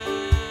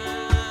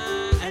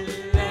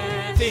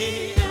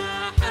الذي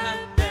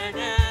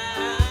أحبنا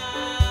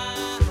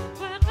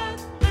وقد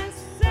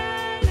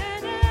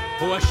غسلنا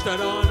هو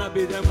اشترانا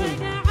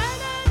بدمه.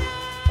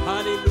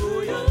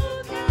 هاليلويا.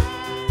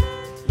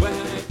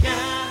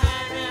 وكان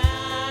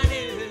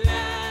لله.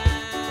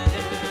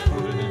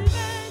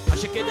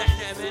 عشان كده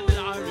احنا امام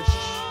العرش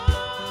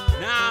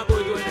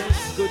نعبد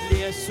ونسجد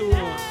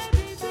ليسوع.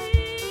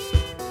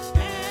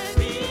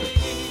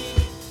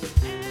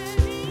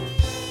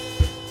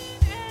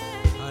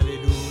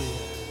 هاليلويا.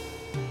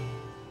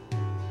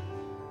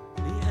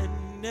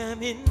 لأن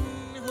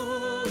منه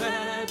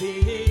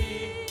وبه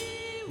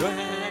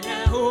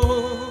وله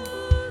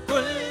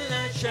كل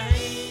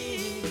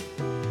شيء.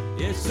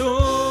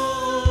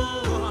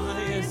 يسوع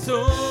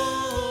يسوع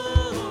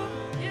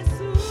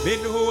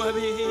منه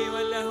وبه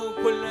وله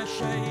كل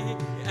شيء.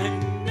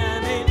 أن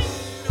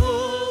منه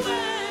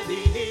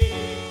وبه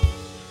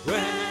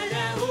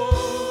وله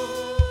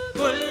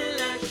كل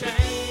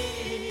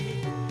شيء.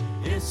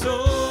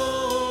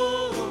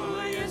 يسوع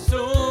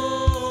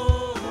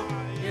يسوع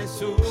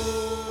يسوع.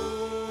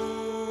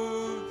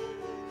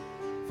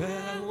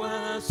 فهو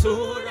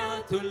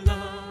صورة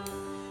الله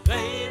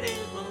غير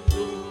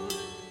المنظور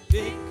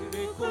ذكر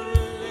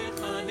كل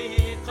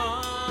خليقة.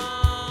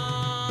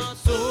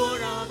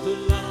 صورة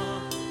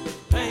الله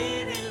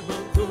غير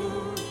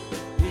المنظور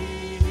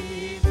به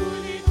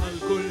خلق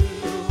الكل.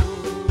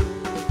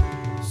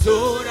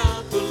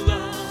 صورة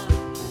الله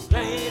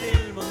غير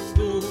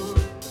المنظور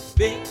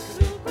ذكر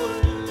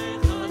كل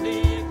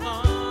خليقة.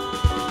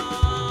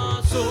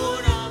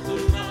 صورة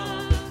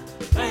الله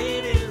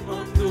غير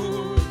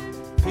المنظور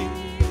به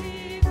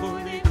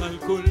خلق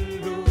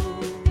الكل.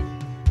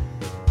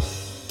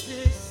 في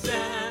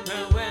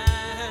السماوات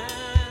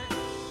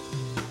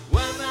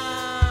وما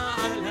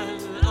على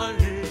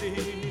الأرض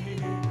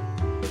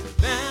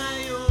ما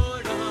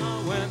يرى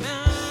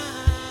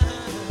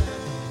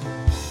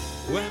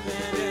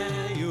وما لا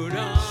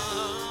يرى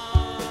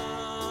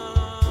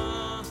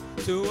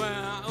سوى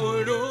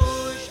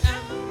عروش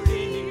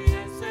أمري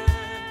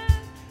يساء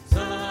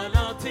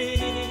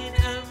سلاطين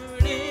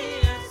أمري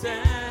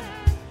يساء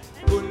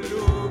كل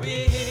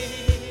به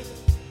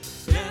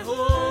له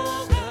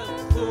قد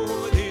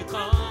خلق.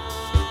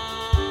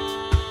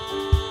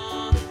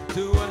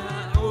 سوى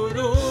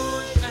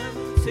عروش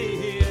أمسي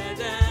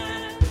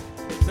يداه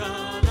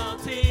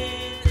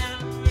سلاطين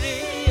أمري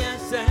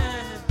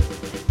يساء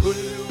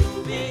كل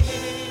به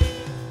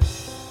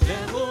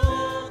له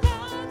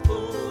قد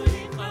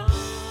خلق.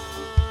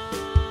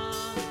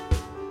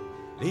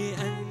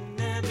 لأن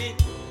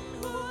منه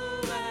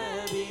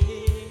وبه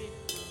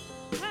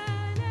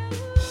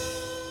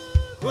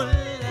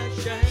كل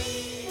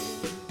شيء.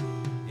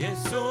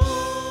 يسوع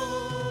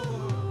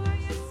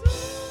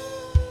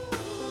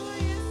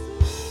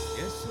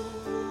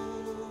يسوع.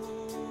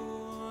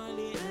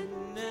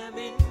 لأن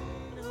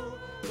منه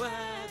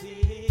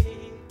وبه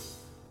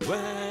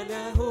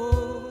وله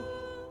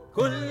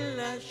كل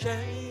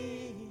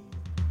شيء.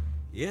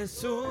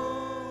 يسوع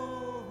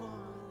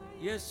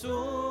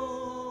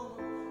يسوع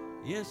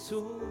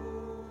يسوع.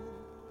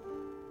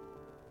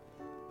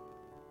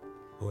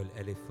 هو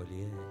الألف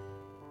والياء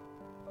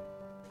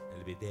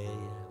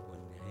البداية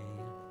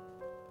والنهاية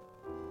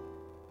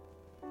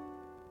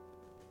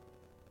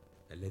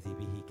الذي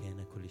به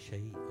كان كل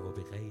شيء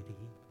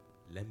وبغيره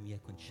لم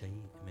يكن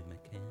شيء مما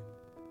كان.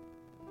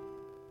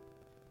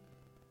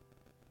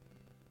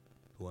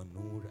 هو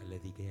النور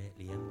الذي جاء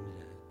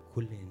ليملأ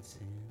كل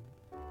إنسان.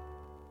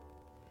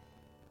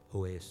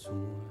 هو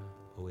يسوع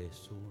هو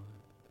يسوع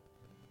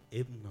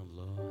ابن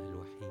الله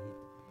الوحيد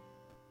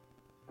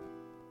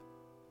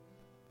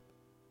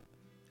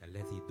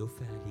الذي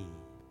دفع لي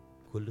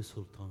كل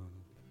سلطان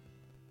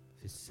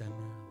في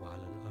السماء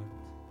وعلى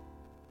الأرض.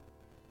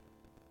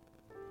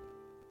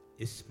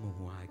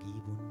 اسمه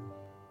عجيب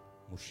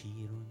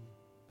مشير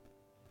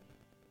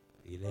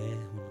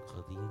إله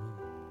قدير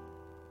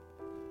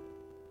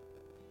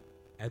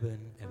أبا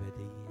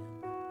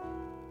أبديا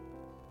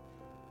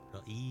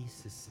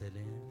رئيس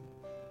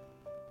السلام.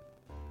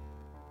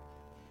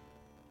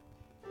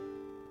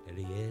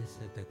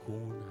 الرياسة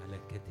تكون على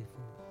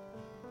كتفه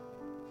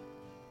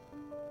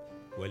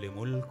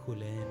ولملكه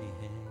لا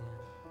نهاية.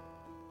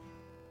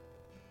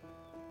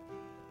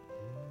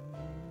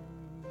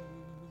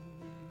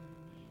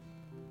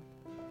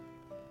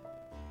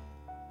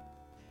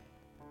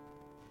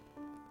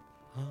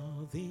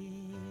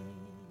 عظيم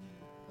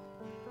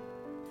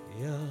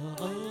يا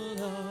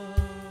الله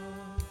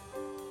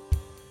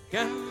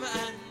كم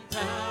أنت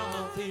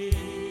عظيم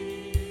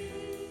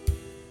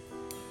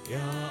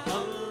يا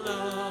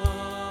الله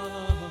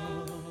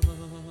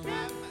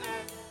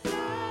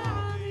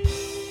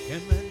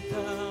كم أنت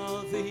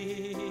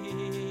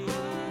عظيم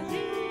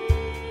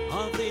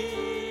عظيم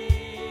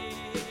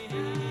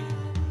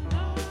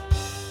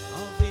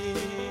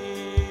عظيم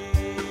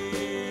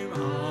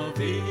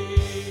عظيم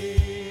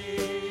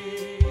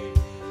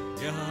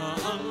يا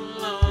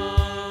الله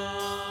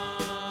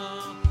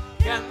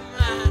كم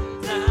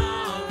أنت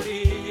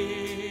عظيم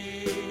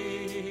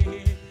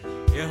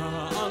يا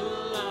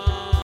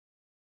الله.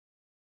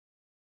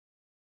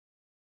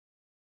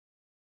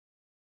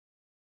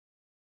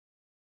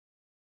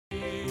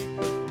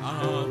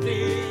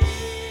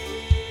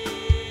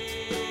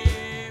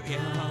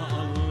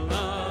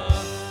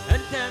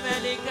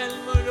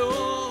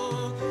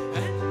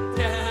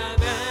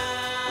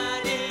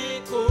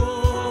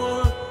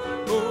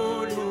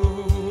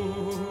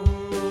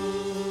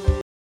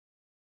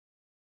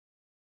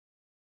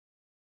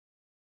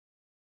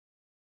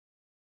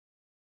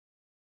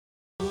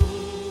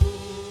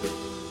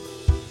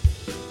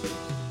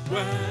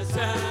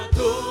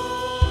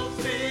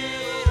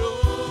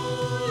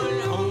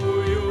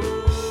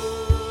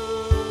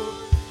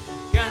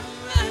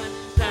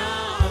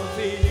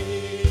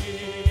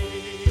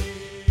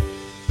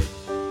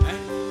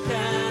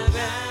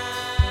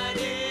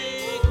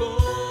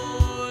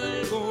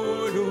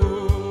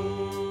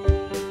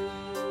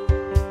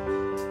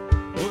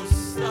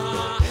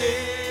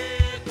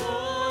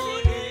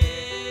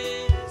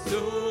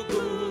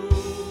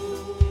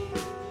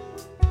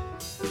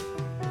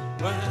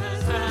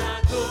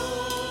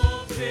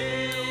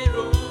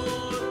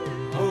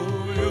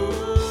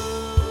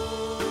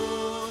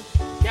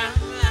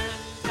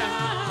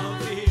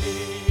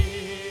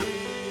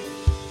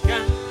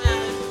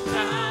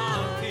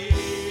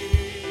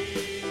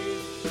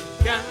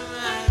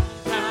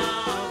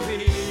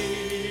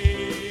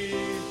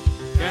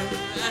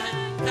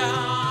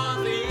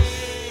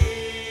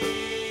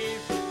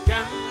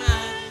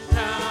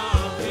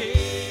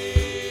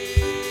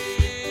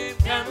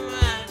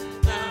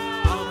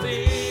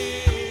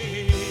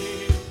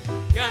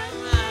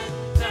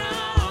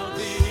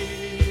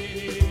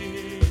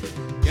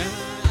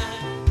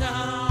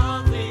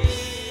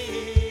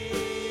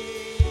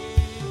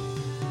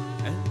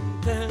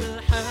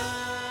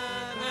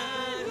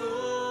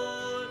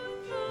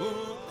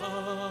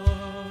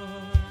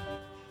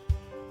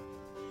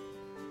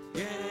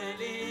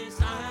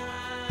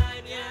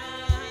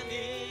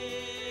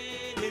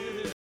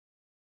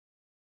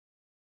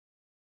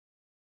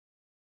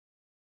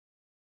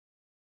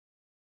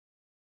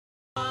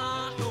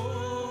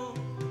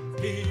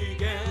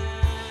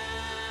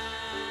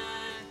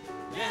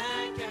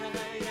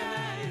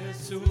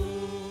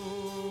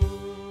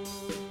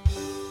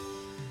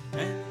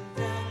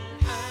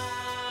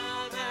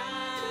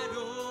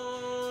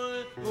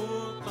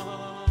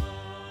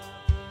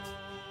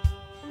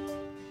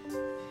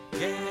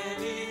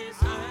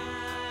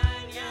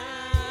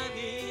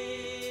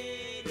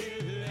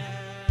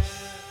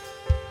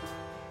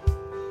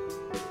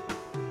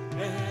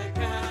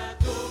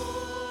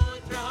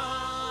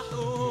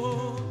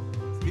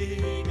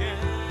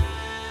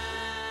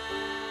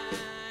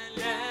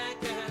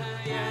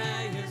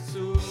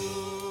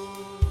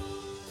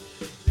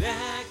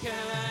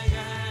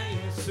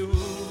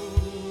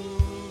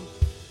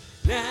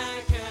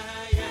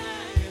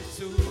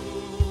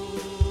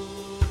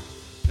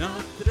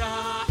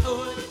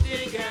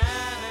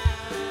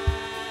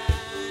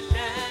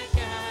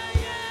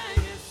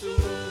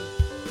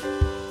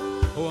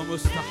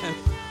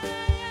 مستحق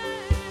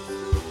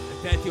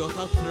أن تأتي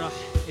وتطرح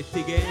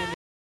اتجاه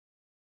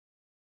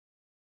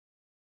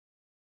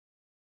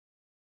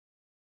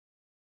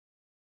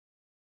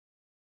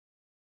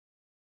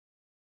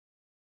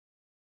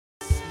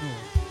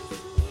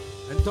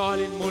أن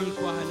تعلن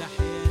ملكه على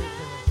حياتك.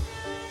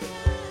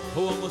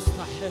 هو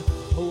مستحق،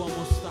 هو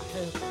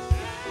مستحق،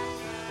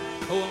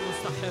 هو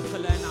مستحق،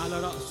 لأن على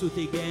رأسه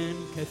تيجان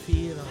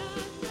كثيرة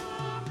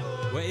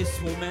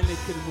واسمه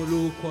ملك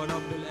الملوك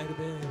ورب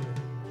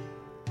الأرباب.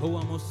 هو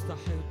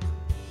مستحق،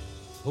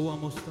 هو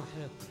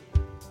مستحق،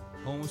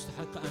 هو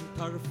مستحق أن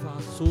ترفع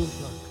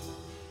صوتك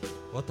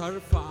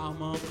وترفع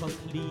أعماقك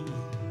ليه.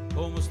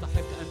 هو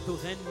مستحق أن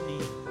تغني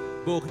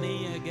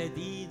بأغنية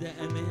جديدة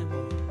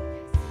أمامه.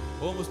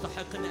 هو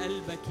مستحق أن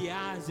قلبك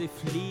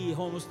يعزف ليه.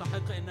 هو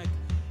مستحق أنك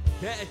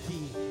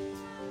تأتي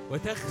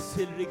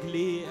وتغسل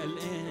رجليه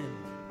الآن،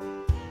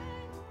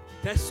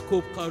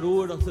 تسكب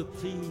قارورة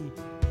الطين.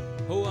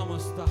 هو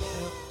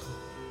مستحق،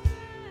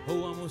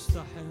 هو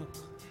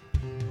مستحق.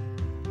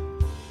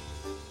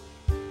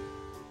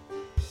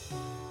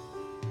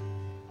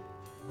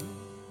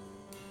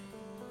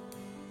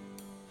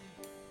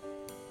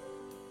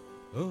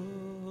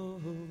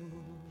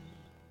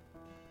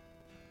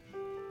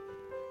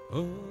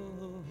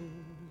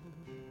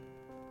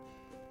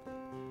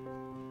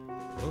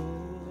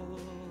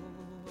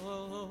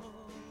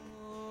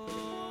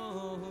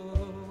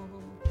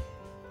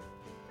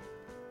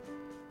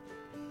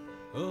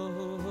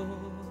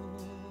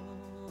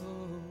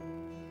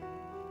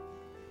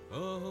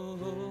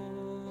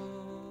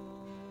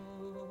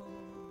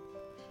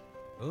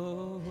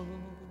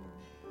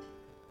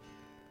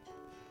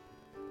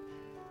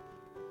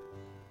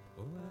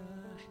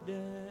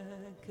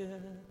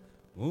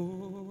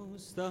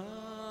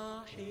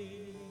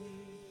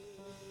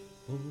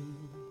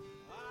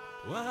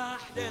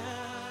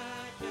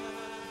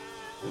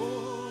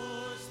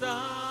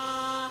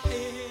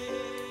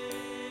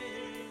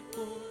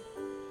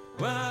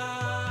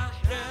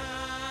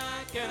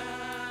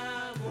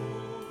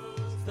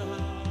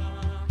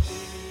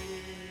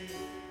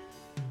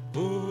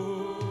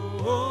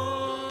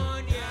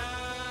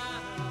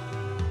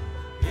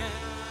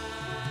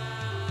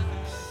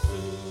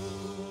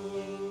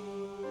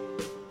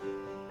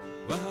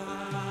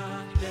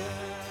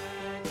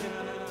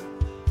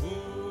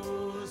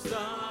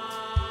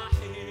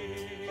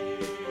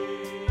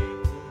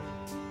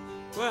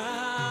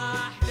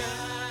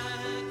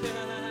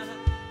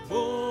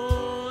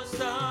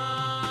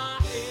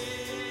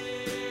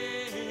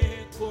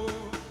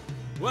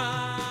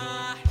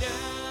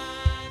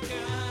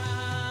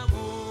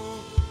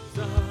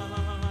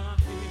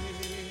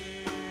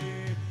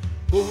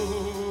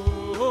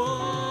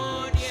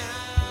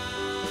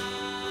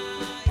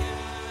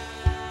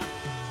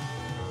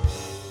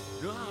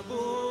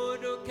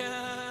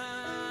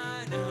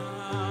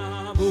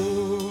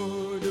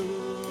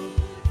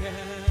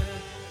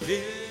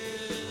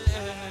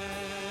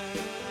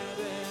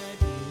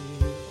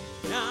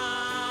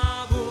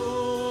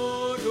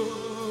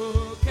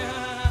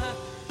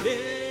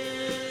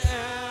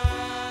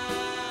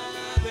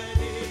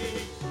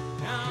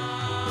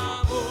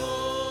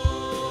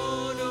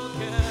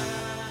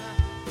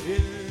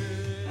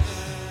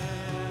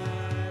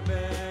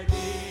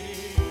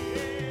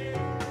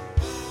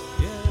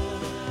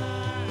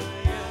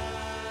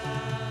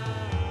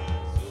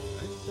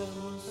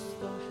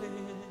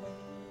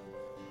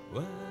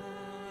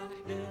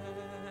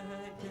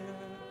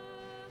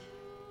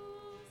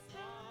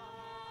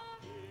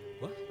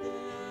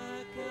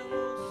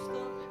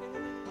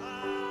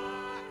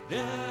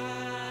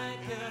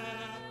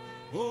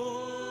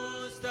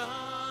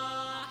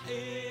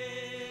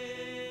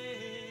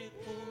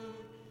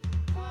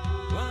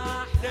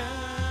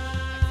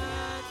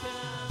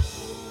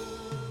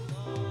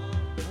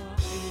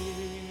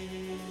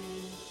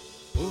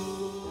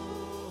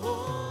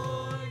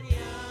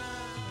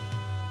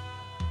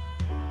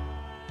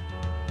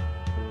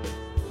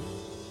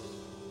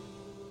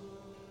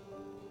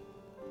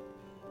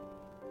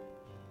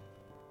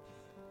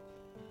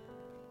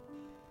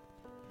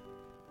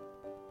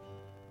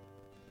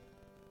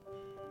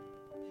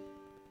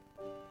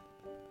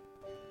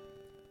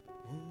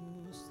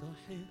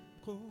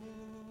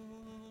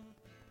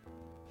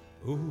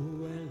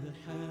 هو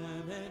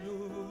الحمل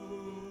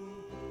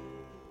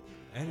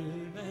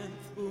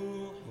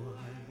المذبوح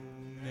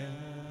عنا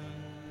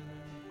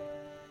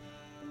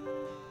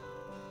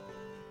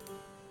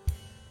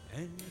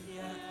أن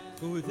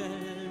يأخذ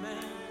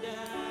المجد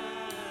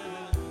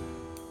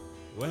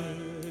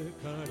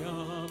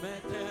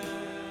والكرامة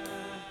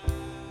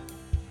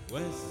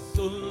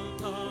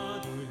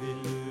والسلطان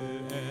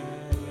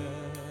للآب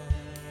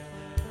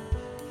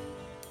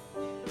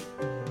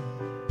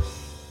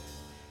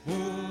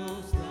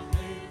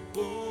مستحق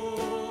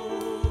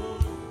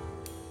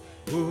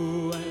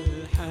هو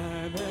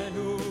الحمل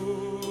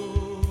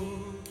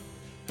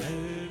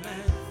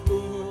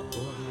المذبوح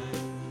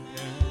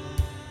عنا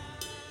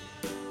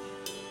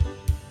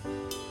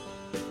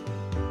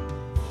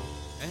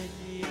أن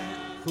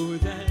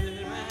يأخذ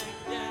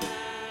المجد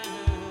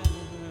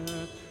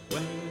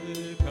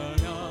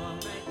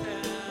والكرامة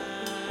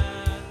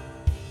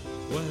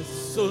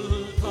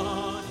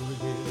والسلطان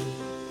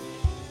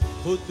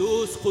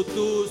قدوس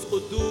قدوس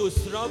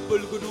قدوس رب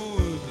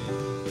الجنود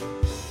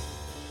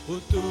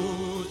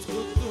قدوس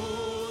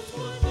قدوس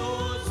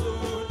قدوس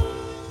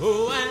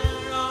هو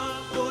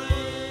الرب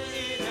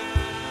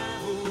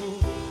الإله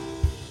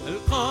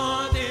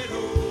القادر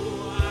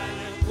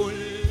على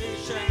كل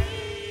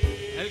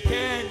شيء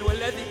الكائن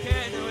والذي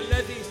كان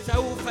والذي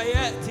سوف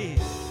يأتي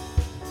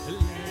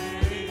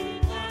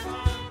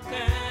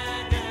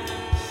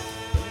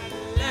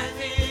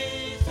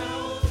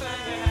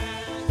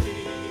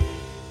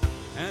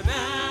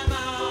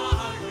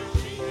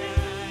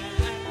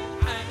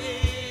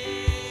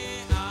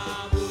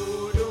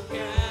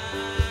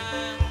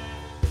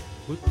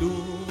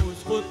قدوس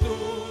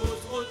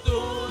قدوس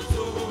قدوس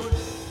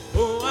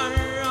هو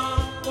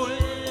الرب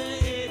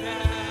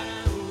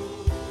الإله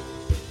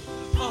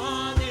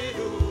القادر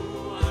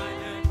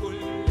على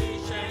كل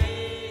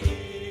شيء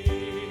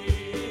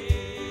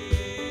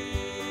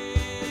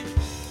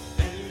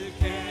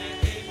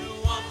الكائن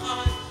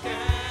وقد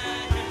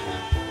كان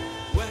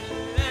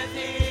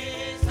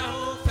والذي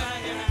سوف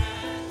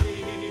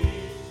يأتي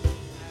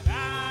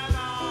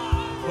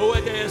هو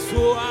ده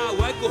يسوع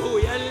وجهه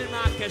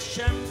يلمع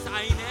كالشمس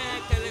عيناه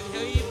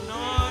كلهيب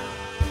نار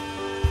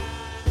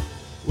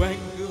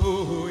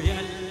وجهه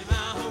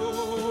يلمع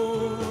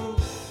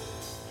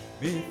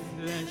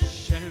مثل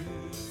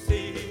الشمس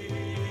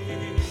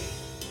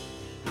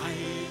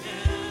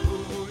عيناه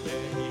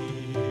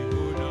لهيب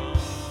نار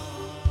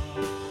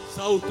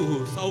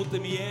صوته صوت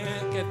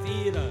مياه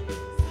كثيرة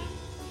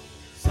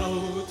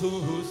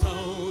صوته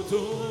صوت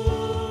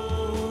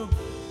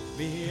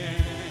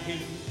مياه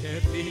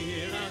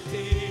كثيرة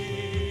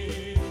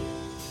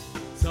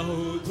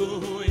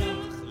صوته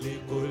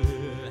يخلق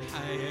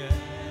الحياة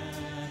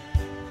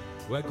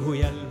وجهه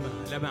يلمع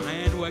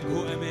لمعان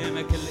وجهه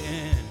أمامك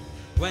الآن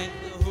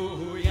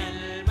وجهه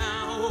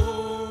يلمع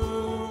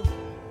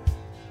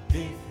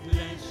مثل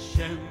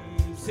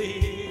الشمس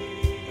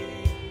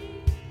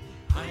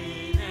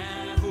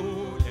عيناه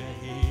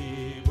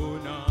لهيب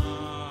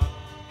نار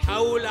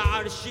حول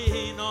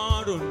عرشه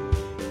نار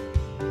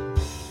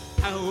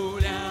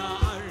حول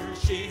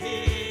عرشه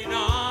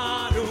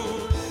نار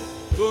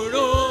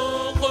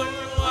بروق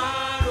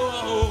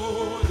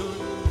ورعود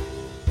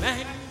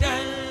مجدا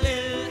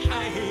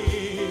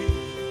للحي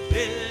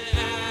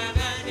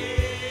للأبد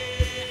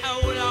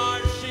حول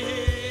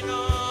عرشه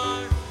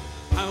نار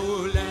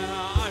حول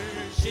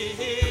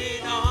عرشه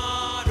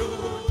نار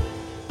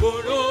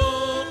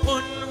بروق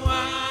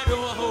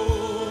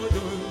ورعود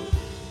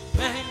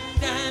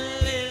مجدا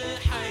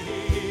للحي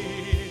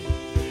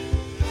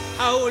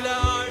حول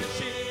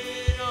عرشه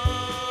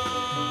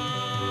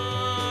نار،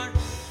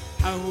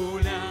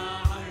 حول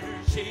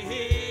عرشه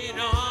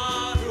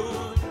نار،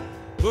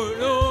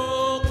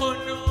 ملوك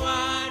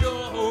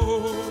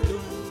ورعود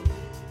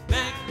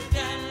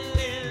مجدا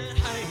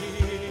للحي.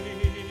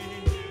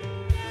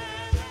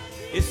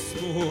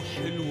 اسمه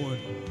حلو،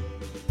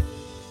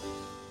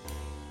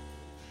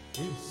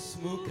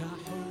 اسمك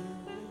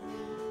حلو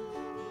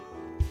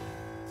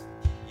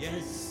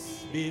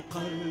يسبي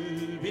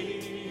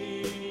قلبي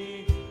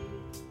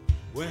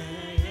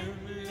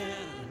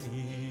ويملأني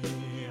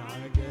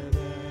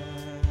عجبا.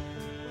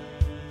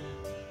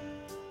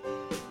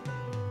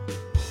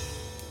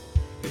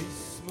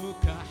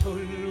 اسمك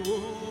حلو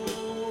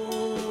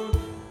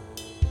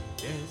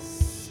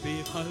يسبي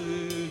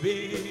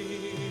قلبي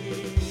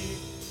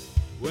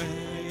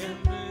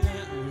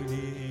ويملأني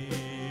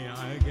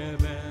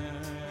عجبا.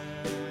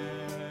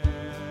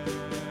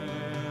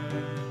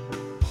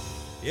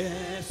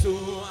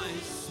 يسوع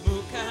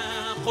اسمك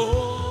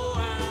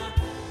قوة،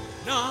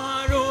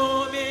 نار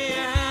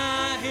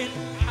مياه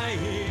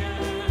حية،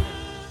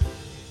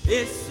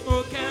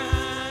 اسمك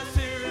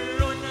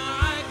سر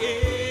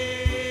عجيب.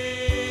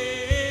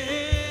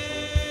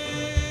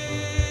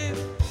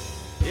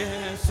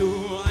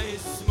 يسوع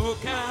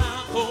اسمك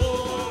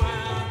قوة،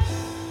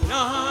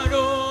 نار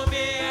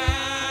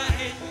مياه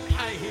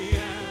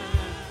حية،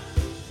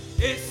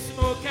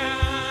 اسمك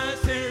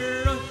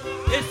سر،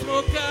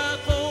 اسمك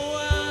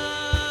قوة.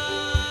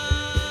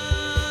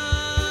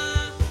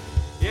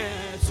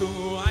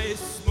 يسوع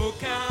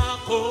اسمك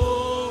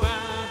قوة،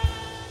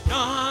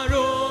 نار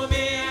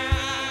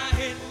مياه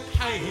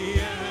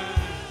حية،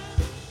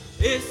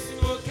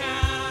 اسمك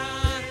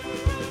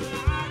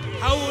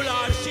حول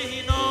عرشه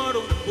نار،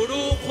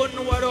 بروق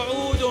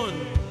ورعود.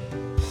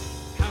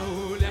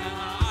 حول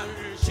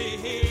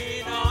عرشه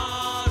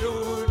نار،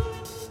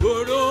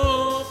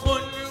 بروق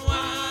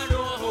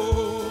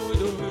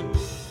ورعود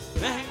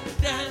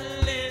مجدا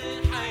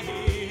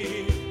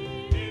للحي.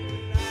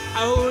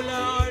 حول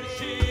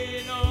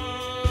عرشه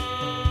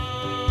نار،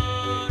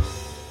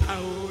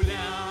 حول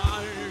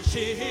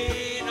عرشه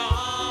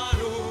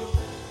نار،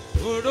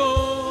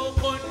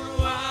 بروق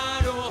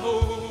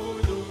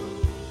ورعود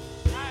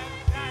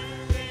مجدا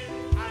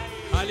للحي.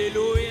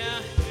 هللويا.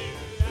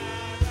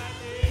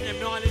 احنا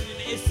بنعلن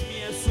ان اسم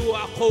يسوع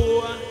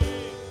قوة،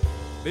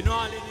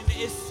 بنعلن ان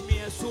اسم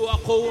يسوع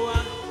قوة،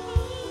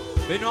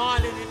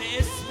 بنعلن ان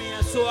اسم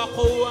يسوع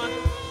قوة،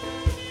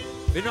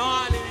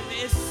 بنعلن ان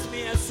اسم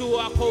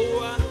يسوع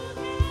قوة.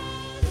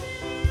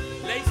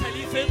 ليس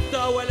لي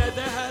فضة ولا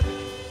ذهب،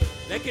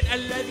 لكن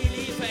الذي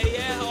لي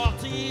فإياه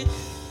أعطيك.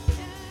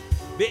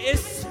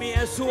 باسم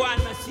يسوع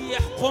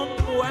المسيح قم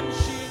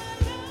وامشي.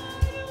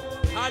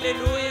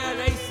 هللويا.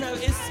 ليس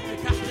اسم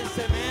تحت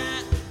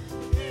السماء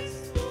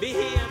به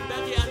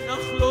ينبغي أن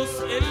نخلص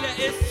إلا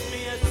اسم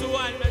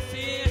يسوع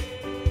المسيح.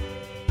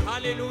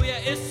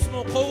 هللويا.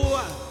 اسمه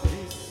قوة،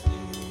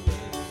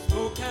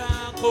 اسمك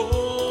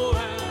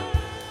قوة،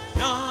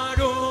 نار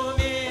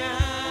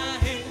مياه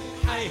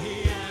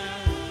حية،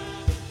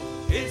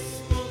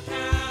 اسمك.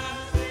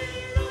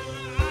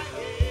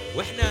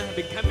 واحنا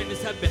بنكمل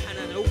نسبح،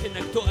 انا ادعوك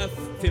انك تقف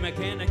في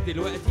مكانك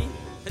دلوقتي.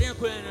 خلينا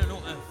كلنا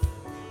نقف.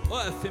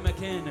 اقف في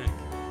مكانك.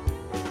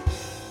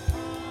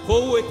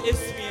 قوة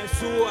اسم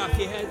يسوع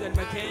في هذا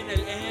المكان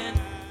الآن،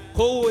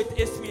 قوة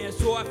اسم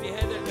يسوع في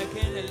هذا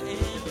المكان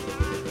الآن.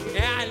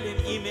 اعلن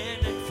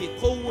إيمانك في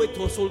قوة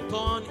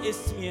وسلطان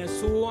اسم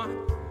يسوع،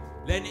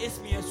 لأن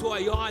اسم يسوع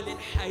يعلن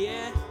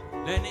حياة،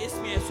 لأن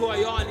اسم يسوع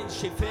يعلن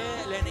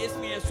شفاء، لأن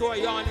اسم يسوع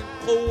يعلن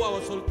قوة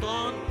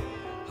وسلطان.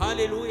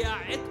 هللويا.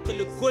 عتق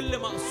لكل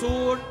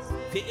مقصور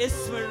في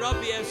اسم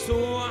الرب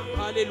يسوع.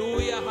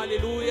 هللويا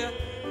هللويا.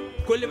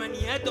 كل من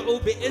يدعو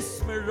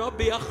باسم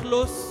الرب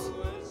يخلص،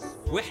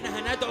 واحنا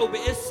هندعو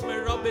باسم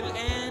الرب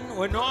الآن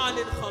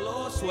ونعلن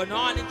خلاص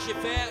ونعلن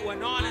شفاء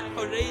ونعلن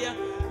حرية،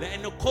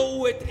 لأن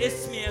قوة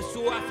اسم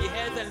يسوع في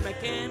هذا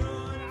المكان.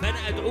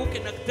 فأنا أدعوك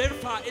أنك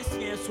ترفع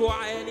اسم يسوع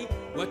عالي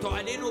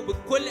وتعلنه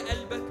بكل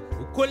قلبك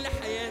وكل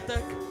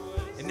حياتك،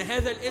 إن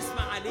هذا الاسم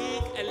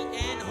عليك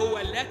الآن هو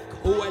لك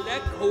هو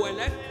لك هو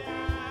لك،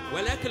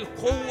 ولك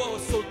القوة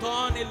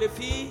والسلطان اللي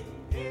فيه.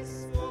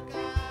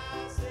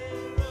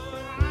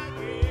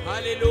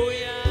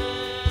 هللويا.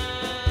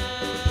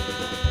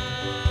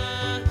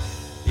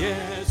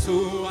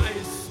 يسوع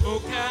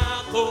اسمك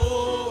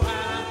قوة،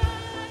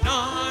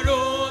 نار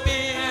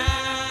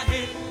مياه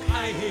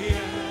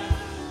حية،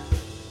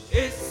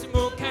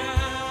 اسمك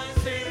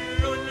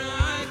سر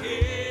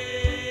عجيب.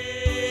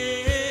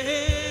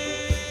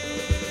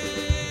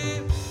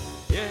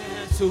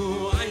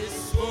 يسوع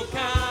اسمك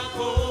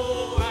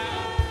قوة،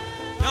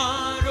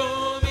 نار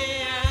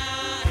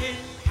مياه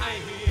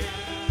حية،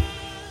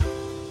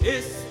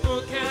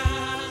 اسمك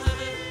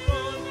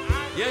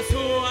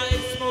يسوع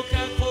اسمك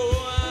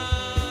قوة.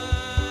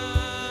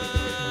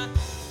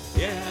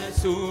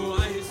 يسوع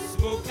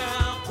اسمك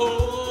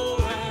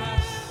قوة،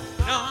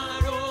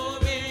 نار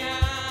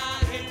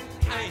مياه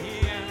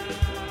حية،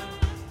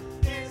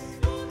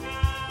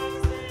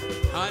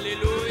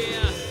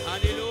 هللويا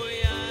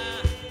هللويا.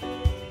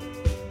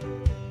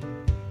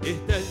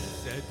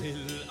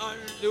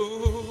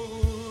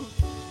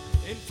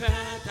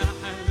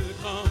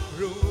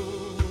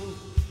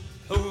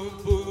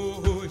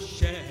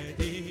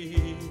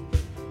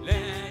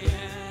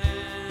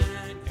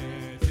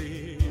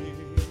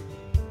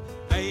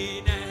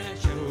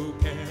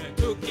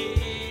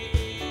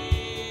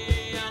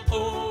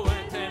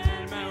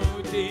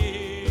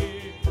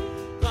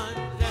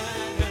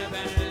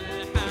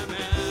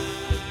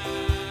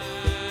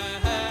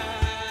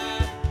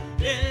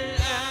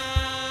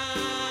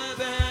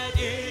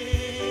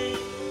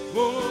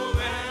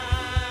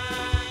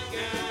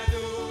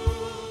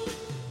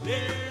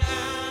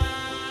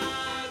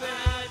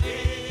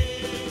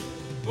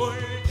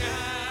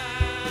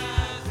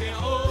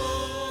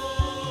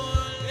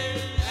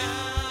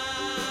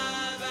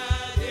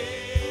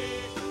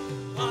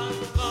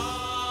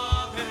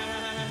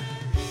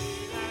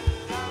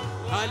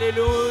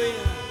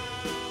 هللويا.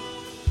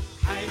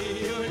 حي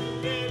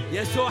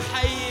يسوع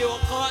حي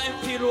وقائم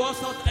في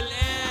الوسط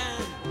الآن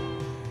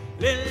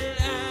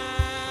للأبد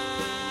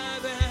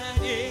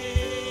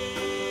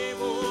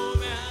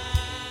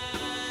ممجد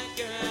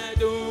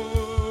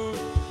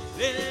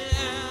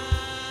للأبد.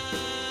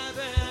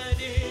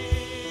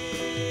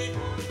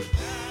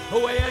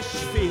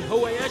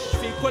 هو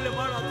يشفي كل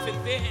مرض في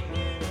الذهن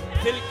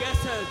في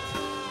الجسد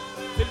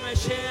في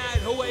المشاعر.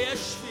 هو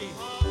يشفي.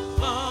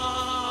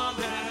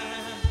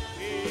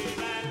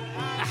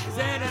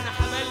 أحزاننا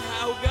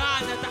حملها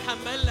أوجاعنا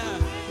تحملها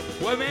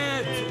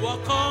ومات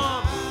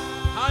وقام.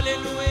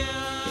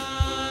 هللويا.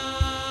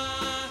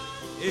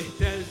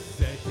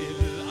 اهتزت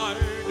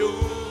الأرض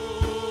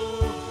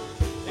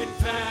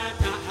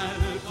انفتح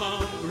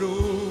القبر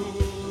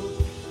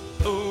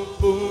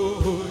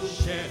حبه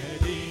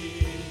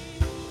الشديد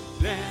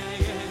لا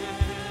ينكسر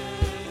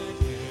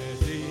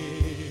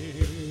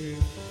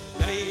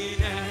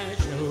بين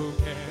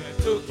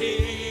شوكتك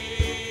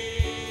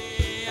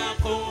يا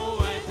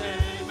قوة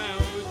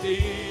الموت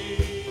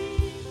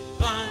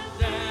قد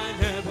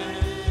ذهب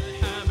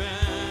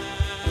الحمام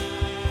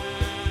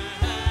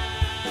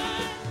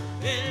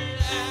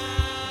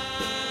للأبد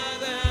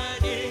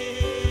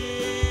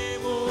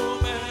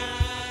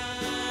ممجد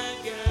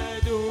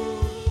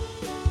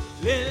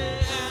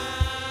للأبد.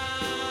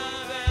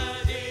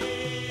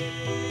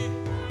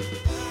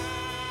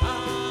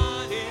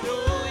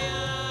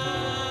 هللويا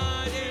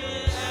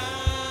للأبد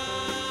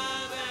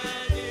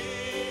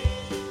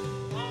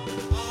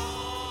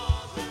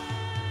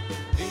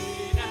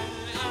من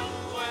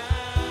الأموات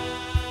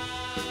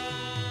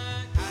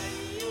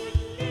حي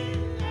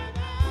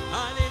للأبد.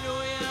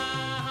 هللويا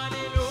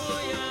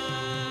هللويا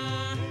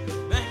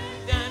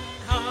مجدا.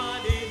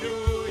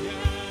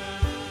 هللويا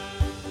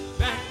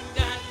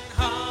مجدا.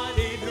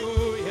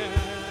 هللويا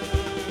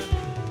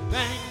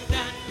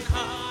مجدا.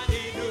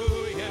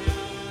 هللويا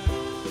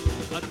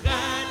قد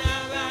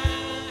غلب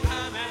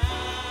الحمام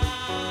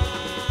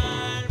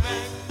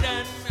مجدا.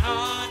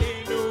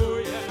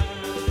 هللويا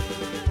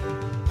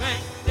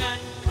مجدا.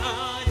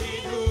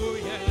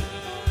 هللويا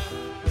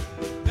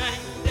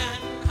مجدا.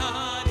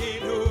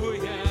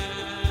 هللويا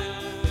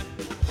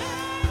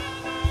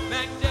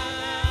مجدا.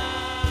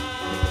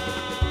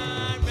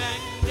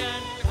 مجدا.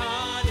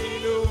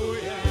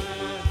 هللويا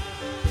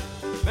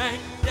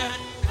مجدا.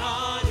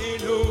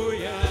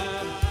 هللويا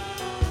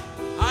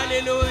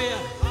هللويا.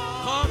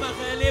 قام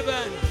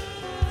غالبا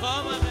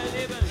قام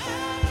غالبا.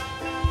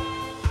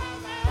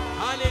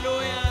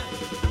 هللويا.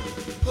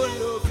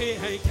 الكل في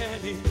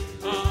هيكله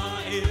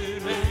قائل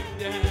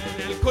مجدا.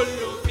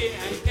 الكل في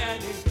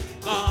هيكله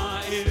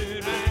قائل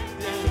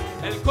مجدا.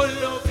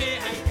 الكل في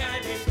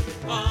هيكله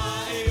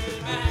قائل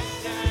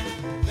مجدا.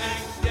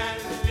 مجدا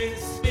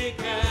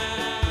لاسمك.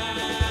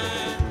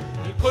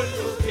 الكل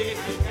في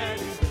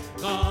هيكله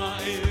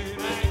قائل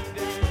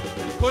مجدا.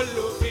 الكل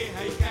في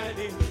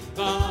هيكله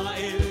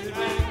قائل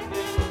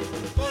مجدا.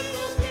 الكل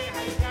في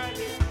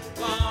هيكله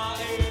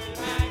قائل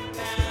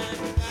مجدا.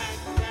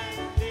 مجدا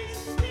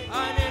لاسمك.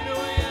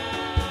 هللويا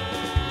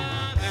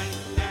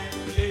مجدا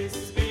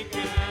لاسمك.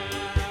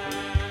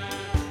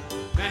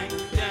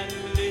 مجدا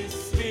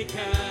لاسمك.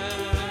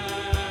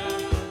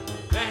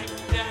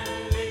 مجدا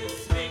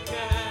لاسمك.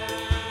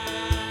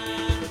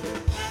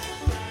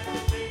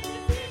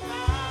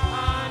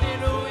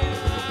 هللويا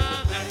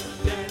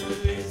مجدا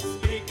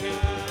لاسمك.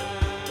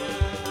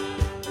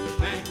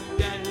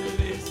 مجدا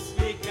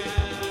لاسمك.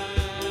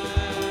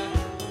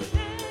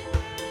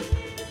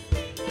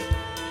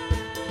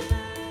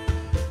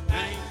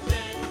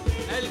 مجدا.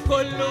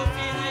 الكل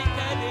في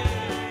هيكله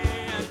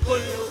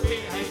الكل في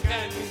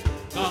هيكله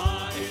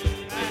قائل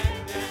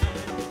مجدا.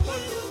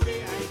 الكل في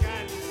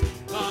هيكله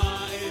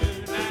قائل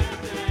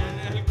مجدا.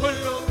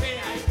 الكل في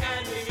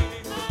هيكله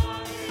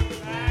قائل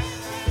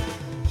مجدا.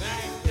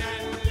 مجدا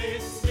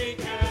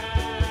لاسمك.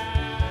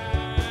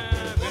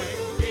 الكل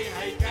في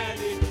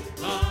هيكله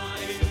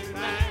قائل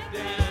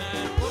مجدا.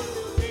 الكل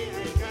في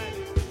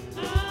هيكله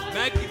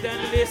مجدا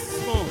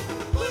لاسمه.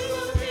 الكل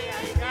في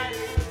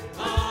هيكله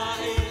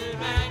قائل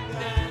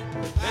مجدا.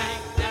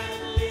 مجدا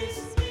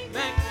لاسمك.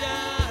 مجدا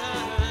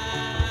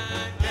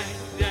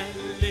مجدا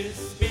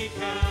لاسمك.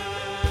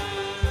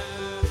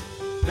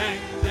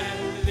 مجدا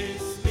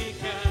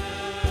لاسمك.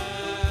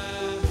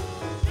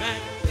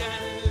 مجدا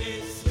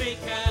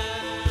لاسمك.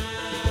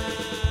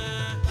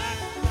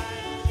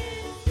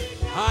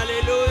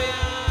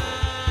 هللويا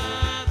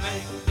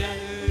مجدا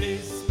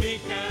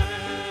لاسمك.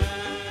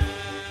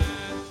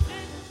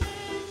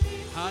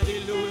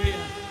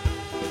 هللويا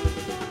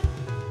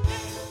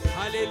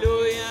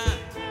هللويا.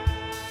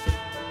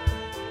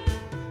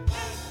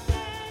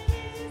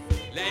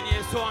 لأن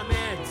يسوع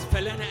مات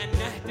فلنا أن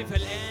نهتف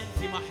الآن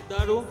في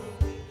محضره.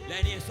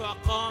 لأن يسوع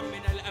قام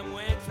من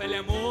الأموات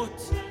فلا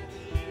موت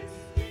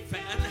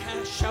فأنهى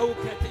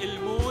شوكة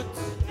الموت.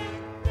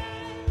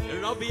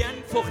 الرب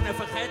ينفخ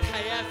نفخات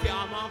حياة في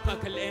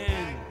أعماقك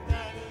الآن.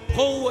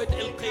 قوة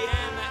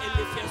القيامة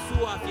اللي في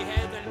يسوع في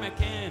هذا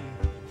المكان،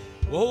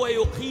 وهو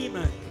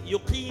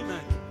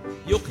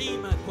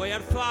يقيمك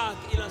ويرفعك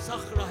إلى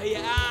صخرة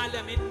هي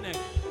أعلى منك،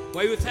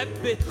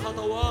 ويثبت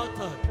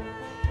خطواتك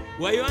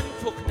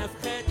وينفخ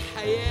نفخات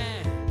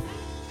حياة.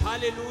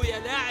 هاليلويا.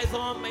 لا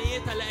عظام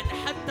ميتة، لأن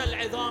حتى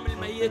العظام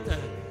الميتة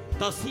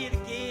تصير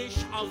جيش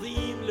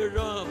عظيم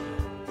للرب.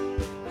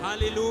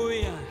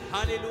 هاليلويا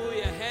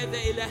هاليلويا. هذا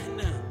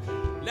إلهنا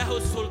له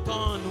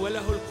السلطان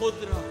وله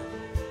القدرة،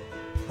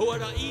 هو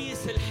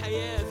رئيس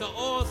الحياة، the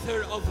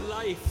author of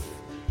life،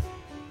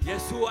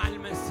 يسوع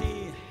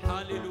المسيح.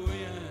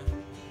 هاليلويا.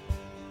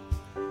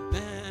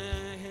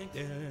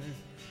 مجدا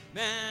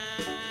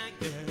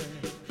مجدا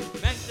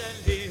مجدا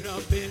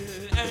لرب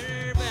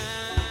الأرباب.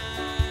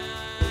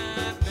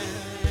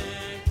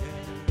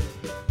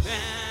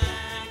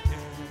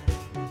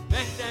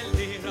 مجدا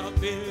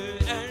لرب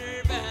الأرباب.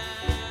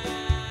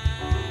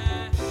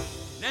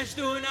 نجد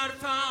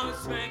نرفع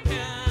اسمك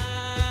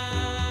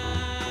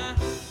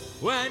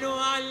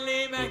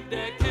ونعلي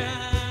مجدك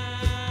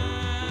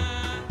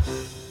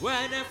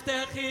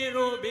ونفتخر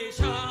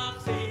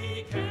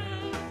بشخصك.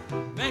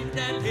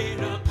 مجدا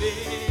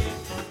لربك.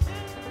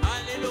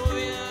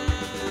 هللويا.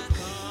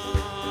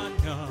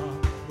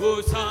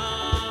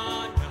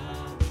 هوسانا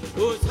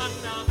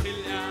هوسانا في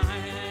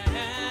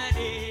الأعالي.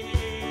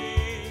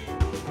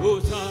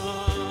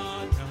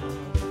 هوسانا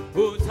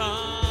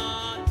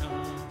هوسانا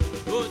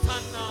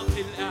هوسانا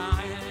في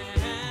الأعالي.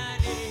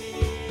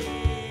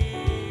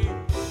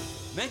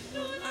 مجد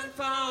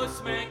نرفع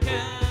اسمك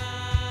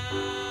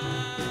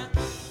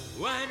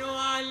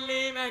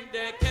ونعلي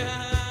مجدك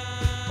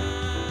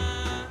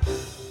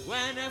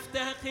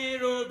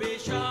ونفتخر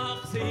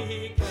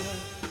بشخصك.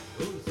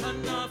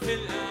 وصلنا في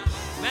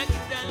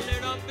مجدا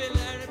لرب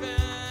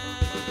الأرباب.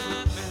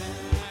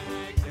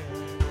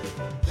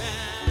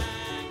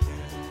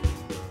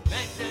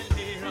 مجدا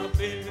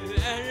لرب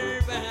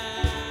الأرباب.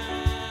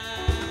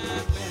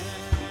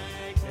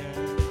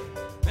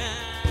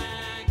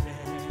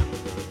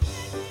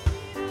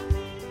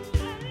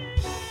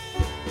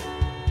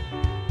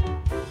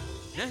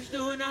 نجد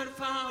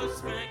نرفع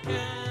اسمك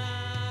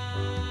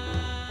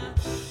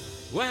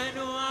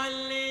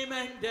ونعلي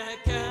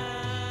مجدك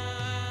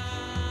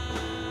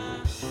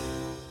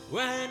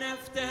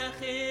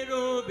ونفتخر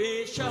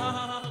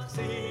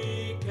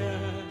بشخصك.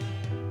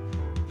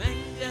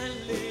 مجدا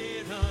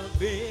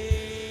لرب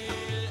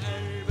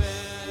الأرباب.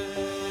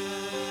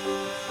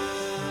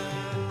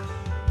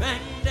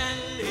 مجدا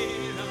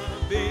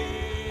لرب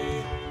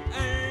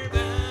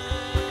الأرباب.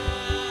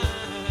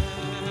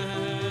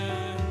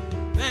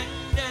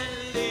 مجدا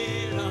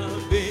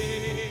لرب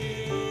الأرباب.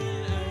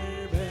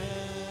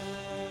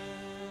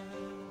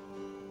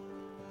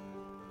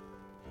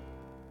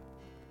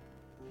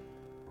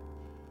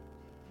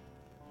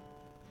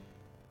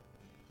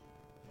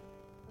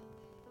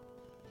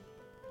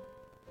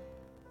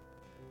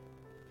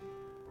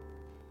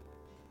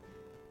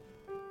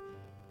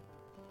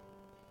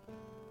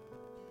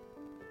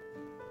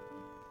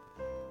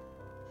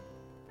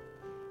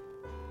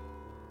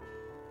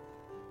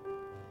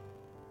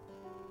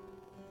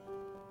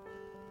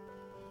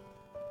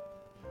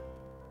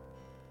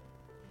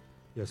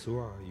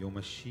 يسوع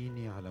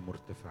يمشيني على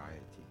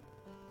مرتفعاتي.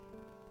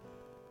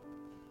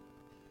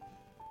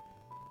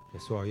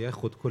 يسوع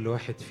ياخد كل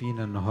واحد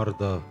فينا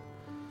النهارده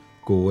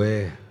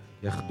جواه،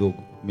 ياخده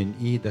من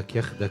ايدك،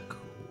 ياخدك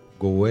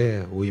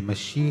جواه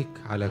ويمشيك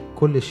على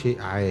كل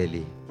شيء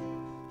عالي.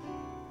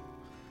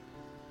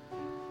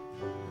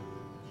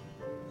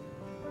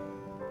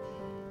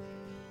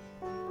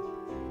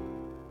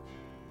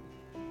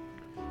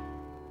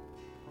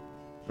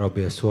 رب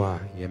يسوع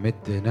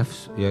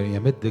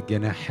يمد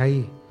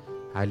جناحيه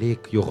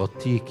عليك،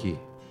 يغطيكي.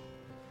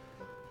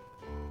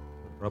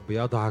 رب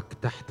يضعك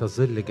تحت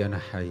ظل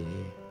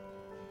جناحيه.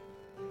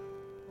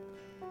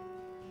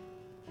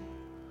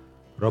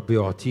 رب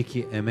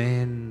يعطيكي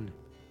امان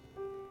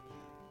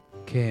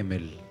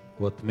كامل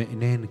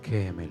واطمئنان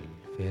كامل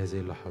في هذه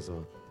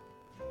اللحظات.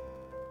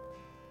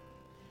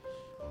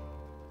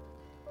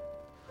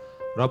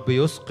 رب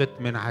يسقط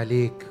من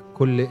عليك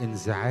كل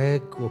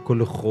انزعاج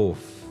وكل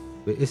خوف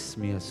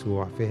باسم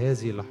يسوع في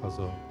هذه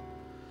اللحظات،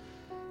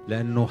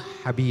 لأنه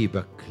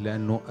حبيبك،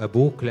 لأنه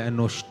أبوك،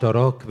 لأنه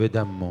اشتراك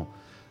بدمه.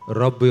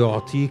 الرب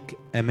يعطيك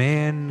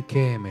أمان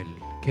كامل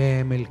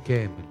كامل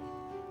كامل.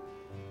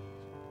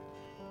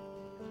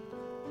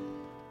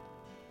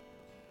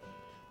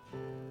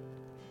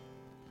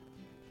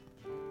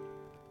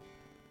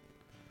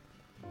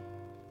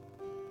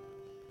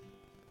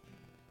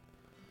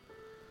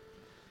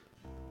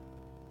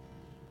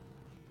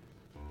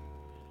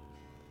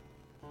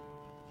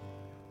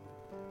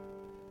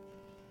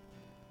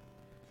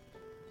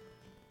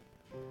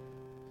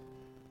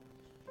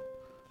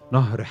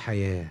 نهر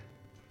حياة،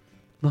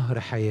 نهر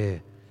حياة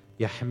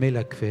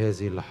يحملك في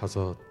هذه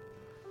اللحظات.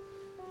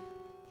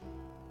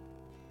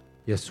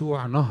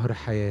 يسوع نهر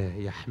حياة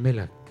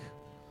يحملك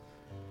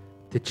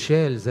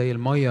تتشال زي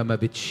المية ما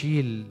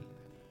بتشيل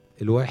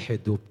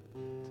الواحد،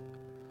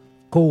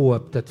 وقوة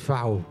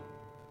بتدفعه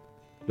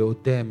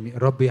لقدام.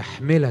 الرب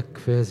يحملك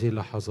في هذه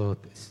اللحظات.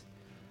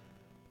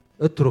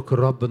 اترك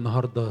الرب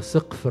النهاردة،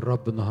 ثق في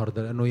الرب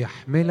النهاردة، لأنه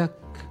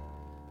يحملك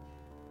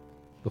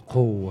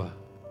بقوة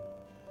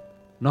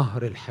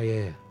نهر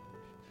الحياة.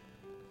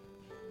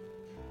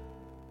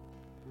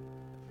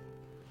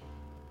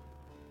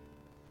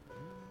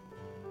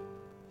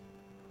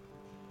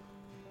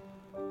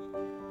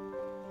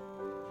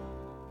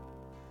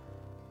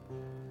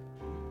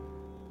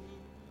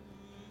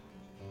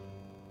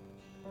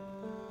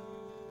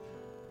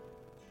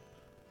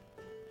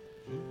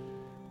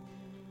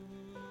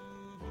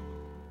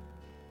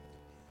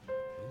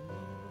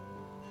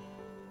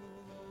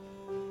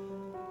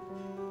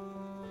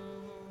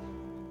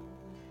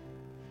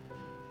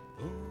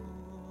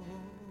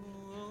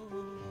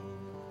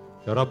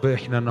 يا رب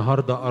احنا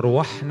النهاردة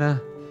أرواحنا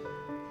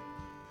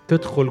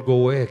تدخل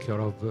جواك يا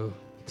رب،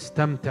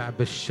 تستمتع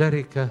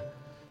بالشركة،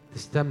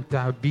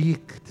 تستمتع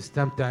بيك،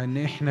 تستمتع ان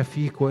احنا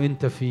فيك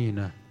وانت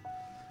فينا.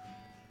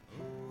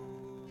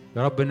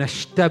 يا رب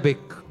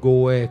نشتبك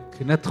جواك،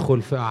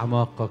 ندخل في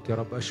أعماقك. يا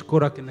رب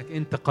أشكرك انك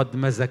انت قد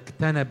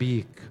مزجتنا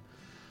بيك،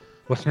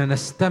 واحنا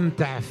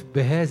نستمتع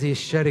بهذه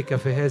الشركة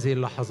في هذه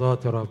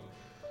اللحظات. يا رب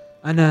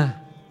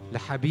أنا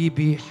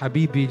لحبيبي،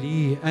 حبيبي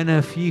لي،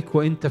 أنا فيك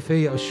وأنت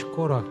فيا.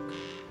 أشكرك.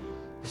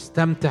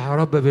 استمتع يا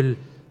رب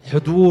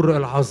بالحضور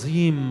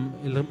العظيم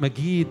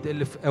المجيد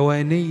اللي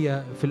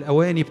في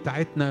الأواني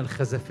بتاعتنا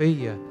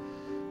الخزفية.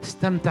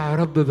 استمتع يا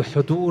رب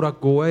بحضورك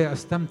جوايا،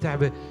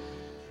 استمتع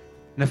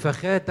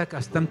بنفخاتك،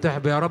 استمتع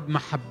يا رب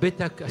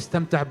محبتك،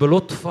 استمتع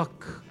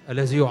بلطفك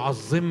الذي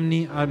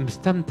يعظمني. أنا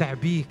مستمتع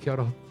بيك يا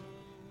رب.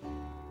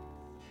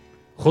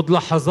 خد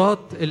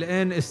لحظات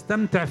الآن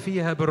استمتع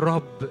فيها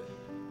بالرب،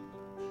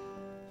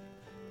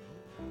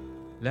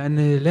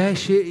 لأن لا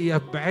شيء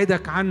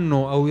يبعدك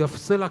عنه أو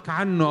يفصلك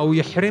عنه أو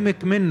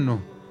يحرمك منه،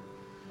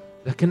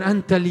 لكن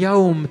أنت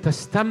اليوم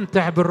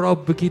تستمتع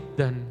بالرب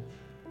جدا.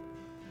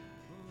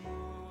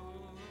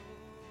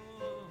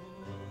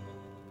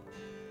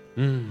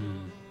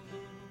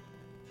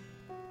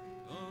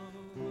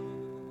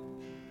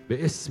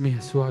 باسم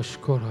يسوع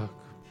أشكرك.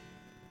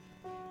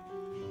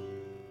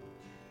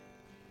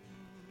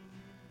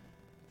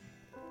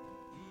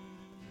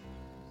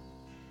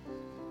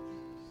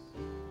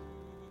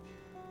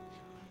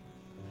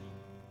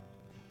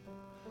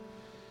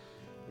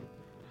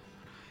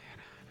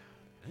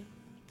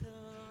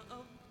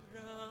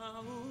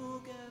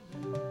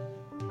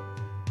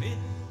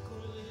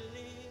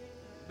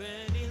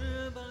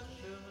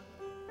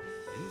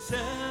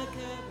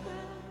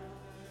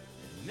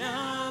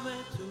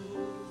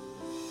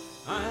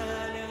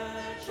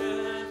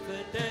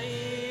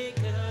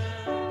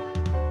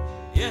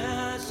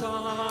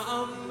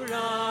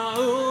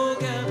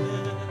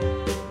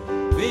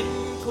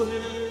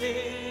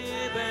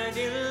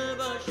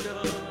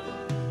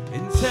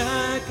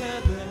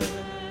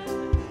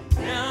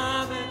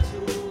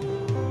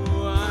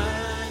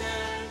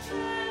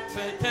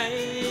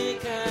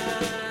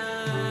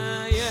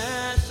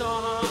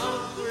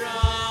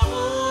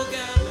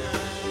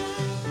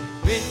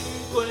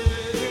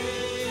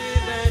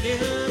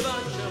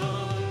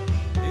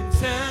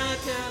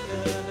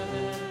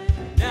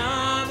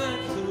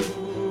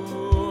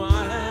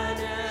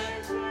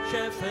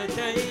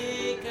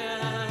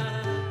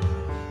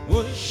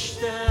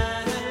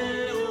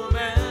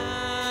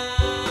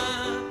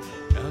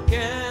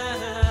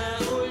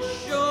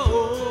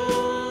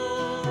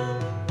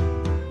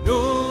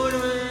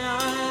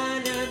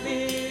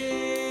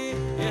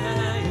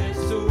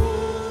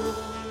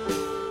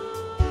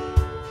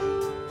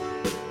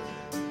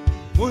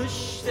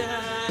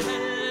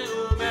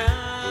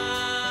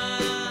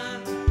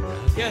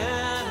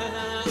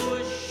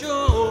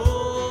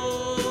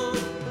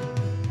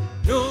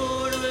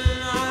 نور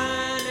العالم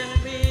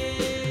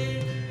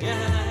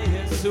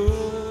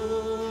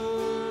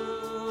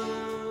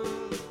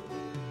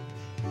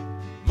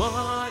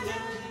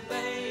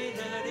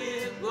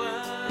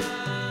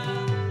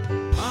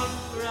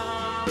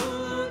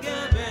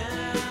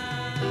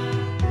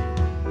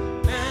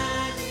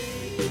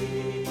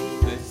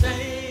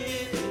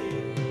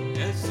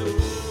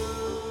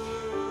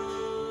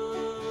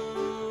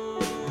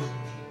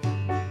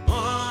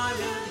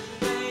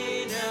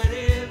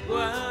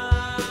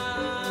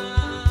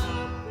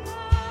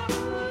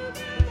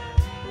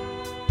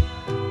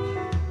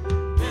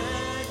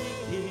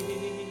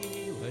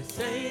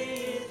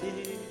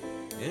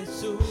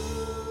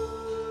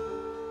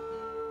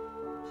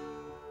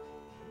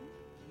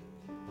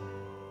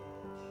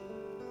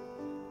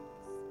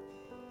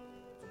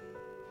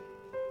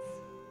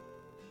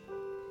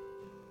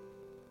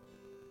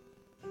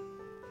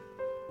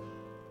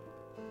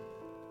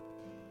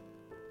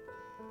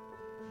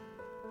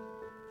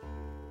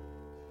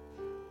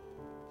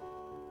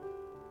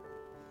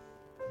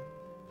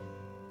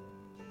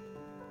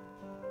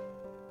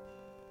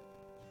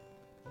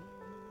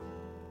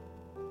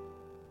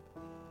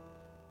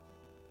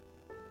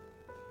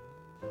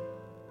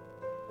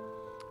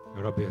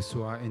يا رب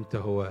يسوع أنت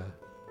هو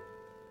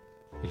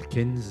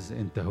الكنز،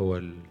 أنت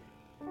هو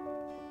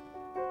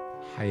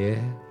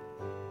الحياة،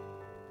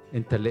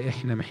 أنت اللي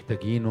إحنا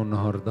محتاجينه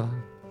النهاردة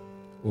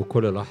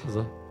وكل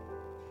لحظة.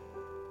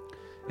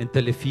 أنت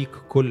اللي فيك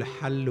كل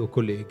حل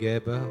وكل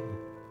إجابة.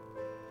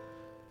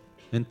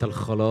 أنت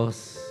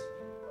الخلاص،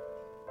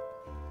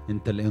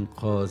 أنت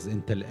الإنقاذ،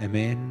 أنت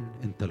الأمان،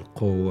 أنت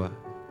القوة،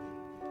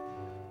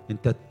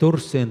 أنت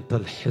الترس، أنت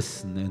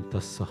الحصن، أنت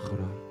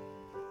الصخرة.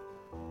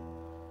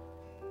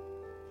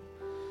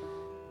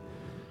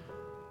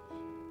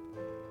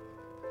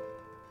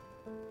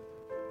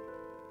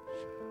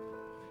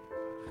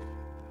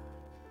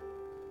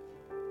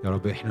 يا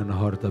رب إحنا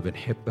النهاردة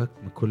بنحبك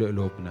من كل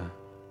قلوبنا.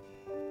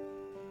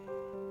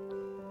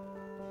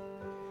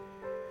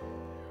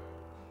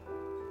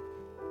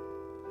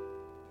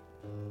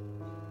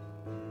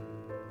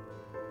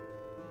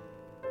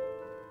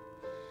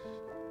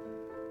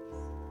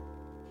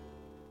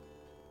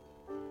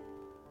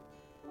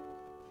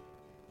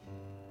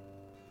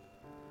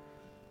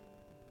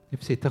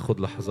 نفسي تاخد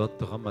لحظات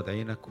تغمض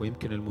عينك،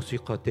 ويمكن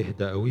الموسيقى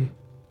تهدى قوي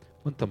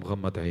وانت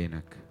مغمض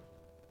عينك.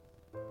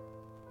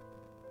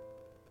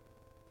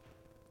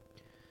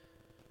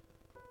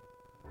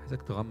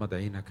 عايزك تغمض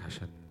عينك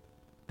عشان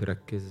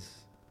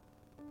تركز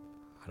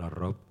على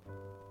الرب.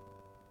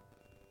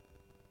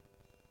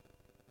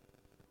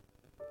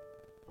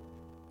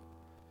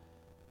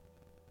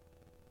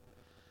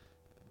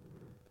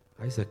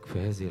 عايزك في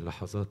هذه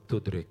اللحظات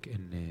تدرك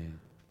ان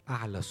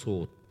اعلى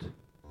صوت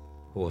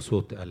هو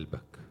صوت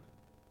قلبك.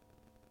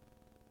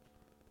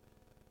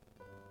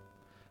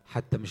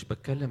 حتى مش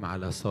بتكلم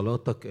على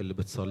صلاتك اللي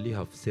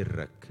بتصليها في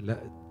سرك،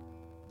 لا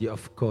دي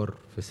افكار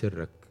في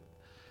سرك،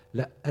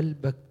 لا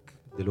قلبك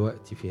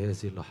دلوقتي في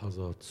هذه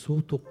اللحظات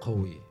صوته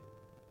قوي،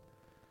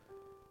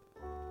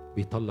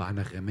 بيطلع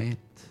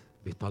نغمات،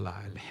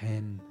 بيطلع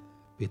ألحان،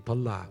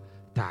 بيطلع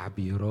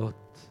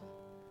تعبيرات.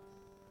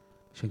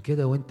 عشان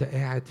كده وانت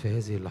قاعد في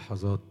هذه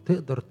اللحظات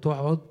تقدر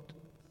تقعد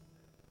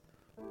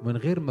من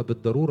غير ما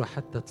بالضرورة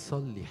حتى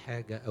تصلي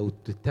حاجة أو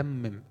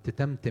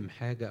تتمتم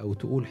حاجة أو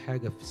تقول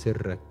حاجة في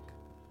سرك.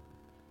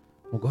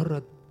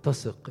 مجرد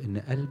تثق إن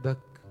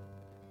قلبك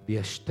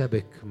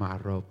بيشتبك مع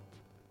الرب،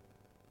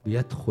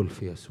 بيدخل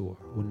في يسوع،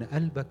 وإن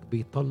قلبك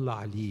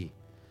بيطلع ليه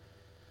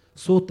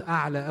صوت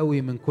أعلى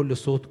قوي من كل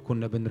صوت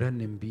كنا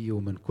بنرنم بيه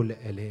ومن كل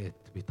آلات.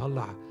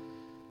 بيطلع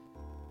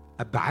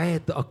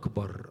أبعاد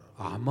أكبر،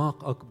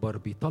 أعماق أكبر،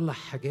 بيطلع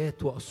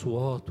حاجات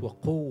وأصوات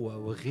وقوة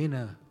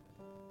وغنى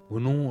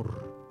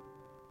ونور.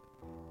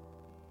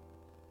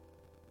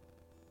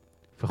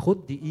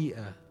 فخد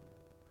دقيقة،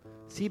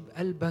 سيب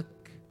قلبك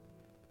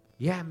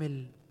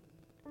يعمل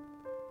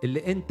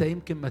اللي انت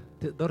يمكن ما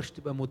تقدرش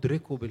تبقى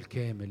مدركه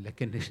بالكامل،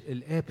 لكن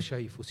الآب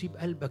شايفه. سيب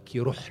قلبك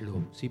يروح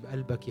له، سيب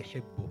قلبك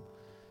يحبه،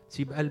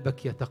 سيب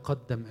قلبك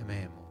يتقدم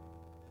أمامه.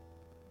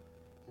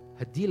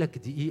 هديلك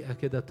دقيقة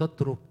كده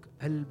تترك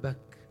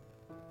قلبك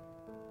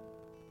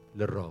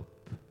للرب.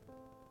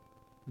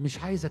 مش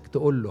عايزك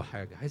تقول له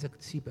حاجة، عايزك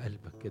تسيب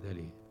قلبك كده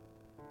ليه،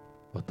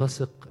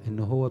 وتثق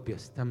إنه هو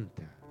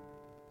بيستمتع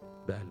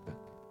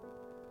بقلبك.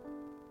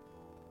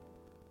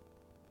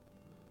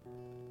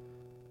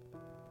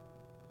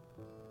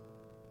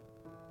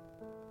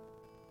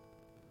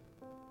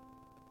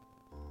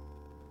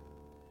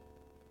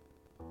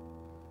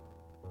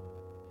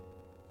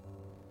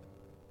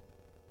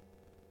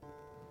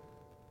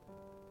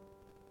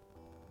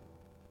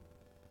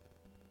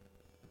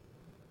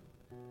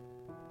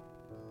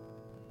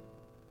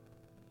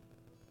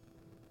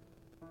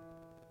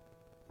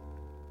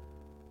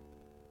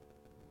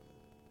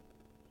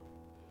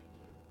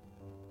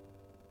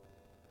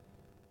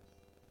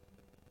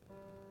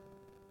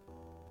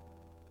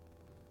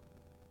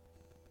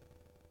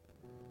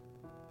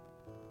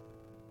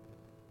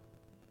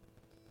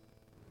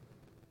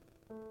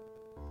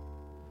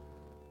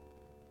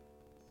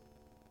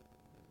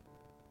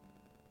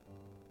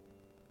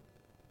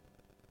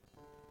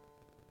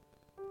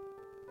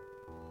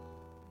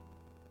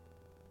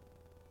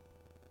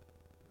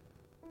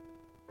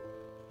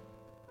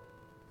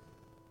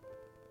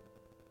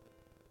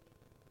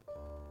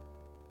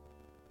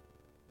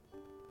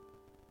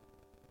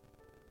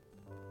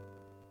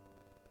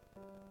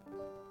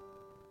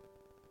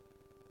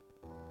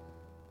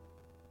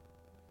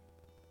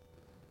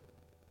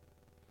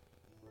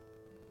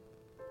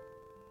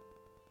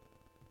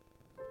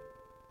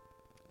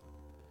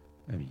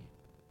 آمين.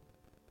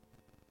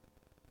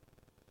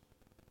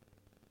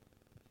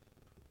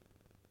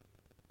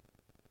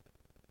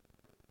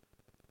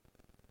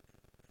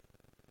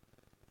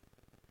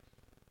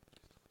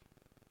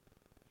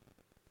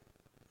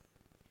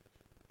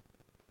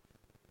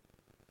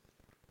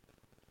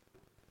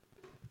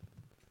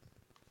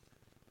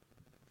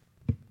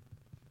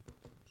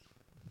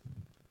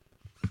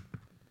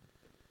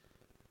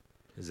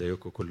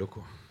 ازيكم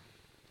كلكم؟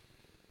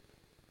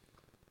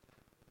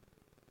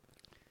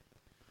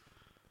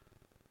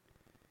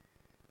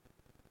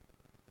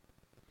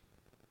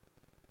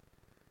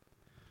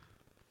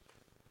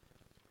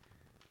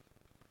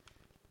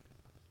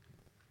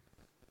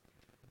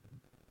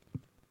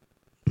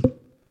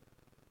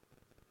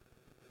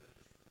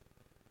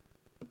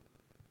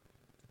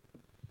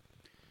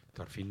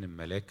 عارفين ان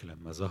الملاك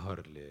لما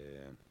ظهر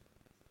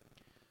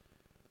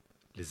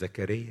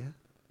لزكريا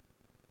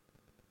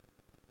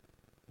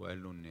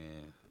وقال له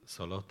ان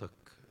صلاتك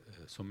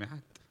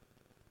سمعت،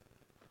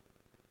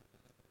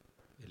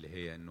 اللي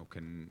هي انه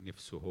كان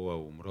نفسه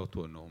هو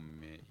ومراته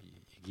انهم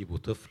يجيبوا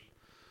طفل،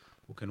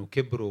 وكانوا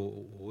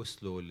كبروا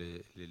ووصلوا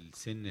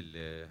للسن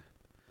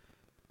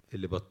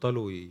اللي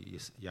بطلوا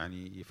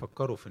يعني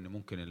يفكروا في ان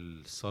ممكن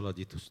الصلاة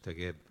دي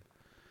تستجاب.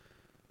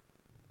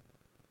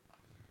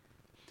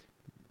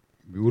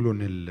 بيقولوا ان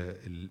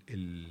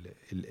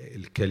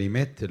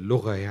الكلمات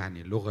اللغة،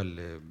 يعني اللغة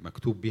اللي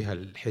مكتوب بيها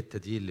الحتة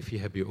دي اللي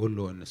فيها بيقول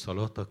له ان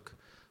صلاتك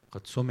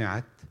قد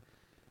سمعت،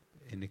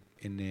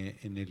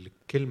 ان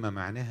الكلمة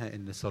معناها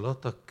ان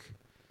صلاتك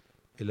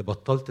اللي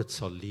بطلت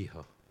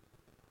تصليها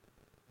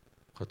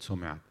قد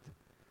سمعت.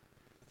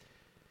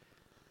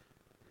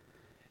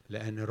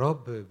 لان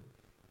الرب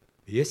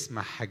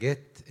بيسمع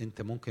حاجات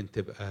انت ممكن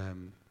تبقى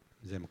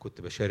زي ما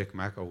كنت بشارك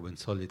معاك او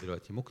بنصلي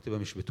دلوقتي، ممكن تبقى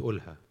مش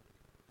بتقولها،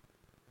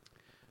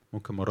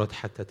 ممكن مرات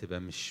حتى تبقى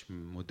مش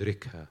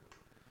مدركها،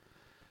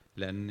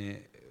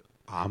 لأن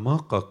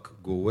أعماقك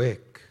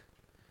جواك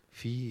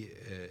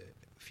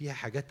فيها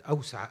حاجات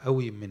أوسع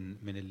قوي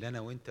من اللي أنا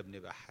وأنت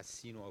بنبقى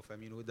حاسينه أو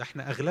فاهمينه. ده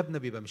إحنا أغلبنا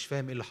بيبقى مش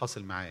فاهم إيه اللي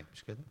حاصل معاه،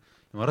 مش كده؟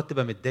 مرات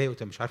تبقى متضايق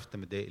وأنت مش عارف أنت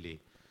متضايق ليه.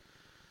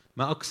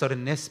 ما أكثر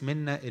الناس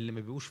منا اللي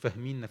ما بيبقوش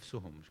فاهمين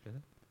نفسهم، مش كده؟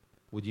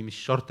 ودي مش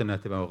شرط إنها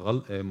تبقى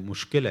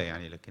مشكلة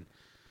يعني، لكن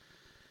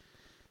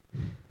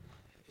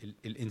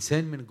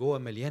الإنسان من جوه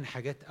مليان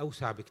حاجات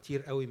أوسع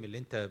بكتير قوي من اللي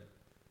أنت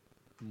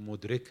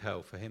مدركها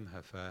أو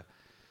فاهمها.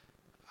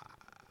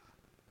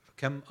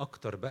 كم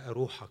أكتر بقى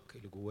روحك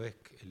اللي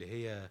جواك اللي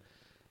هي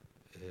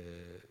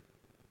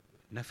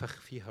نفخ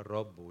فيها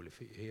الرب، واللي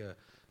هي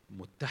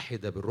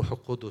متحدة بالروح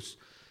القدس،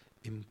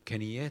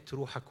 إمكانيات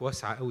روحك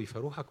واسعة قوي.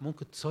 فروحك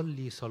ممكن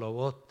تصلي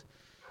صلوات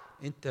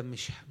أنت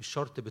مش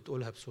شرط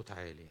بتقولها بصوت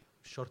عالي،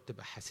 مش شرط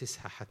تبقى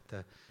حاسسها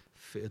حتى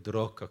في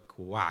إدراكك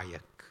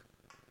ووعيك.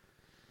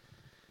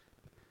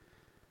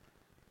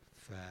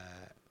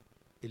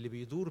 فاللي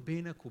بيدور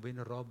بينك وبين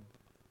الرب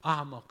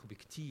أعمق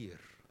بكتير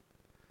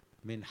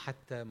من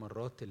حتى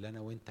مرات اللي أنا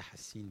وإنت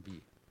حاسين بيه.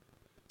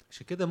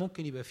 عشان كده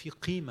ممكن يبقى في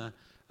قيمة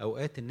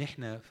أوقات إن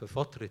إحنا في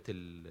فترة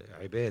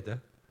العبادة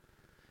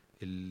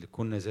اللي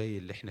كنا زي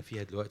اللي إحنا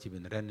فيها دلوقتي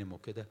بنرنم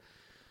وكده،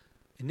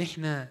 إن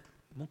إحنا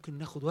ممكن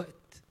ناخد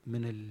وقت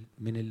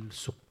من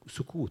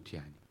السكوت.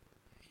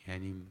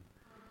 يعني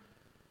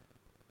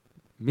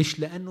مش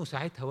لأنه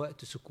ساعتها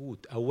وقت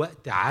سكوت أو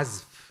وقت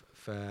عزف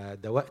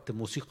فده وقت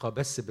موسيقى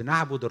بس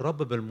بنعبد الرب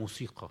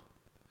بالموسيقى.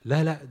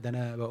 لا، ده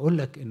أنا بقول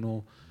لك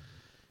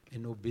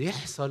إنه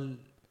بيحصل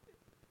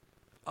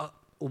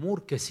أمور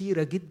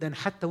كثيرة جدا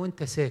حتى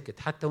وانت ساكت،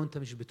 حتى وانت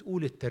مش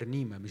بتقول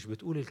الترنيمة، مش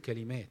بتقول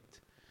الكلمات.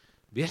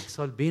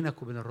 بيحصل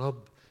بينك وبين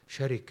الرب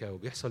شركة،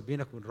 وبيحصل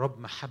بينك وبين الرب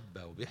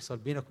محبة، وبيحصل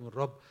بينك وبين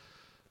الرب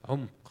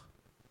عمق.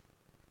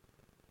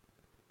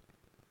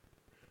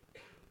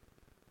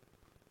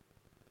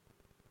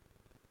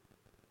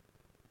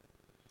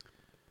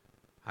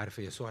 عارف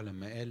يسوع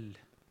لما قال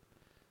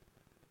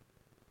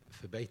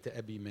في بيت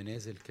أبي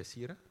منازل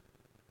كثيرة،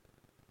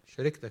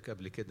 شاركتك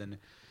قبل كده ان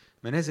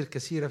منازل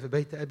كثيرة في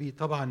بيت أبي،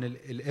 طبعا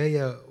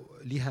الآية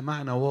ليها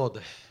معنى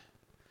واضح،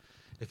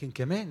 لكن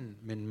كمان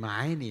من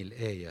معاني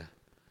الآية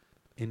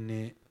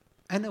إن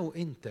أنا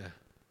وإنت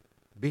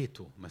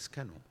بيته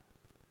مسكنه،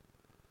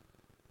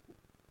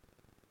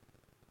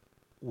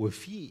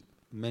 وفي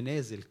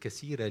منازل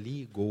كثيرة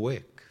ليه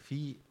جواك،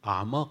 في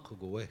أعماق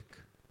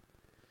جواك،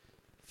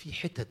 في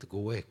حتت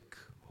جواك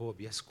هو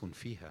بيسكن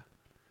فيها.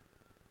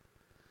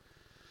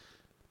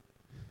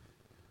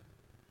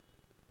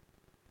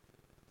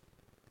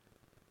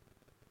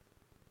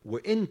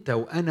 وانت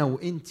وانا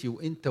وانتي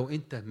وانت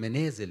وانت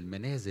منازل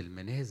منازل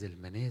منازل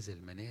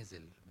منازل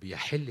منازل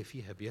بيحل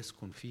فيها،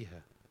 بيسكن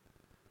فيها.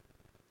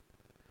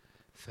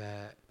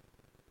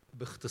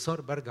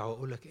 فباختصار برجع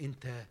واقولك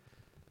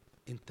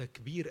انت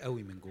كبير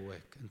قوي من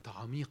جواك، انت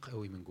عميق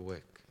قوي من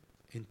جواك،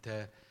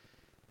 انت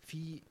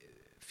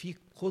في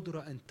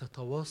قدرة ان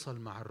تتواصل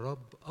مع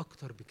الرب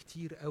اكتر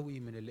بكتير قوي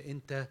من اللي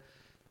انت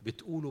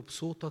بتقوله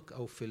بصوتك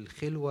او في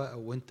الخلوة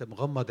او انت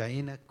مغمض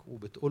عينك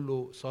وبتقول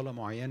له صلاة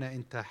معينة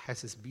انت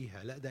حاسس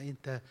بيها. لا، ده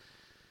انت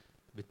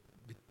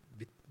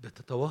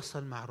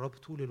بتتواصل مع الرب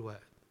طول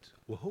الوقت،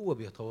 وهو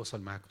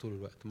بيتواصل معك طول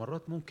الوقت.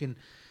 مرات ممكن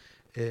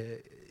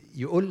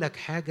يقول لك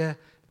حاجة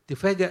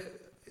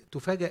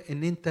تفاجأ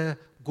ان انت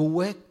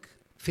جواك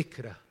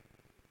فكرة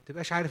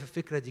تبقاش عارف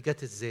الفكرة دي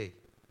جت ازاي.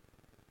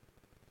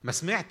 ما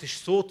سمعتش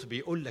صوت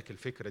بيقول لك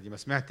الفكرة دي، ما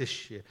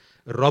سمعتش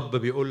الرب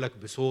بيقول لك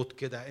بصوت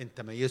كده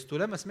انت ميزته،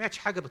 لا ما سمعتش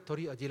حاجة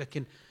بالطريقة دي،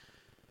 لكن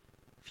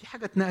في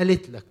حاجة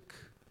اتنقلت لك،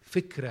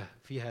 فكرة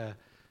فيها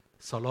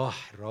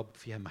صلاح الرب،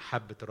 فيها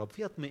محبة الرب،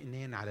 فيها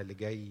اطمئنان على اللي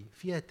جاي،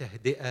 فيها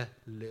تهدئة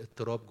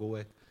لاضطراب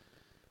جواك.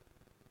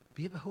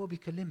 بيبقى هو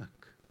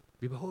بيكلمك،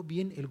 بيبقى هو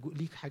بينقل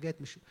ليك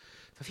حاجات. مش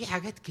ففي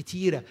حاجات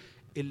كتيرة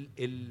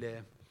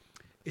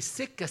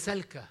السكة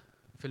سالكة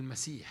في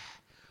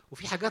المسيح،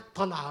 وفي حاجات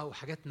طالعة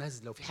وحاجات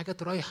نازلة، وفي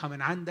حاجات رايحة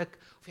من عندك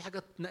وفي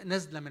حاجات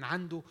نازلة من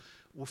عنده،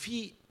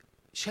 وفي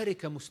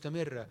شركة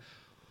مستمرة.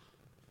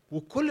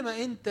 وكل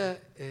ما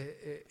انت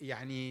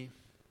يعني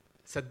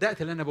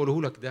صدقت اللي انا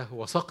بقوله لك ده،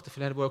 وثقت في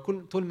اللي انا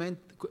بقوله،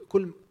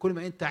 كل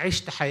ما انت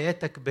عشت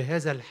حياتك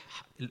بهذا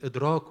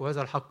الادراك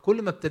وهذا الحق،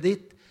 كل ما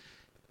ابتديت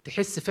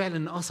تحس فعلا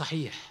ان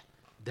صحيح،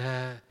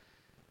 ده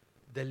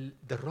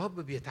الرب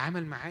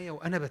بيتعامل معايا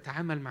وانا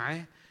بتعامل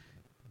معاه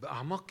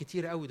باعماق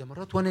كتير قوي. ده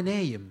مرات وانا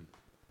نايم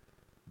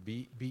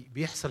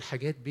بيحصل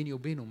حاجات بيني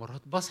وبينه،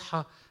 مرات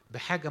بصحى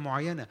بحاجه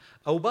معينه،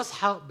 او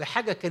بصحى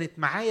بحاجه كانت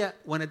معايا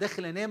وانا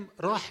داخل انام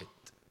راحت،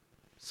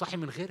 صحي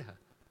من غيرها.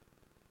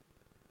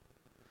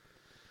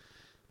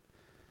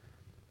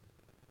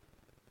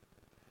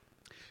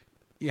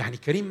 يعني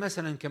كريم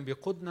مثلا كان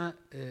بيقودنا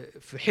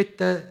في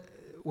حته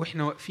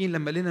واحنا واقفين،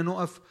 لما لنا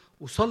نقف،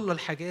 وصلى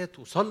الحاجات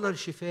وصلى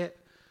الشفاء،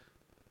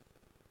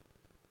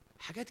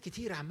 حاجات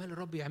كتير عمال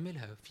الرب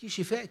يعملها، في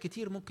شفاء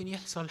كتير ممكن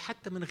يحصل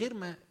حتى من غير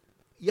ما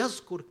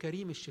يذكر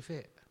كريم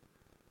الشفاء،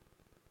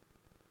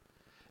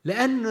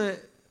 لأن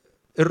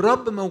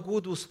الرب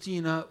موجود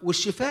وسطينا،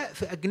 والشفاء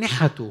في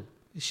أجنحته.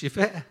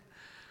 الشفاء،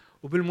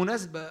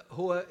 وبالمناسبة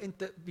هو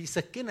أنت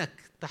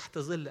بيسكنك تحت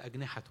ظل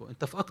أجنحته،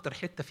 أنت في أكتر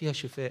حتة فيها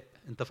شفاء،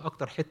 أنت في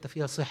أكتر حتة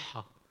فيها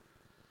صحة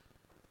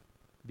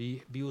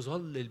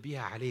بيظلل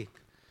بيها عليك.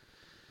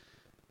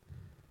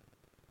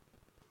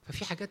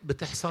 ففي حاجات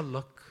بتحصل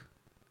لك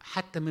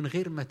حتى من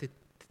غير ما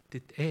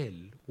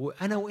تتقال،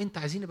 وأنا وأنت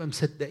عايزين نبقى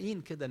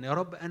مصدقين كده إن يا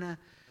رب أنا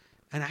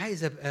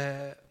عايز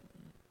أبقى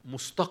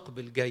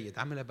مستقبل جيد،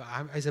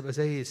 عايز أبقى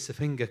زي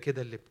السفنجة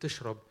كده اللي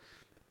بتشرب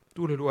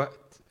طول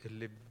الوقت،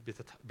 اللي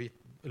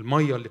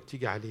المية اللي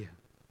بتيجي عليها.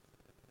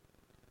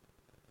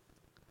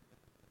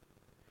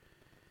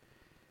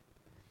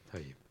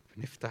 طيب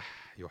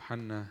نفتح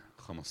يوحنا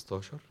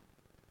 15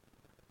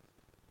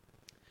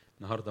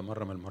 النهارده،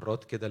 مرة من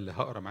المرات كده اللي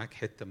هقرا معاك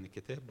حتة من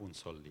الكتاب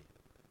ونصلي.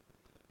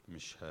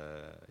 مش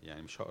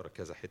هقرا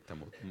كذا حتة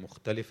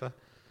مختلفة،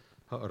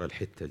 هقرا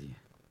الحتة دي.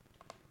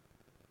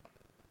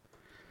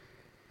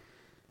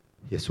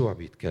 يسوع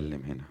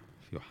بيتكلم هنا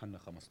في يوحنا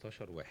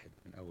 15:1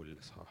 من أول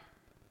الإصحاح.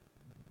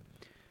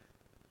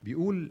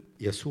 بيقول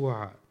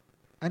يسوع: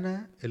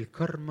 أنا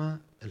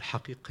الكرمه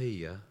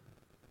الحقيقية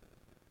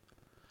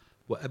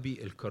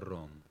وأبي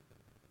الكرام.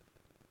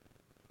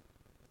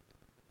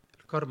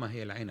 الكرمه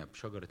هي العنب،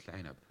 شجرة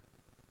العنب.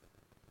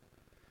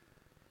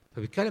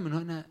 فبيتكلم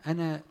إنه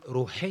أنا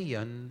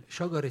روحيا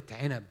شجرة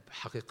عنب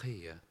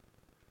حقيقية،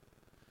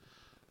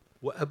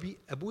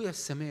 أبويا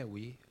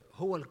السماوي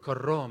هو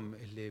الكرام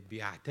اللي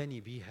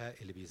بيعتني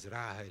بيها، اللي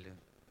بيزرعها،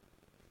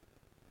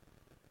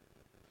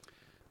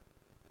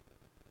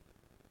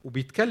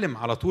 وبيتكلم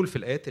على طول في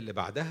الآيات اللي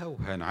بعدها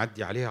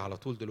وهنعدي عليها على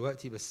طول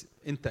دلوقتي، بس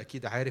أنت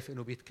أكيد عارف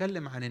إنه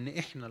بيتكلم عن إن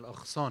إحنا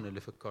الأغصان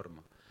اللي في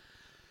الكرمه.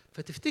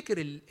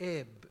 فتفتكر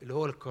الآب اللي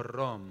هو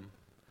الكرام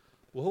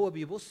وهو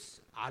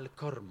بيبص على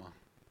الكرمه،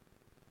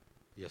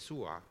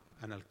 يسوع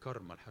أنا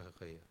الكرمه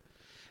الحقيقية،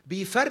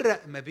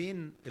 بيفرق ما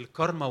بين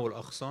الكرمه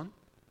والأغصان؟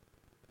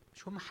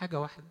 مش هما حاجة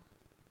واحدة؟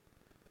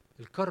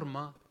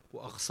 الكرمه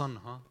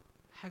وأغصانها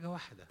حاجة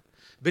واحدة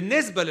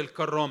بالنسبة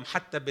للكرام،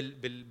 حتى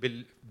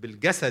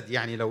بالجسد.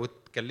 يعني لو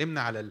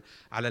اتكلمنا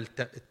على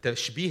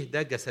التشبيه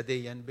ده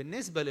جسديا،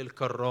 بالنسبة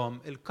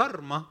للكرام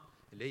الكرمة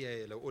اللي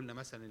هي لو قلنا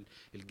مثلا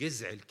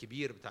الجذع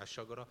الكبير بتاع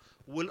الشجرة،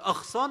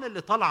 والأغصان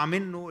اللي طالعة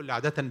منه اللي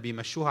عادة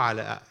بيمشوها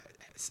على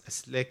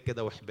أسلاك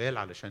كده وحبال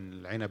علشان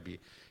العنب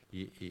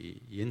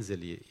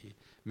ينزل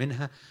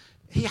منها،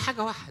 هي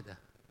حاجة واحدة.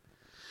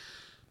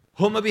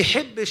 هو ما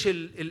بيحبش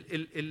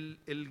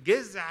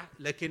الجذع،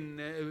 لكن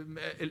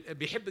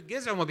بيحب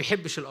الجذع وما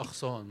بيحبش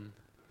الأغصان،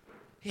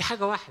 هي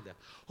حاجة واحدة.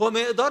 هو ما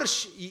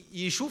يقدرش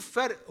يشوف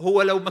فرق.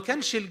 هو لو ما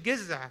كانش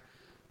الجذع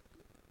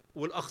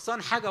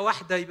والأغصان حاجة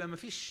واحدة يبقى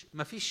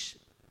ما فيش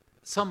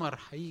ثمر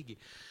هيجي.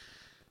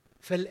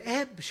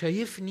 فالآب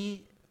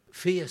شايفني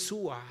في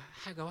يسوع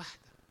حاجة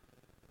واحدة.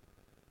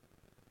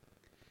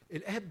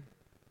 الآب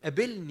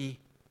قابلني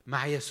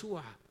مع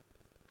يسوع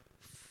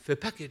في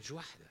باكج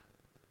واحدة.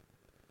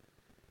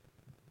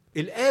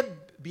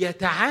 الآب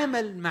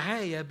بيتعامل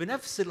معايا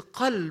بنفس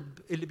القلب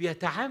اللي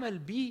بيتعامل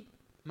بيه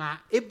مع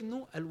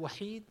ابنه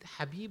الوحيد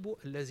حبيبه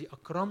الذي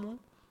أكرمه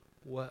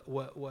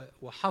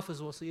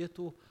وحافظ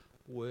وصيته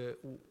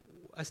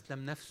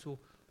وأسلم نفسه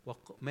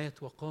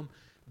ومات وقام،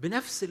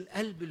 بنفس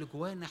القلب اللي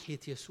جواه ناحية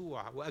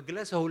يسوع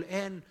وأجلسه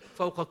الآن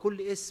فوق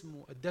كل اسم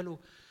وأدله.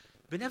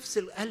 بنفس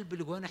القلب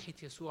اللي جواه ناحية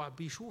يسوع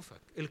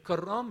بيشوفك.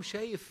 الكرام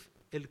شايف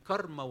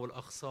الكرمه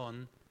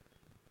والأغصان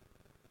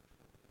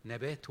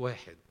نبات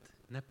واحد،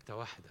 نبتة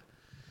واحدة،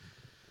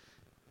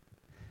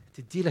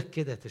 تدي لك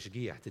كده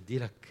تشجيع، تدي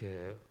لك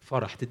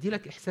فرح، تدي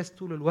لك إحساس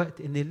طول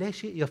الوقت إن لا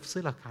شيء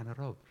يفصلك عن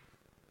الرب.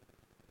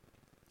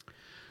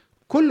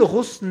 كل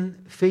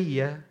غصن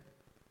فيا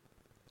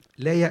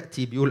لا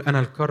يأتي، بيقول أنا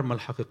الكرمة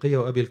الحقيقية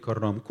وأبي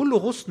الكرام، كل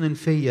غصن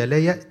فيا لا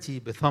يأتي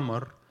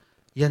بثمر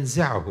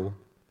ينزعه،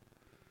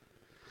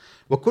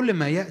 وكل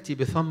ما يأتي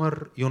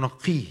بثمر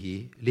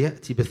ينقيه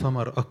ليأتي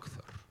بثمر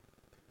أكثر.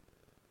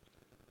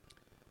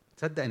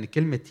 تصدق أن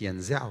كلمة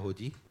ينزعه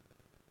دي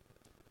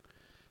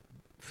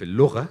في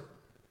اللغة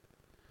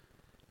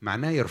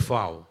معناه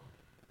يرفعه.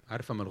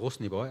 عارفه ما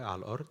الغصن يبقى واقع على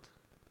الارض؟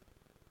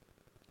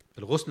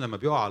 الغصن لما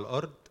بيقع على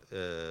الارض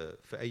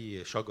في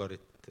اي شجره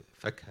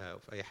فاكهه او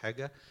في اي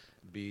حاجه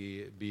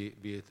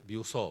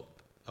بيصاب.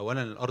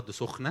 اولا الارض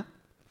سخنه،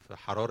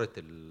 فحراره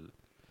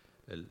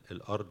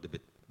الارض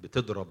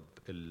بتضرب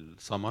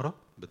الثمره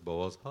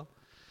بتبوظها.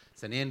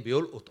 ثانيا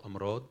بيلقط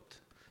امراض.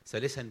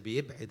 ثالثا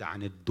بيبعد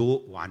عن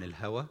الضوء وعن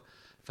الهواء.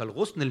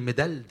 فالغصن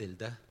المدلدل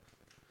ده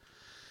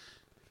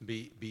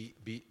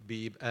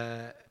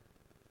بيبقى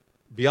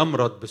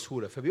بيمرض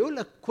بسهوله. فبيقول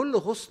لك كل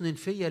غصن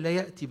فيا لا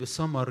ياتي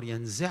بثمر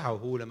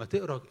ينزعه. لما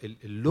تقرا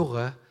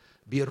اللغه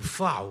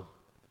بيرفعه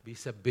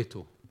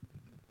بيثبته.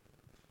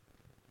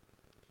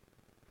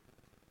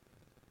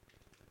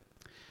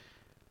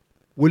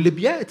 واللي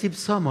بياتي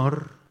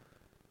بثمر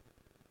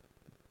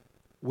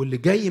واللي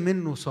جاي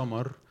منه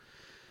ثمر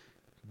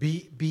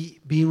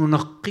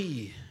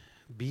بينقيه،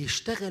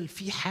 بيشتغل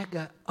فيه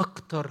حاجه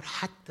اكتر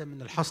حتى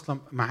من الحصله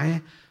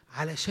معاه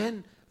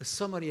علشان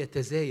الثمر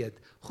يتزايد.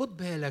 خد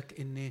بالك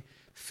ان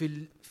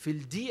في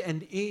الدي ان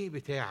ايه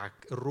بتاعك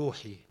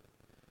الروحي،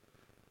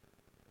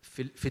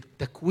 في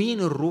التكوين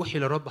الروحي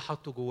اللي رب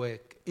حطه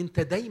جواك، انت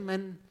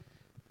دايما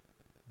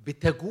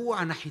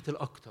بتجوع ناحيه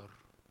الاكتر.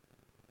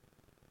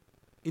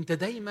 انت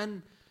دايما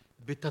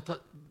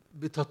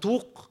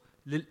بتتوق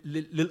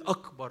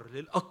للاكبر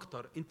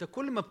للاكتر. انت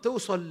كل ما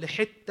بتوصل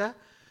لحته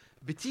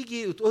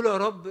بتيجي وتقول يا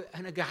رب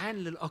انا جعان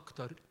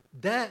للاكتر.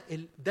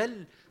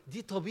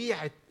 دي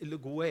طبيعه اللي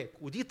جواك،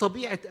 ودي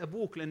طبيعه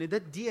ابوك، لان ده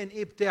الدي ان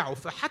ايه بتاعه.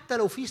 فحتى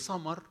لو في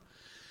ثمر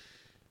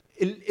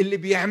اللي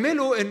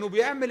بيعمله انه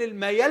بيعمل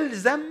ما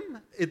يلزم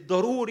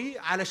الضروري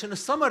علشان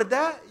الثمر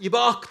ده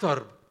يبقى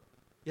اكتر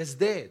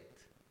يزداد.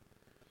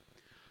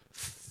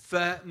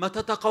 فما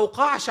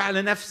تتقوقعش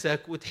على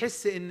نفسك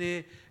وتحس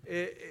ان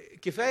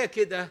كفايه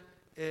كده،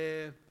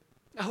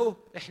 اهو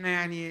احنا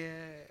يعني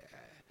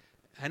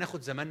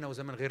هناخد زماننا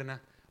وزمن غيرنا،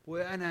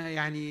 وانا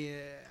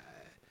يعني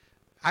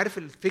عارف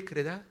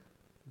الفكر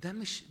ده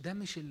مش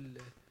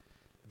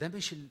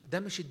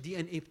الدي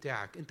ان ايه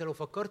بتاعك. انت لو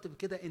فكرت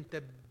بكده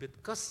انت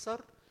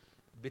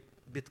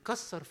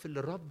بتكسر في اللي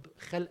الرب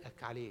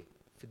خلقك عليه،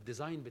 في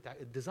الديزاين بتاعك،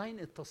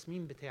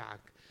 التصميم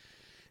بتاعك،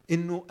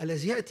 انه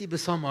الذي ياتي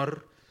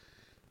بثمر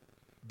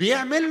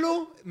بيعمل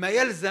له ما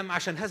يلزم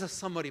عشان هذا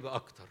الثمر يبقى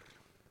اكتر.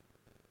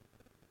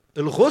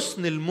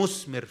 الغصن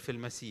المثمر في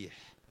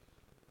المسيح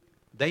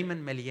دايما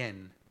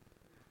مليان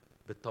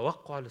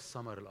بالتوقع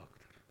للثمر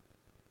الاكتر.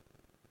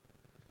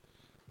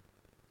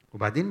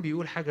 وبعدين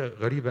بيقول حاجه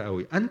غريبه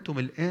قوي: انتم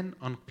الان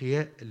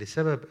انقياء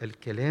لسبب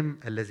الكلام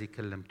الذي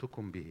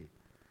كلمتكم به.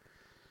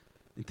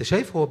 انت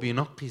شايف هو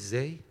بينقي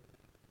ازاي؟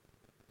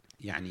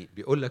 يعني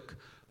بيقول لك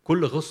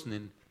كل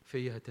غصن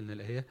فيها هاتلنا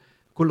الايه،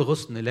 كل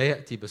غصن لا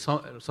ياتي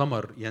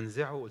بثمر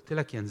ينزعه. قلت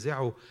لك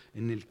ينزعه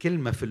ان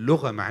الكلمه في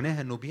اللغه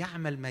معناها انه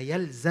بيعمل ما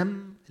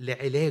يلزم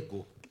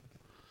لعلاجه.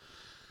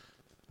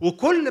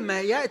 وكل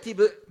ما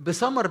ياتي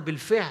بثمر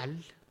بالفعل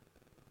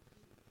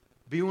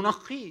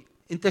بينقيه.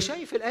 انت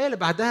شايف الايه اللي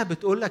بعدها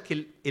بتقول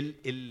لك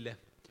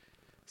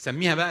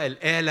سميها بقى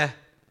الاله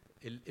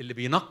اللي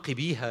بينقي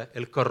بيها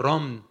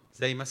الكرام،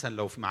 زي مثلا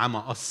لو معاه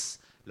مقص،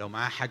 لو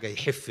معاه حاجه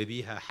يحف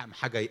بيها،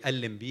 حاجه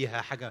يقلم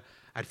بيها، حاجه،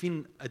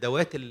 عارفين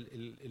ادوات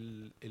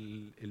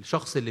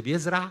الشخص اللي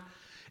بيزرع.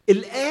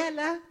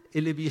 الاله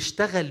اللي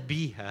بيشتغل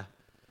بيها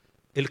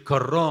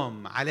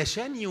الكرام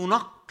علشان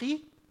ينقي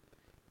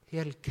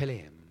هي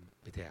الكلام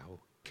بتاعه.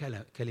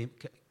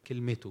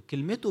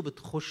 كلمته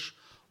بتخش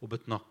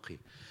وبتنقي.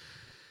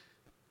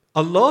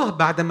 الله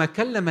بعدما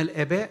كلم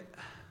الآباء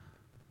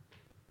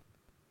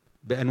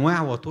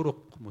بأنواع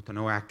وطرق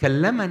متنوعة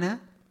كلمنا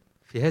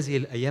في هذه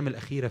الأيام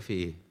الأخيرة في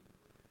إيه؟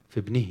 في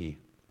ابنه.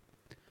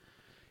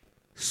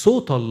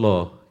 صوت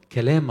الله،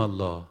 كلام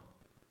الله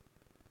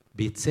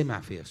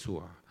بيتسمع في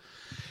يسوع.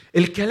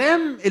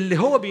 الكلام اللي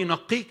هو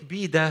بينقيك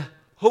بيه ده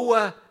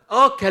هو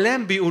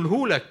كلام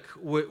بيقوله لك،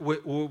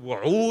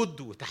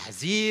 ووعود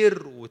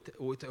وتحذير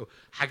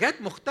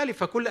وحاجات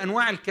مختلفة، كل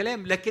أنواع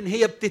الكلام، لكن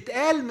هي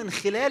بتتقال من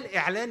خلال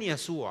إعلان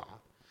يسوع.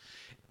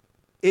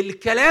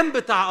 الكلام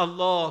بتاع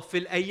الله في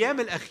الأيام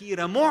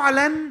الأخيرة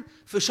معلن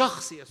في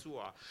شخص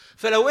يسوع.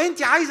 فلو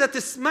أنت عايزة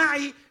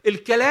تسمعي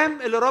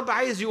الكلام اللي رب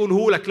عايز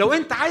يقوله لك، لو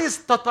أنت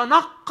عايز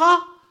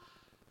تتنقى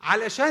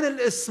علشان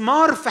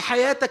الإثمار في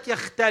حياتك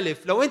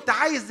يختلف، لو أنت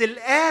عايز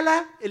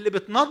الآلة اللي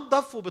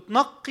بتنظف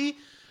وبتنقي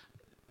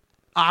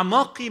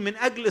أعماقي من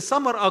أجل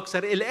ثمر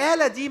أكثر،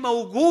 الآلة دي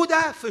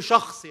موجودة في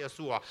شخص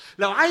يسوع.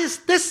 لو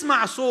عايز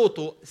تسمع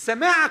صوته،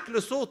 سماعك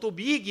لصوته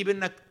بيجي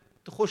بأنك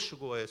تخش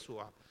جوه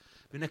يسوع،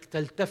 بأنك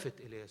تلتفت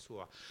إلى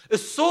يسوع.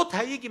 الصوت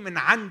هيجي من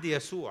عند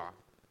يسوع،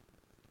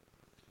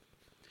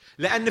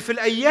 لأن في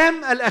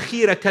الأيام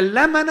الأخيرة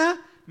كلمنا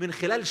من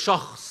خلال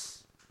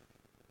شخص،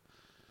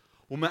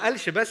 وما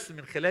قالش بس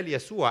من خلال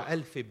يسوع،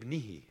 قال في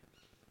ابنه.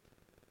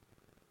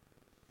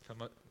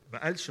 فما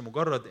قالش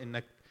مجرد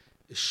إنك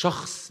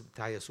الشخص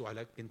بتاع يسوع،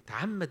 لكن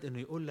تعمد انه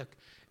يقول لك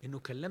انه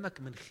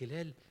كلمك من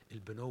خلال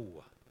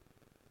البنوة،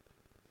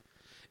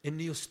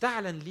 ان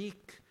يستعلن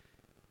ليك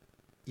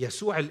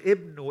يسوع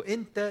الابن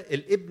وانت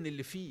الابن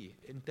اللي فيه،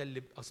 انت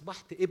اللي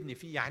اصبحت ابن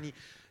فيه. يعني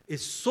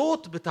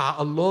الصوت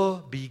بتاع الله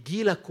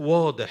بيجي لك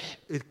واضح،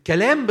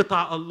 الكلام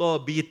بتاع الله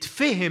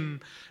بيتفهم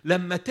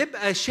لما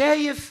تبقى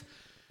شايف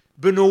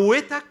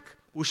بنوتك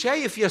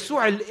وشايف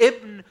يسوع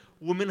الابن،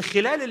 ومن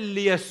خلال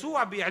اللي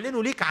يسوع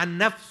بيعلنه ليك عن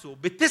نفسه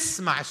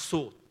بتسمع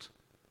الصوت.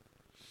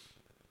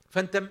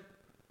 فانت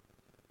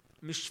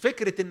مش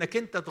فكرة انك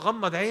انت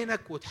تغمض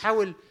عينك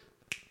وتحاول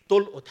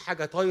تلقط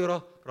حاجة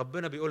طايرة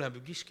ربنا بيقولها، ما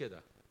بيجيش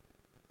كده.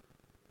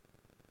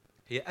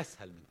 هي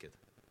اسهل من كده،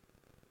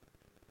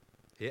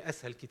 هي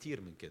اسهل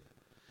كتير من كده.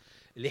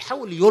 اللي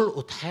يحاول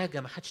يلقط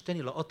حاجة ما حدش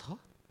تاني لقطها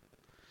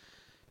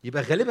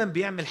يبقى غالبا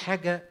بيعمل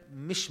حاجة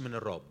مش من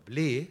الرب.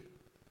 ليه؟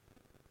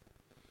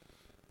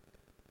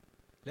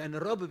 لأن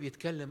الرب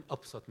بيتكلم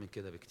أبسط من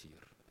كده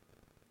بكتير.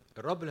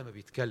 الرب لما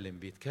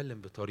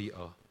بيتكلم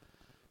بطريقة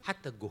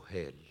حتى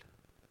الجهال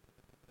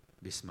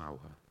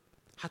بيسمعوها،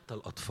 حتى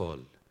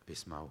الأطفال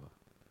بيسمعوها.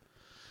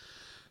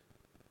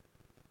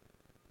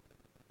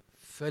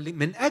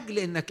 فمن أجل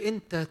إنك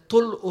أنت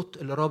تلقط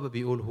اللي الرب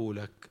بيقوله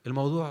لك،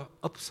 الموضوع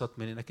أبسط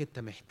من إنك أنت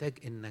محتاج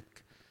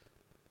إنك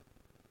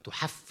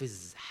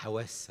تحفز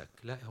حواسك.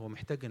 لا، هو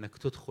محتاج إنك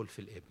تدخل في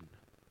الابن،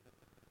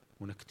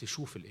 وإنك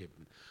تشوف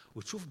الابن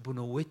وتشوف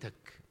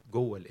بنوتك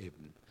جوه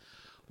الابن.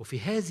 وفي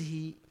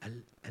هذه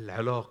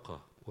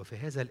العلاقة وفي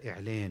هذا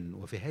الإعلان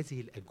وفي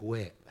هذه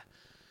الأجواء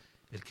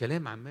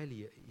الكلام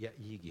عمال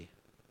يجي،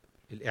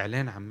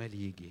 الإعلان عمال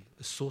يجي،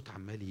 الصوت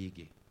عمال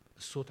يجي،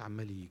 الصوت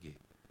عمال يجي.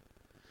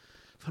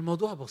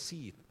 فالموضوع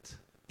بسيط،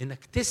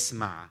 إنك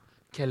تسمع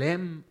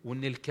كلام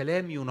وإن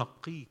الكلام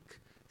ينقيك.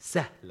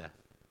 سهلة،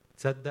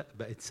 تصدق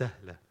بقت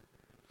سهلة.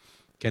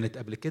 كانت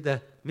قبل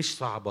كده مش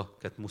صعبة،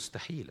 كانت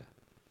مستحيلة.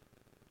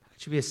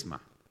 محدش بيسمع،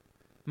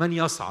 من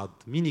يصعد،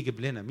 مين يجيب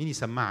لنا، مين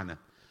يسمعنا.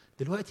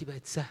 دلوقتي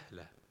بقت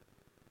سهلة،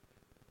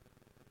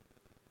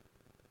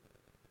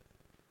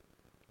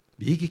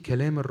 بيجي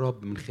كلام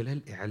الرب من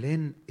خلال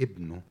إعلان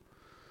ابنه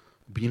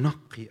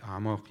بينقي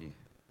أعماقي.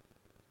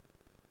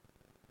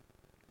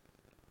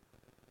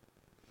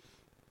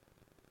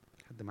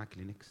 حد معاك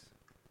لينكس؟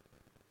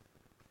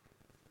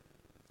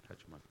 حاج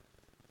معاك.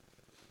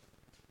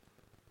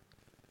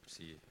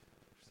 ميرسي،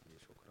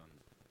 شكرا.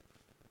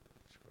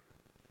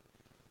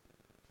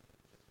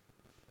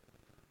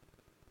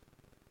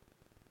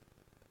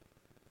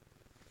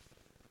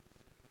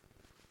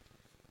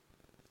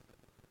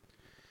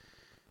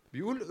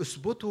 بيقول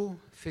اثبتوا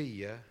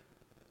فيا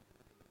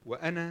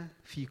وأنا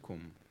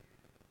فيكم.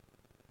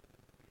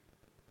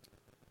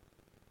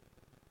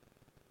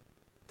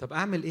 طب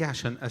أعمل إيه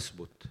عشان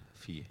أثبت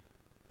فيه؟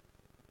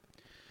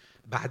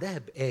 بعدها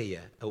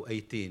بآية أو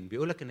آيتين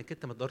بيقولك إنك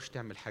أنت ما تقدرش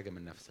تعمل حاجة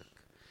من نفسك.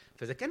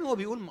 فإذا كان هو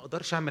بيقول ما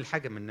أقدرش أعمل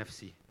حاجة من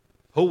نفسي،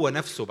 هو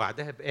نفسه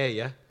بعدها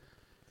بآية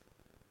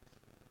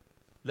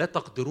لا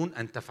تقدرون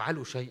أن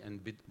تفعلوا شيئا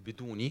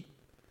بدوني،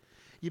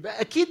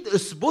 يبقى أكيد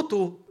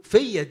اثبتوا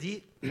فيا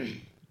دي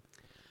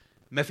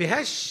ما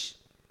فيهاش،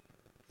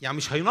 يعني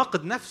مش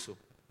هيناقض نفسه،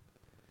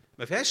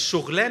 ما فيهاش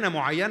شغلانة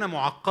معينة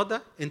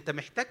معقدة أنت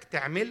محتاج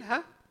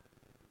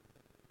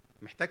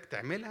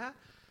تعملها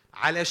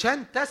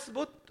علشان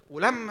تثبت.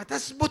 ولما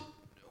تثبت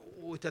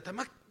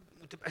وتتمكن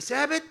وتبقى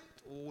ثابت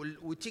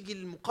وتيجي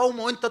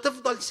المقاومة وانت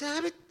تفضل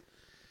ثابت،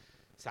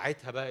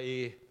 ساعتها بقى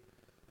ايه؟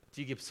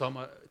 تيجي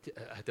بثمر،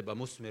 هتبقى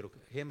مثمر.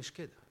 هي مش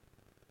كده،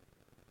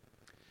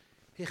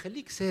 هي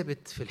خليك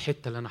ثابت في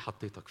الحتة اللي انا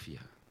حطيتك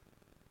فيها،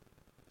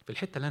 في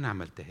الحتة اللي انا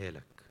عملتها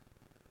لك،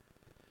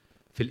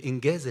 في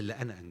الانجاز اللي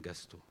انا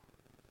انجزته.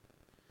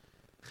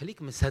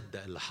 خليك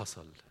مصدق اللي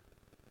حصل،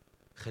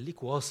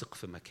 خليك واثق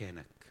في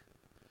مكانك،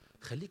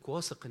 خليك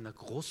واثق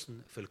انك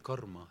غصن في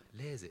الكرمه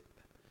لازق،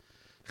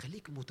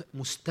 خليك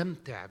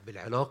مستمتع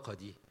بالعلاقه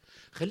دي،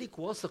 خليك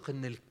واثق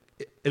ان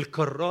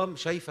الكرام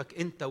شايفك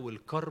انت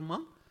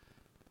والكرمه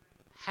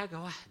حاجه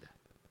واحده.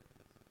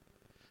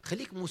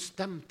 خليك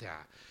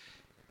مستمتع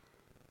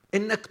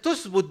انك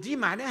تثبت. دي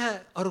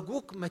معناها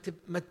ارجوك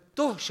ما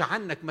تتهش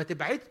عنك،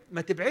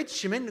 ما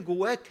تبعدش من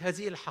جواك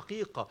هذه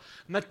الحقيقه،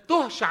 ما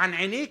تتهش عن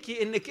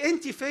عينيكي انك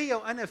انت فيا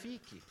وانا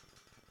فيكي.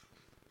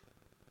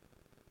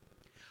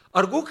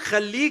 أرجوك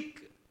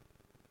خليك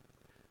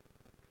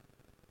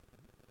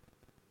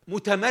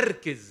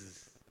متمركز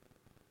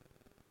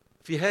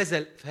في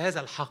هذا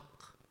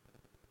الحق،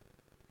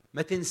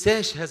 ما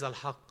تنساش هذا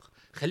الحق،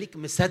 خليك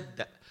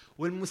مصدق.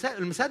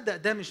 والمصدق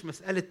ده مش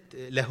مسألة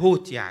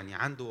لاهوت، يعني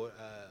عنده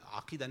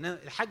عقيدة ان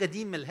الحاجة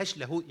دي ملهاش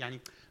لاهوت، يعني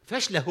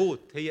فيهاش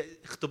لاهوت، هي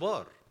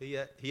اختبار،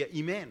 هي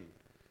إيمان،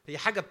 هي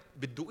حاجة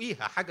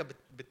بتدوقيها، حاجة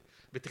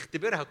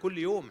بتختبرها كل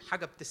يوم،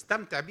 حاجة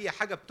بتستمتع بيها،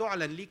 حاجة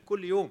بتعلن ليك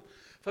كل يوم.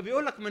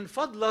 فبيقولك من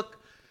فضلك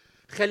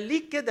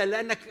خليك كده،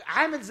 لأنك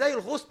عامل زي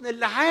الغصن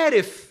اللي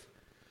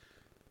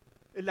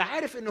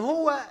عارف إن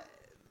هو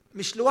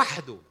مش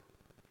لوحده.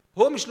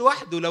 هو مش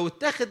لوحده، لو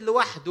اتاخد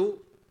لوحده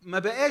ما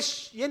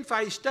بقاش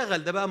ينفع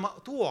يشتغل، ده بقى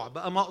مقطوع،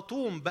 بقى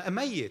مقطوم، بقى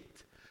ميت.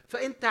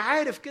 فأنت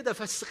عارف كده،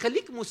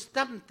 فخليك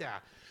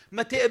مستمتع،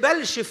 ما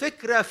تقبلش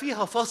فكرة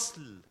فيها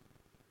فصل.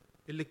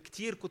 اللي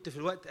كتير كنت في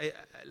الوقت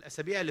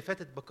الاسابيع اللي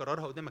فاتت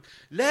بكررها قدامك.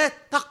 لا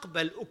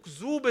تقبل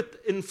اكذوبه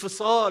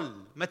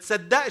انفصال، ما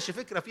تصدقش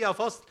فكره فيها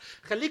فصل.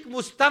 خليك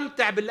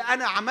مستمتع باللي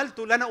انا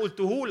عملته واللي انا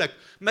قلته لك.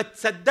 ما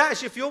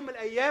تصدقش في يوم من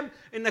الايام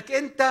انك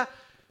انت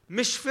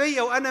مش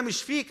فيا وانا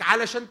مش فيك،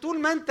 علشان طول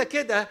ما انت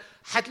كده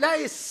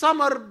هتلاقي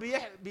الثمر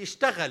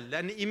بيشتغل،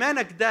 لان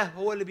ايمانك ده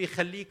هو اللي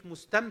بيخليك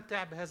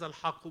مستمتع بهذا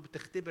الحق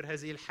وبتختبر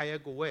هذه الحياه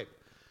جواك.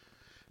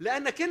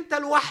 لانك انت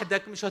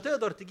لوحدك مش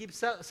هتقدر تجيب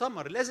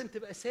ثمر، لازم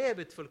تبقى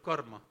ثابت في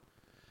الكرمه.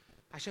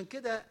 عشان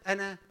كده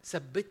انا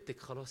ثبتك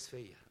خلاص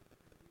فيا.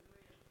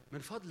 من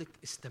فضلك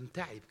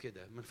استمتعي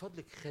بكده، من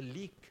فضلك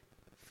خليك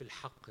في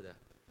الحق ده.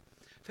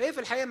 فهي في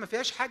الحقيقه ما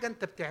فيهاش حاجه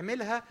انت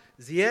بتعملها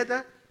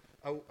زياده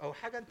او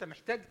حاجه انت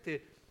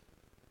محتاج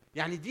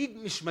يعني دي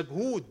مش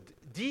مجهود،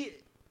 دي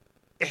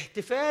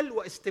احتفال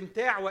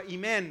واستمتاع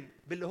وايمان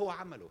باللي هو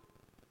عمله.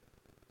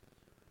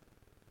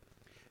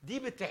 دي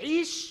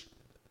بتعيش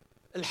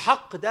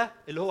الحق ده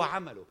اللي هو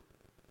عمله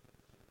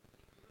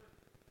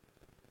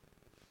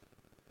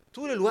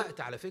طول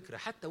الوقت. على فكرة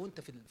حتى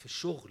وانت في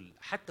الشغل،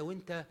 حتى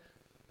وانت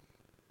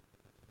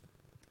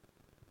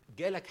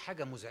جالك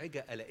حاجة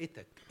مزعجة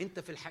قلقتك، انت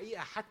في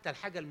الحقيقة حتى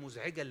الحاجة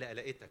المزعجة اللي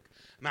قلقتك،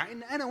 مع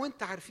ان انا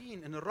وانت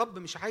عارفين ان الرب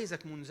مش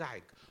عايزك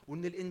منزعج،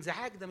 وان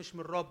الانزعاج ده مش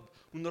من الرب،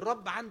 وان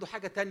الرب عنده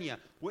حاجة تانية،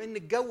 وان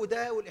الجو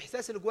ده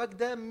والاحساس اللي جواك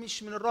ده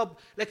مش من الرب.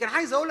 لكن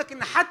عايز اقولك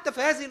ان حتى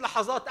في هذه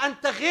اللحظات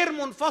انت غير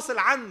منفصل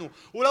عنه.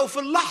 ولو في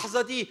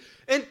اللحظة دي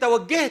انت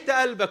وجهت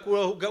قلبك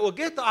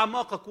ووجهت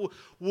اعماقك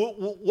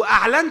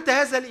واعلنت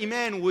هذا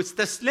الايمان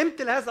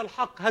واستسلمت لهذا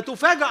الحق،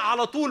 هتفاجأ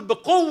على طول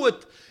بقوة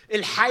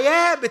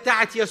الحياة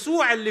بتاعت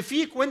يسوع اللي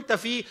فيك وانت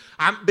فيه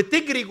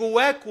بتجري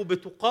جواك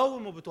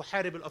وبتقاوم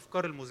وبتحارب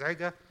الافكار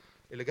المزعجة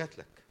اللي جات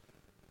لك.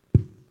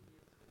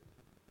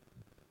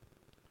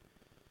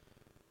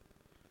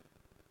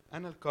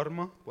 انا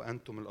الكرمه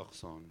وانتم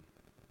الاغصان.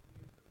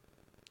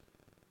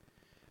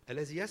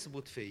 الذي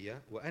يثبت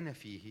فيا وانا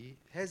فيه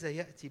هذا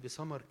ياتي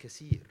بثمر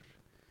كثير،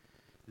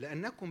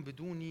 لانكم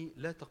بدوني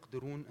لا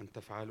تقدرون ان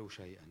تفعلوا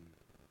شيئا.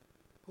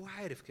 هو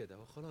عارف كده،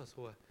 هو خلاص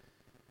هو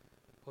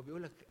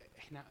بيقول لك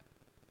احنا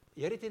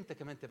يا ريت انت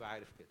كمان تبقى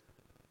عارف كده.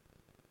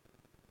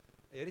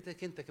 يا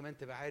ريتك انت كمان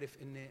تبقى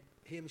عارف ان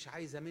هي مش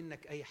عايزه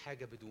منك اي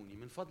حاجه بدوني.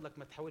 من فضلك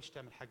ما تحاولش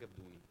تعمل حاجه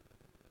بدوني.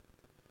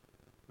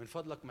 من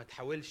فضلك ما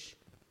تحاولش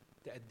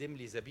تقدم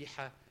لي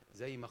ذبيحه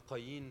زي ما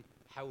قايين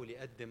حاول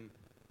يقدم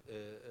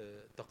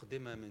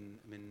تقدمه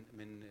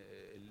من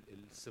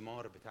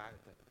الثمار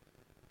بتاعتك.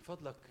 من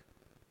فضلك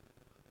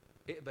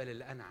اقبل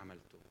اللي انا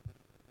عملته.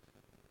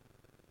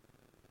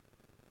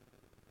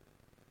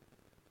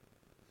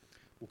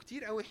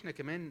 وكتير قوي احنا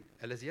كمان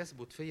الذي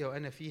يثبت فيا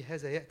وانا فيه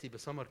هذا ياتي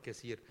بثمر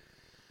كثير.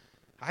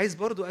 عايز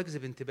برضو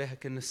اجذب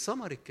انتباهك ان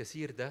الثمر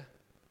الكثير ده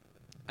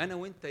انا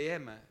وانت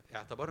ياما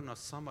اعتبرنا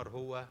الثمر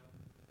هو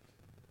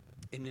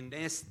ان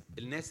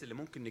الناس اللي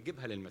ممكن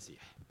نجيبها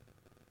للمسيح.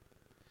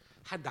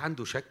 حد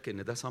عنده شك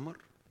ان ده ثمر؟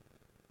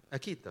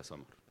 اكيد ده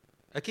ثمر،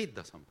 اكيد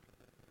ده ثمر.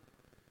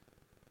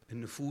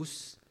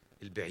 النفوس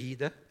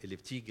البعيده اللي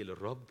بتيجي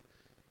للرب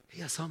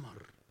هي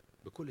ثمر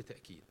بكل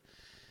تاكيد.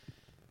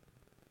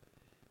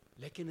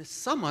 لكن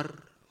الثمر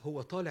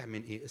هو طالع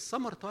من ايه؟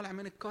 الثمر طالع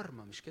من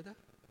الكرمه، مش كده؟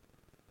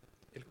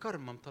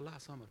 الكرمه مطلعه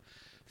ثمر.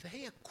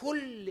 فهي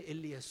كل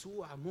اللي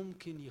يسوع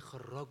ممكن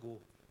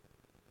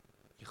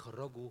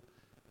يخرجه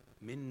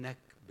منك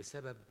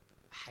بسبب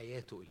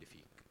حياته اللي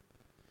فيك.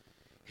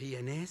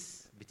 هي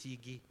ناس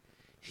بتيجي،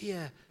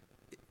 هي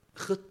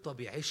خطه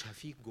بيعيشها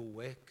فيك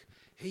جواك،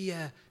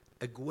 هي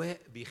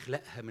اجواء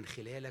بيخلقها من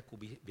خلالك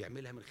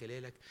وبيعملها من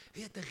خلالك،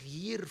 هي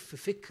تغيير في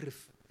فكر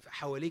في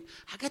حواليك،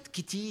 حاجات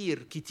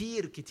كتير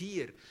كتير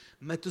كتير.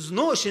 ما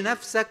تزنقش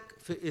نفسك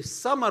في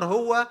الثمر.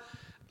 هو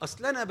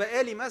اصل انا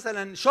بقالي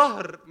مثلا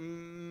شهر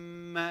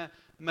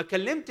ما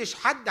كلمتش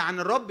حد عن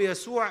الرب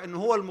يسوع ان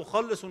هو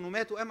المخلص وانه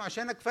مات وقام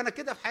عشانك، فانا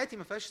كده في حياتي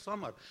ما فيهاش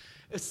ثمر.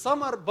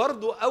 الثمر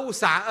برضو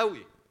اوسع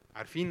قوي.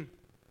 عارفين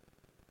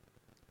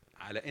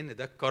على ان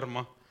ده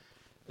الكرمه.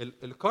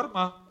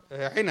 الكرمه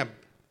عنب.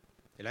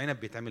 العنب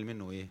بيتعمل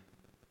منه ايه؟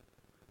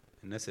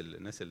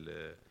 الناس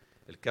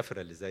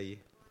الكفره اللي زيي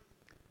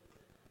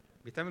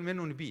بيتعمل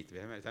منه نبيت،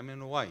 بيتعمل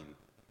منه واين.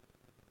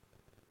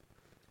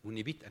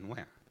 والنبيت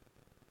انواع،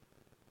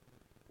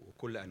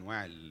 وكل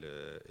انواع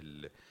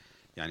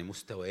يعني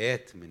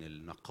مستويات من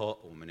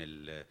النقاء ومن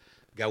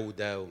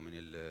الجوده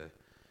ومن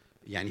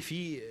يعني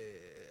في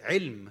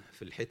علم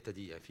في الحته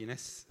دي.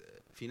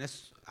 في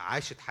ناس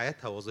عاشت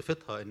حياتها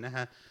وظيفتها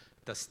انها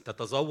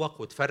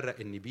تتذوق وتفرق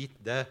النبيت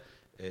ده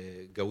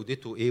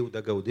جودته ايه وده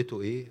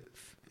جودته ايه.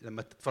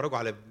 لما تتفرجوا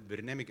على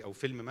برنامج او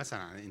فيلم مثلا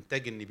عن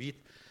انتاج النبيت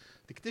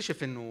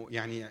تكتشف انه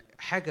يعني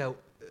حاجه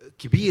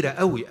كبيره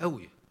قوي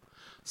قوي،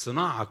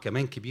 صناعه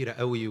كمان كبيره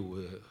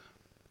قوي.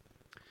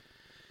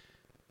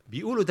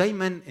 بيقولوا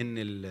دايما ان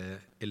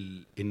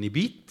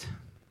النبيت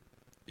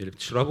اللي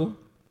بتشربه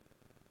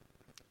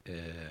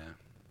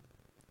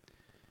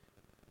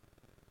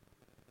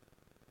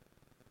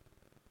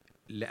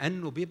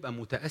لانه بيبقى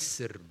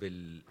متاثر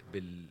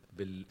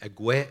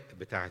بالاجواء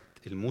بتاعه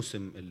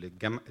الموسم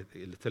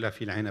اللي طلع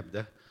فيه العنب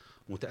ده،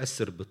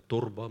 متأثر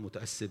بالتربة،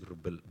 متأثر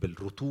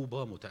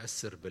بالرطوبة،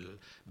 متأثر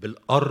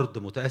بالأرض،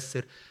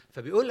 متأثر.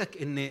 فبيقول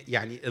لك إن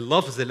يعني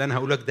اللفظ اللي أنا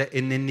هقول لك ده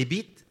إن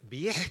النبيت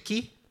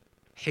بيحكي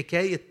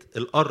حكاية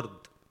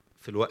الأرض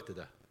في الوقت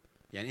ده.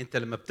 يعني أنت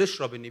لما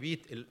بتشرب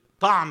النبيت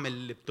الطعم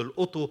اللي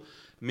بتلقطه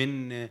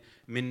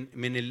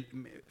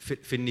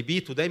في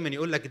النبيت، ودايما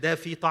يقول لك ده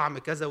فيه طعم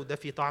كذا وده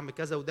فيه طعم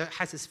كذا، وده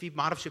حاسس فيه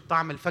ما اعرفش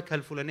بطعم الفاكهه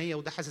الفلانيه،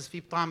 وده حاسس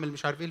فيه بطعم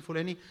مش عارف ايه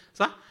الفلاني،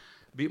 صح؟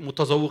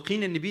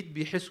 متذوقين النبيت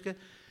بيحسوا كده.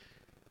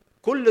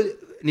 كل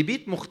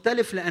نبيت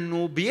مختلف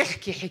لانه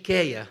بيحكي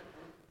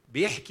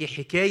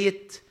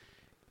حكايه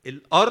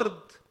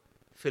الارض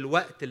في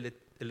الوقت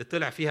اللي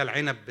طلع فيها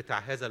العنب بتاع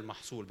هذا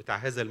المحصول بتاع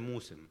هذا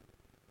الموسم.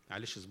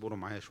 معلش اصبروا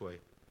معايا شويه،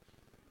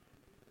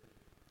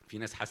 في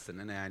ناس حاسه ان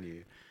انا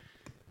يعني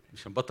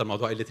مش هنبطل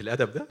موضوع قله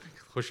الادب ده،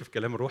 نخش في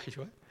كلام روحي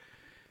شويه.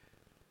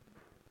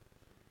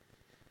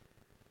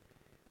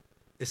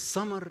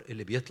 الثمر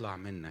اللي بيطلع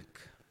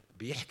منك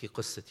بيحكي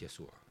قصه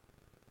يسوع.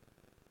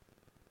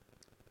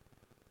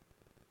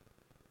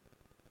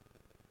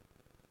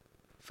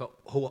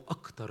 فهو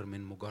اكتر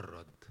من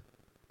مجرد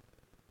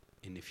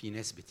ان في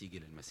ناس بتيجي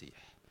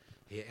للمسيح،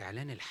 هي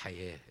اعلان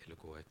الحياه اللي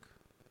جواك.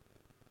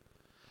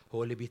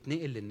 هو اللي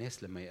بيتنقل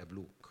للناس لما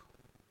يقابلوك،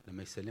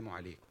 لما يسلموا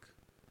عليك،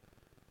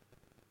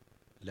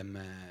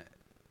 لما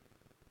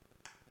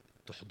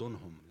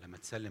تحضنهم، لما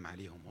تسلم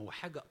عليهم. هو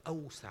حاجة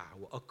أوسع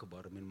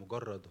وأكبر من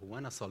مجرد هو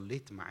أنا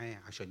صليت معاه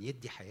عشان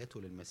يدي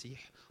حياته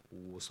للمسيح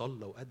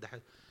وصلى وأدى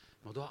حياته.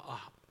 موضوع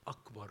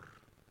أكبر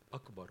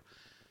أكبر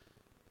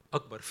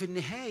أكبر. في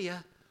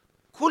النهاية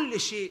كل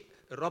شيء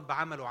الرب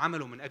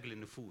عمله من أجل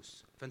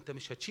النفوس. فأنت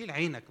مش هتشيل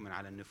عينك من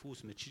على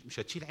النفوس، مش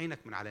هتشيل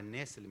عينك من على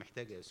الناس اللي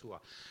محتاجة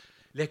يسوع.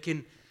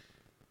 لكن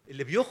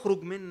اللي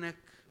بيخرج منك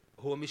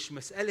هو مش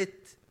مسألة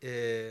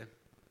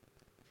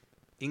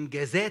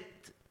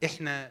إنجازات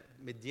إحنا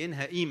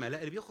مدينها قيمة، لا،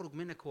 اللي بيخرج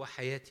منك هو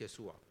حياة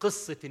يسوع.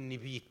 قصة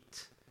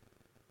النبيت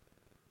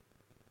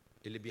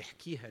اللي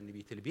بيحكيها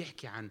النبيت، اللي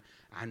بيحكي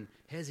عن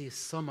هذه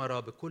الثمرة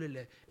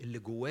بكل اللي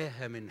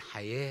جواها من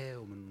حياة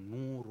ومن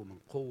نور ومن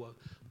قوة.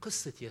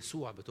 قصة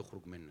يسوع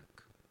بتخرج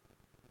منك،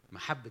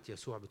 محبة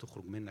يسوع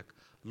بتخرج منك،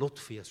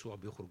 لطف يسوع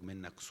بيخرج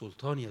منك،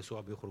 سلطان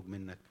يسوع بيخرج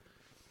منك.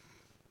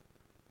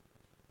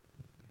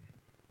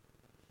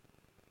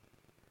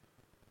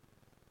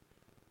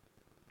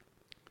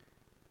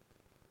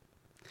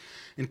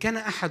 إن كان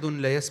أحد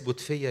لا يثبت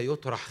فيا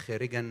يطرح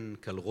خارجا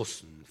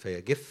كالغصن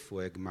فيجف،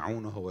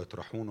 ويجمعونه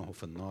ويطرحونه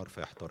في النار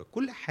فيحترق.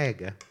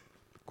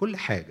 كل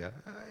حاجة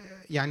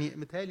يعني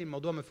متهيألي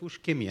الموضوع ما فيهوش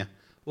كيمياء،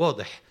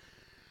 واضح.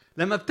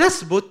 لما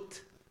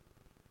بتثبت،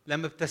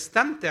 لما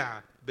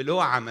بتستمتع باللي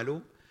هو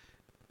عمله،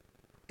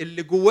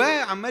 اللي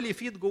جواه عمال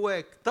يفيض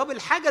جواك. طب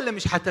الحاجة اللي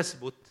مش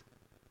هتثبت،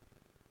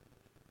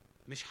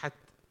 مش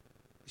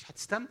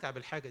هتستمتع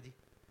بالحاجة دي،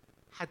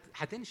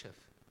 هتنشف،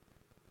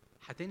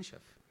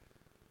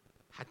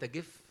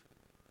 هتجف.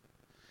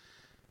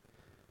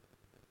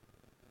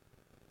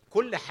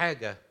 كل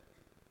حاجة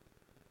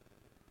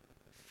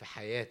في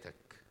حياتك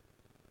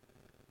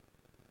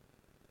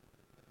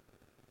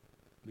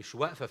مش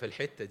واقفة في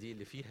الحتة دي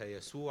اللي فيها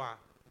يسوع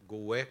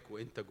جواك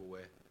وانت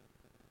جواه.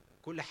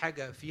 كل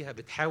حاجة فيها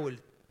بتحاول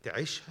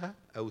تعيشها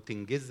أو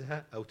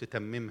تنجزها أو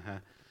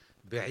تتممها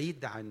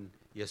بعيد عن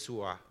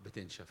يسوع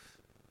بتنشف.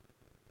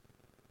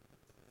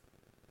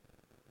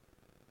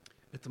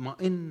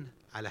 اطمئن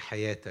على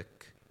حياتك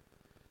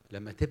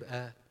لما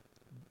تبقى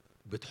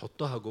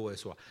بتحطها جوه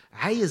يسوع.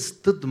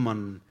 عايز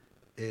تضمن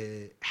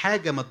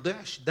حاجة ما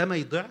تضيعش، ده ما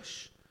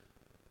يضيعش،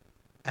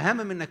 أهم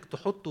من إنك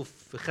تحطه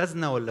في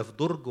خزنة ولا في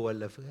درج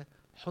ولا في،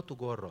 حطه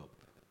جوه الرب.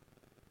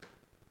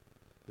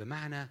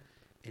 بمعنى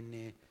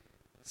إن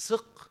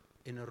ثق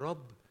إن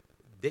الرب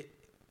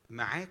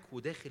معاك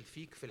وداخل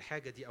فيك في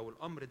الحاجة دي أو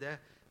الأمر ده،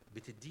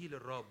 بتديه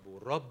للرب،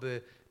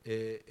 والرب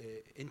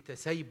انت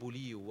سايبه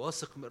ليه،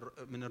 وواثق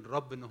من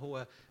الرب ان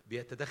هو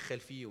بيتدخل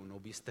فيه وانه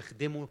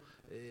بيستخدمه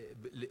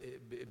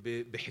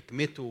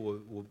بحكمته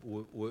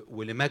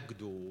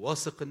ولمجده،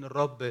 وواثق ان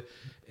الرب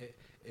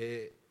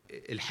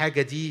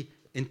الحاجة دي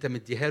انت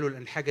مديها له،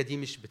 لان الحاجة دي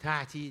مش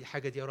بتاعتي،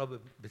 الحاجة دي يا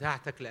رب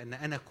بتاعتك، لان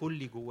انا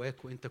كلي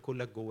جواك وانت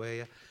كلك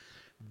جوايا.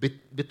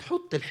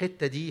 بتحط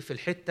الحتة دي في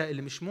الحتة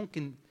اللي مش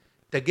ممكن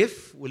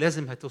تجف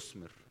ولازم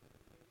هتثمر.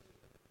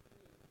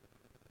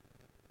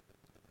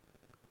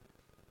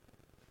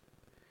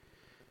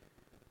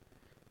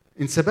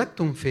 إن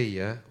ثبتتم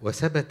فيا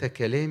وثبت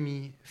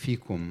كلامي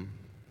فيكم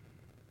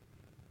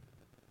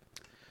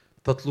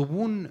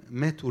تطلبون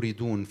ما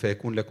تريدون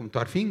فيكون لكم.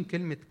 تعرفين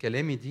كلمة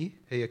كلامي دي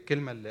هي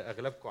الكلمة اللي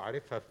أغلبكم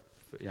عارفها،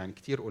 يعني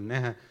كتير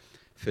قلناها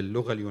في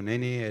اللغة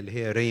اليونانية، اللي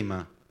هي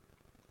ريما،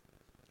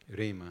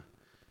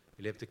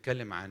 اللي هي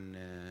بتتكلم عن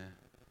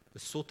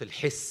الصوت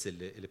الحس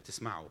اللي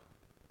بتسمعه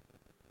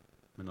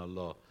من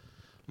الله.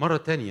 مرة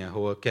تانية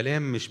هو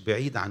كلام مش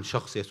بعيد عن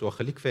شخص يسوع.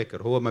 خليك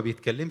فاكر هو ما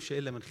بيتكلمش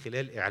إلا من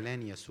خلال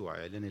إعلان يسوع،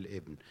 إعلان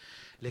الابن.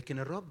 لكن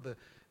الرب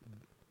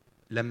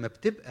لما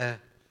بتبقى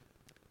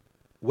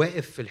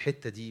واقف في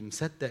الحتة دي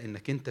مصدق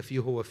إنك أنت فيه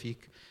هو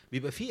فيك،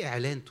 بيبقى فيه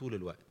إعلان طول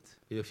الوقت،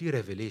 بيبقى فيه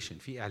ريفيليشن،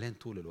 فيه إعلان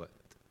طول الوقت.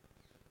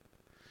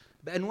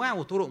 بانواع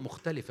وطرق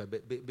مختلفه،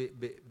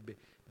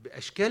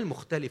 باشكال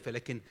مختلفه،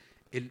 لكن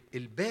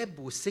الباب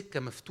والسكه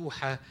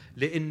مفتوحه،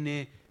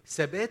 لان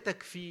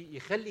ثباتك فيه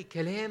يخلي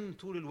كلام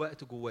طول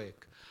الوقت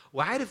جواك.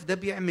 وعارف ده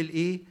بيعمل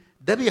ايه؟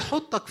 ده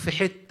بيحطك في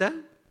حته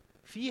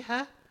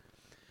فيها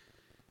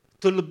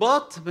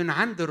طلبات من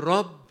عند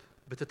الرب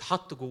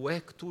بتتحط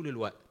جواك طول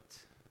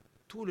الوقت،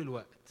 طول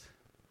الوقت،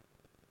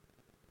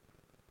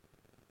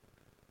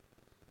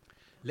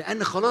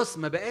 لان خلاص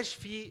ما بقاش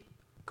في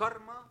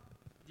كرمه،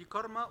 دي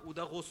كرمه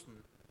وده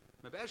غصن،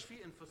 ما بقاش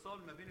في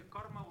انفصال ما بين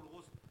الكرمه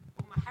والغصن،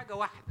 هما حاجه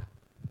واحده.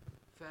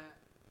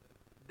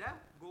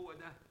 فده جوه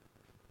ده،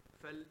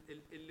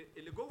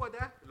 فاللي جوه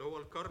ده اللي هو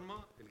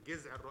الكرمه،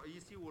 الجذع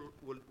الرئيسي،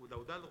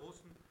 وده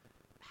الغصن،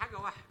 حاجه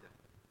واحده،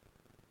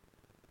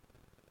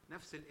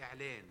 نفس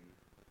الاعلان،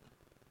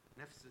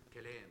 نفس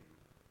الكلام،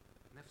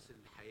 نفس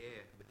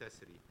الحياه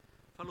بتسري.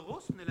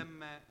 فالغصن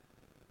لما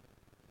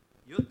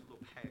يطلب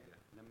حاجه،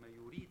 لما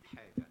يريد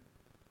حاجه،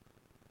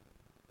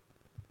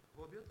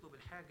 هو بيطلب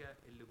الحاجه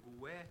اللي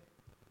جواه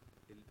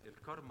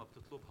الكرمه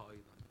بتطلبها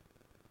ايضا،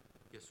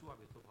 يسوع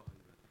بيطلبها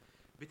ايضا،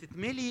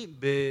 بتتملي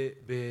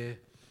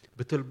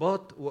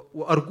بطلبات.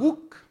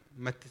 وارجوك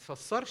ما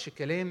تفسرش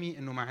كلامي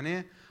انه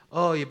معناه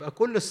يبقى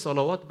كل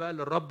الصلوات بقى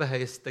اللي الرب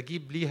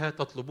هيستجيب ليها،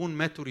 تطلبون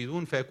ما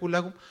تريدون فيكون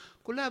لكم،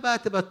 كلها بقى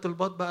تبقى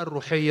الطلبات بقى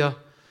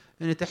الروحيه،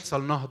 ان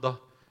تحصل نهضه،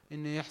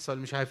 ان يحصل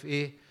مش عارف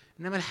ايه.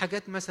 انما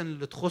الحاجات مثلا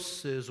اللي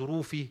تخص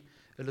ظروفي،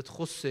 اللي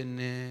تخص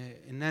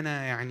ان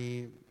انا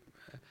يعني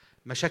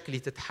مشاكلي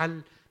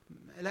تتحل،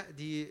 لا،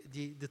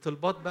 دي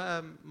طلبات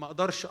بقى ما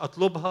اقدرش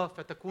اطلبها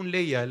فتكون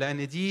ليا،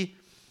 لان دي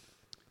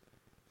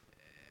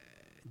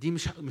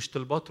مش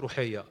طلبات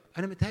روحيه.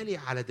 انا متهيألي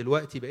على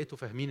دلوقتي بقيتوا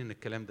فاهمين ان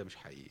الكلام ده مش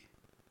حقيقي،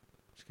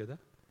 مش كده؟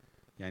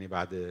 يعني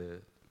بعد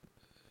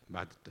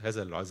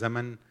هذا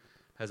الزمن،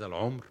 هذا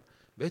العمر،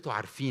 بقيتوا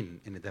عارفين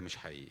ان ده مش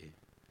حقيقي،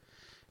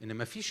 ان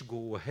ما فيش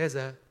جوه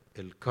هذا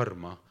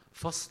الكرمه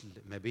فصل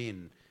ما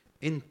بين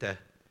انت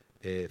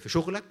في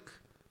شغلك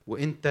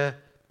وانت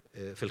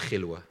في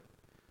الخلوه،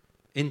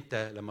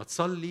 انت لما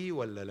تصلي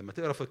ولا لما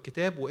تقرا في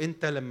الكتاب،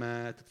 وانت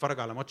لما تتفرج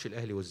على ماتش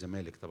الاهلي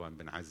والزمالك. طبعا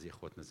بنعزي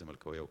اخواتنا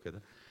الزملكاويه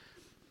وكده.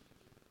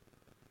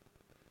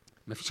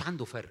 مفيش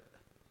عنده فرق،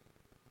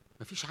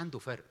 مفيش عنده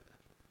فرق.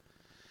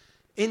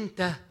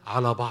 انت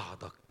على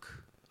بعضك،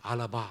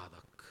 على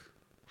بعضك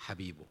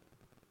حبيبه،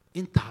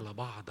 انت على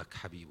بعضك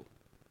حبيبه،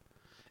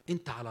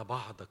 انت على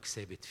بعضك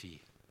ثابت فيه.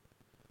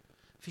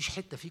 مفيش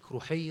حته فيك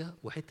روحيه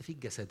وحته فيك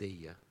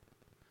جسديه،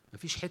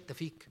 مفيش حته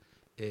فيك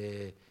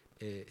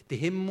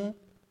تهمه،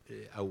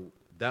 او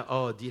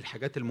ده دي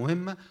الحاجات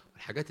المهمه،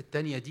 والحاجات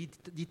التانية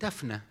دي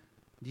تفنى،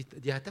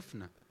 دي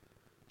هتفنى،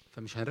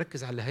 فمش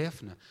هنركز على اللي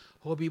هيفنى.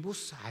 هو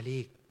بيبص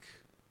عليك،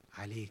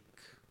 عليك،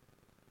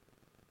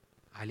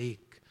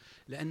 عليك،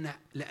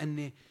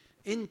 لان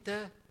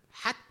انت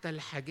حتى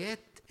الحاجات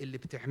اللي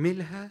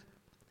بتعملها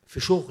في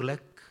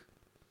شغلك،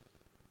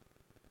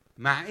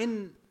 مع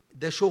ان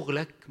ده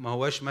شغلك ما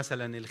هواش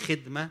مثلا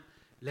الخدمه،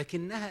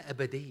 لكنها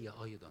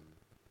ابديه ايضا.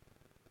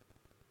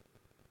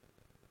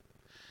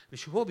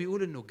 مش هو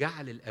بيقول انه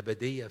جعل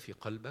الابديه في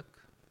قلبك،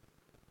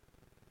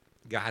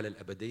 جعل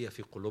الابديه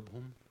في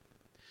قلوبهم؟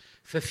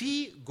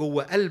 ففي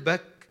جوه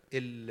قلبك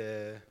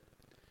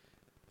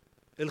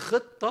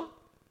الخطه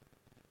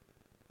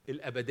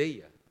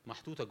الابديه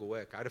محطوطه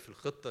جواك. عارف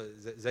الخطه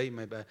زي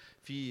ما يبقى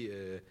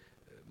في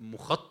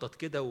مخطط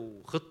كده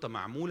وخطه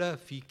معموله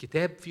في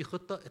كتاب، في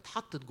خطه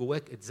اتحطت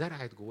جواك،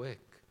 اتزرعت جواك.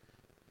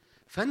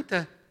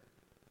 فانت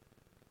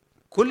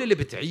كل اللي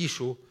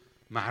بتعيشه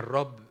مع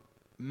الرب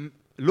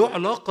له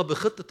علاقه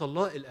بخطه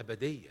الله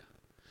الابديه.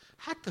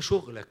 حتى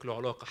شغلك له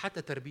علاقه،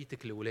 حتى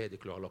تربيتك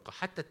لاولادك له علاقه،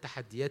 حتى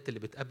التحديات اللي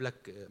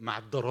بتقابلك مع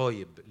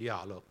الضرايب ليها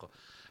علاقه،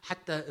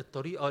 حتى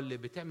الطريقه اللي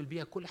بتعمل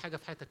بيها كل حاجه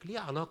في حياتك ليها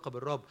علاقه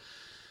بالرب.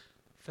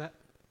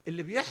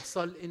 فاللي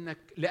بيحصل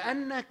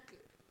لانك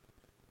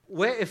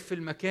واقف في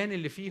المكان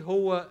اللي فيه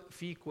هو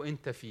فيك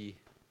وانت فيه،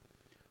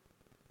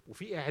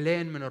 وفي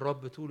اعلان من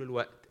الرب طول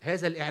الوقت.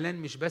 هذا الاعلان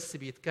مش بس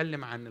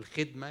بيتكلم عن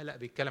الخدمه، لا،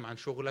 بيتكلم عن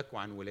شغلك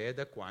وعن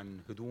ولادك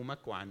وعن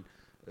هدومك وعن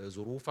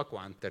ظروفك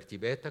وعن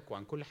ترتيباتك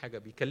وعن كل حاجه،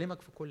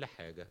 بيكلمك في كل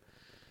حاجه.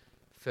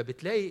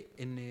 فبتلاقي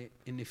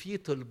ان في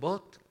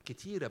طلبات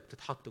كتيره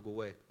بتتحط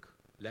جواك،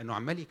 لانه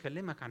عمال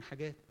يكلمك عن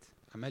حاجات،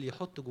 عمال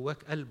يحط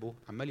جواك قلبه،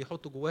 عمال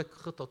يحط جواك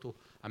خططه،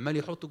 عمال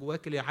يحط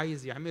جواك اللي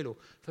عايز يعمله.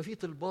 ففي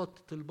طلبات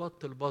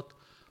طلبات طلبات،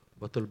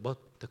 وطلبات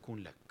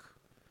تكون لك،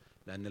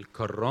 لان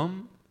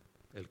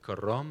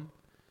الكرام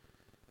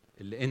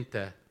اللي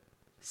انت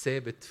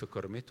ثابت في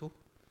كرمته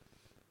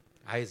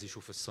عايز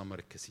يشوف الثمر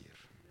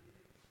الكثير.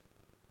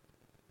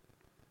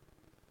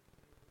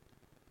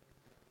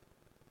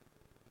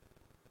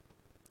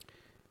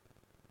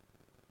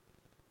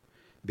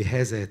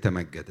 بهذا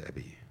يتمجد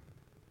أبي.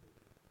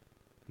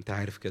 انت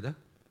عارف كده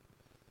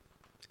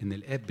ان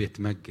الاب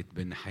بيتمجد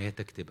بان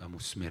حياتك تبقى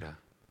مثمرة،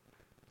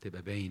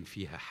 تبقى باين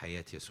فيها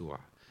حياة يسوع،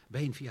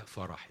 باين فيها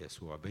فرح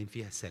يسوع، باين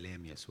فيها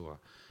سلام يسوع،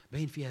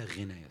 باين فيها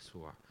غنى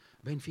يسوع،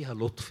 باين فيها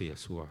لطف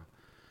يسوع،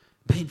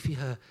 باين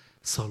فيها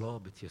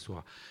صلابة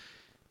يسوع.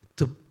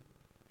 طب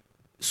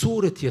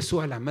صورة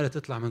يسوع اللي عمالة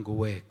تطلع من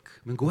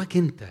جواك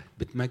انت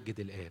بتمجد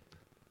الآب.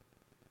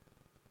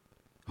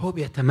 هو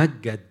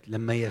بيتمجد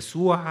لما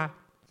يسوع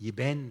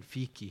يبان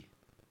فيكي.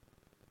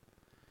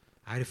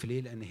 عارف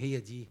ليه؟ لأن هي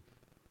دي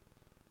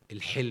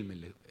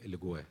الحلم اللي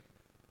جواه.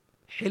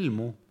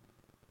 حلمه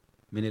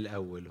من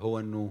الأول هو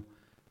أنه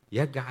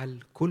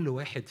يجعل كل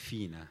واحد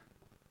فينا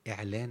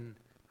إعلان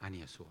عن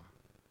يسوع.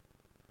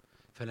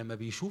 فلما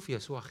بيشوف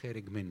يسوع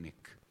خارج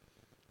منك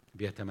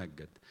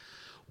بيتمجد.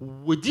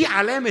 ودي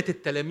علامة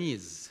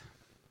التلاميذ.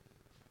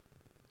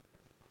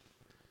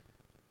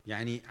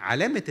 يعني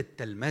علامة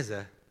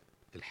التلمذة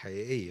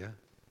الحقيقية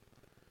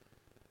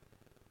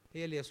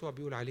هي اللي يسوع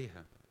بيقول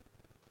عليها.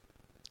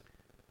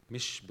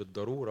 مش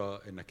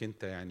بالضرورة انك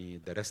انت يعني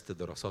درست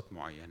دراسات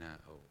معينة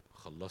او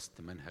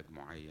خلصت منهج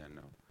معين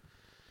او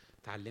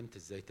تعلمت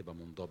ازاي تبقى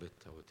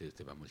منضبط او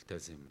تبقى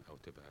ملتزم او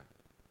تبقى،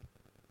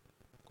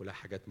 كلها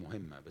حاجات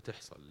مهمة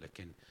بتحصل.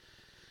 لكن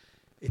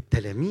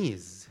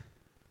التلاميذ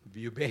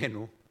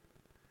بيبانوا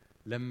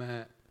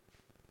لما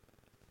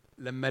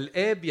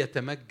الآب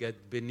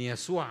يتمجد بأن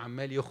يسوع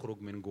عمال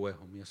يخرج من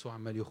جواهم. يسوع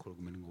عمال يخرج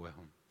من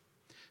جواهم.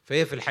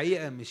 فهي في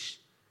الحقيقة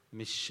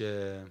مش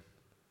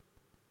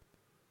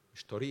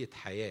طريقة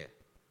حياة،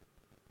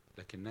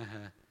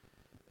 لكنها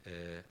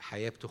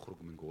حياة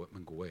بتخرج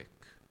من جواك.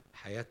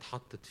 حياة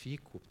اتحطت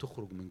فيك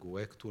وبتخرج من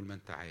جواك طول ما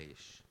انت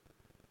عايش.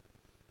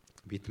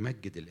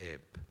 بيتمجد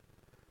الآب.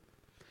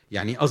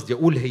 يعني قصدي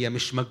أقول هي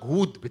مش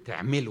مجهود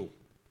بتعمله.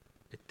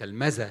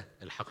 التلمذة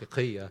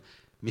الحقيقية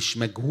مش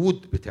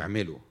مجهود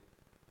بتعمله.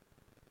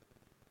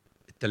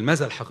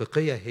 التلمذة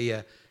الحقيقية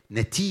هي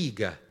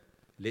نتيجة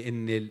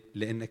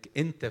لأنك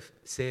أنت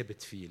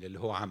ثابت فيه للي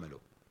هو عمله.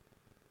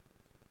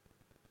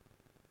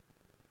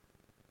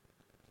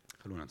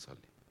 خلونا نصلي.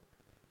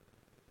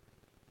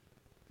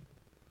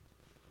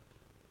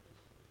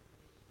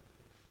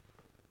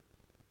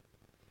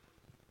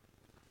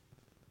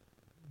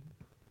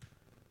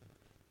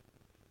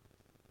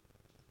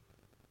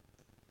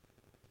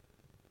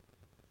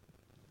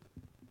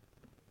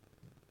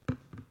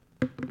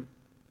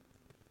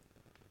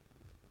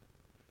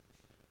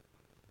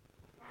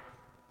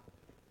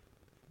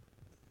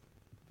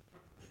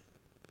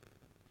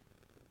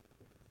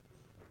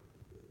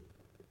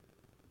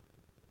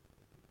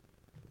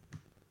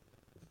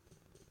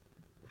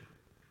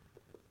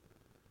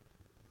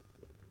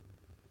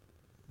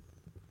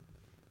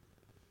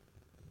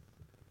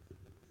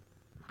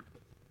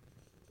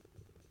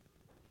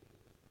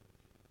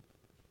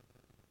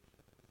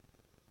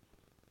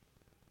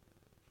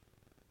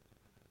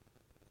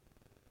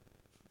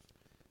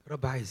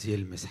 رب عايز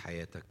يلمس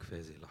حياتك في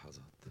هذه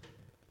اللحظات.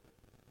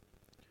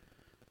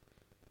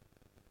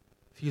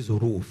 في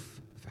ظروف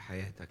في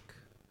حياتك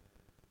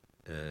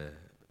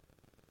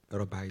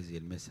رب عايز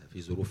يلمسها.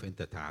 في ظروف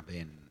انت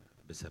تعبان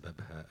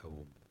بسببها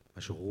او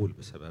مشغول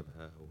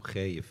بسببها او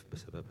خايف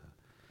بسببها،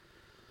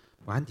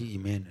 وعندي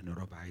ايمان ان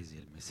الرب عايز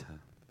يلمسها.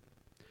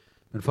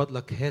 من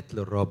فضلك هات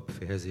للرب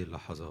في هذه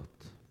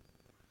اللحظات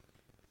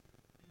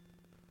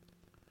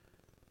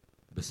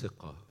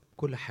بثقة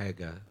كل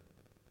حاجة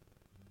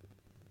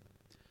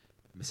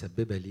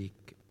مسببة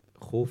ليك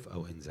خوف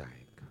أو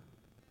انزعاج.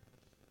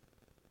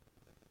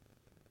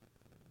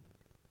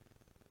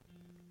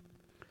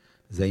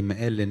 زي ما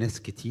قال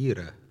لناس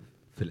كتيرة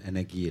في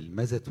الأناجيل: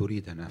 ماذا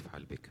تريد أن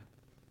أفعل بك؟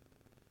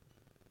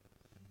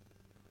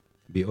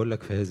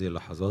 بيقولك في هذه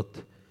اللحظات: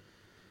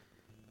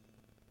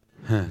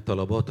 ها،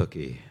 طلباتك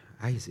إيه؟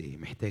 عايز إيه؟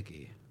 محتاج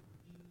إيه؟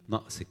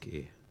 ناقصك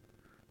إيه؟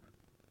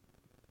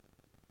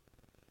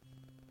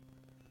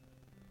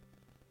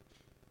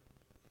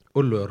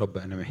 قل له: يا رب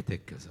أنا محتاج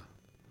كذا.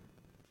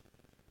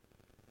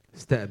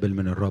 استقبل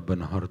من الرب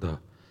النهارده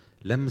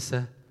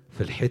لمسة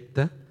في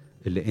الحتة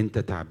اللي انت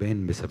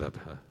تعبان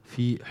بسببها.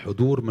 في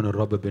حضور من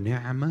الرب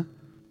بنعمة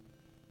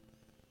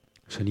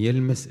عشان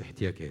يلمس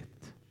احتياجات.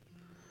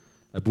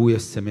 أبويا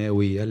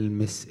السماوي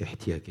يلمس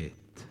احتياجات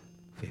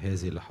في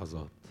هذه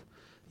اللحظات،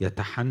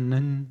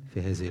 يتحنن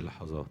في هذه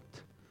اللحظات.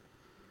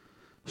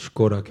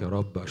 أشكرك يا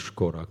رب،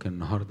 أشكرك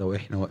النهارده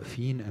وإحنا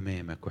واقفين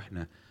أمامك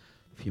وإحنا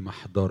في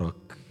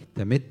محضرك.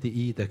 تمد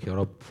إيدك يا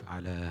رب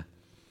على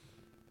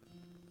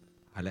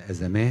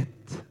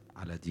أزمات،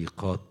 على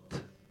ضيقات،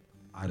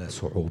 على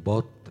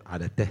صعوبات،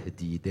 على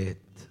تهديدات،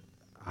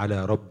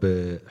 على رب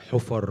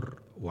حفر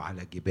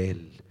وعلى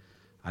جبال،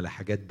 على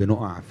حاجات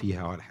بنقع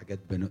فيها وعلى حاجات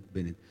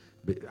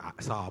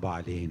صعبة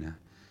علينا.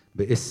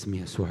 باسم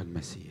يسوع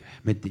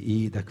المسيح مد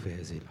ايدك في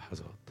هذه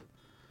اللحظات.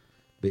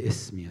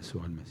 باسم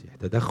يسوع المسيح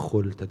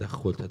تدخل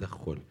تدخل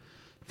تدخل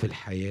في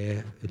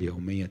الحياة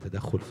اليومية،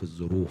 تدخل في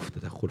الظروف،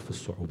 تدخل في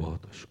الصعوبات.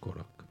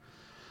 أشكرك.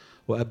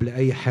 وقبل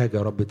أي حاجة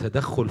يا رب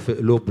تدخل في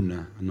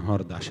قلوبنا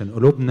النهاردة، عشان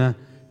قلوبنا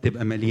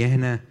تبقى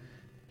مليانة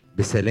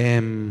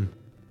بسلام،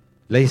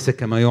 ليس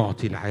كما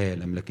يعطي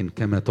العالم لكن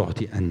كما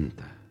تعطي أنت.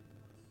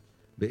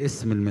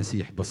 باسم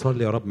المسيح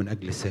بصلي يا رب من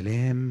أجل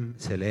سلام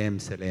سلام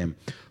سلام،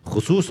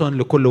 خصوصا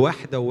لكل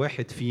واحدة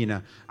وواحد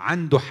فينا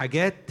عنده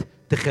حاجات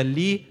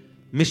تخليه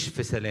مش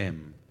في سلام،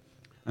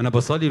 أنا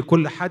بصلي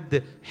لكل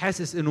حد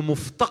حاسس إنه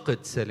مفتقد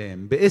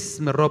سلام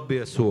باسم الرب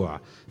يسوع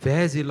في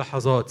هذه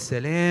اللحظات.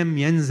 سلام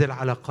ينزل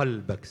على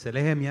قلبك،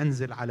 سلام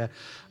ينزل على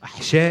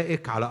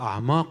أحشائك، على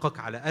أعماقك،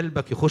 على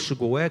قلبك، يخش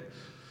جواك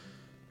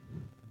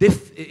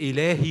دفء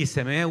إلهي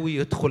سماوي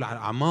يدخل على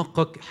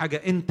أعماقك،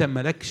 حاجة أنت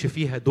ملكش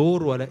فيها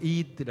دور ولا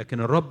إيد،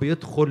 لكن الرب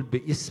يدخل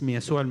باسم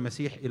يسوع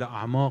المسيح إلى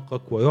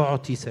أعماقك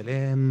ويعطي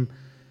سلام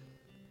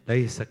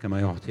ليس كما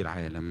يعطي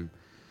العالم.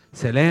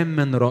 سلام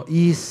من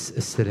رئيس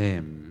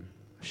السلام.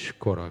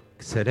 أشكرك.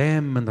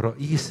 سلام من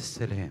رئيس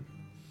السلام.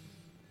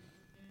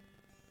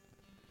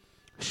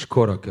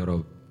 أشكرك يا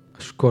رب،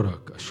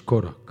 أشكرك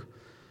أشكرك.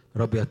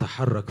 رب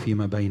يتحرك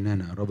فيما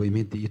بيننا، رب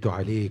يمد إيده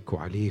عليك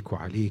وعليك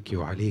وعليك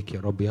وعليك،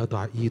 يا رب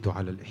يضع إيده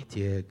على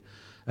الاحتياج.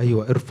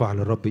 أيوة، ارفع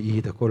للرب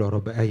إيدك، قول يا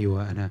رب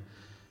أيوة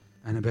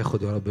أنا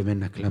باخد يا رب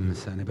منك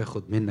لمسة، أنا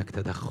باخد منك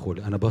تدخل،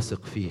 أنا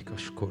بثق فيك.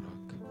 أشكرك.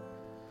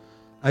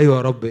 أيوة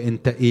يا رب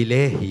أنت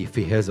إلهي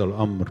في هذا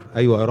الأمر،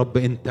 أيوة يا رب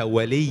أنت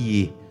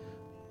ولي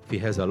في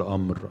هذا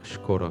الأمر.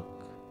 أشكرك.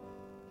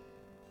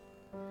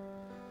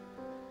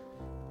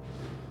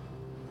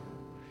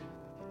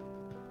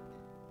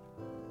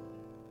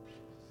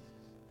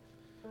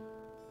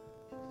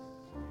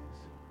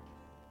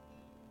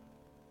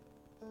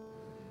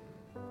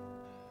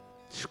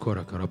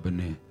 أشكرك يا رب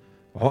إن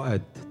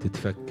عقد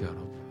تتفك يا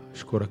رب.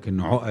 أشكرك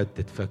إن عقد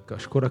تتفك.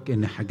 أشكرك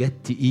إن حاجات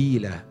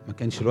تقيلة ما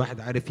كانش الواحد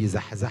عارف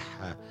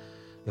يزحزحها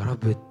يا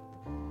رب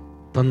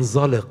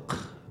تنزلق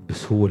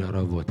بسهولة يا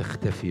رب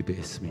وتختفي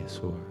باسم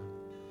يسوع.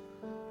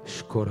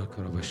 أشكرك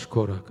يا رب،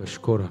 أشكرك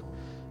أشكرك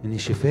إن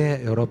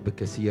شفاء يا رب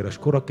كثير.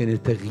 أشكرك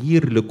إن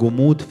تغيير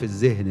لجمود في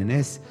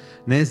الذهن،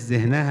 ناس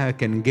ذهنها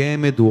كان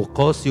جامد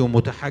وقاسي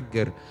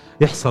ومتحجر،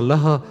 يحصل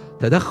لها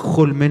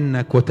تدخل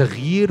منك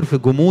وتغيير في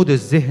جمود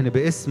الذهن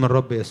باسم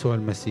الرب يسوع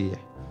المسيح.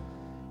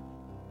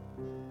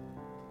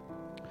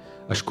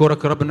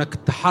 أشكرك يا رب إنك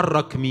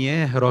تحرك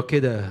مياه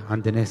راكدة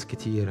عند ناس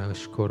كتيرة.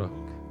 أشكرك.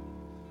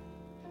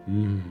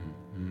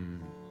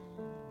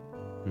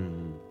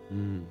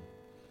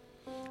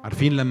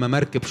 عارفين لما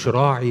مركب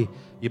شراعي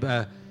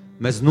يبقى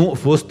مزنوق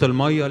في وسط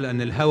المية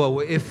لأن الهواء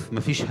وقف،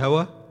 مفيش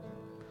هواء؟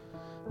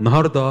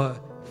 النهاردة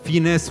في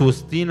ناس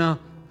وسطينا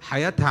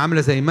حياتها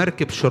عاملة زي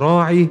مركب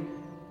شراعي،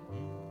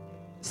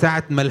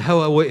 ساعة ما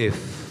الهواء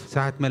وقف،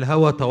 ساعة ما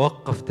الهواء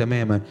توقف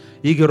تماما،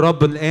 يجي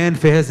الرب الآن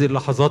في هذه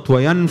اللحظات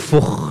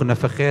وينفخ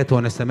نفخات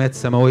ونسمات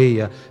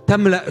سماوية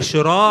تملأ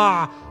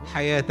شراع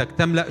حياتك،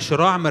 تملأ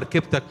شراع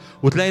مركبتك،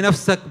 وتلاقي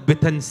نفسك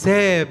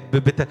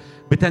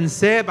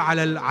بتنساب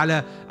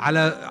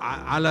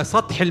على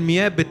سطح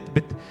المياه،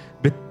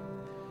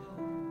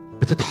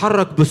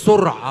 بتتحرك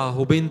بسرعة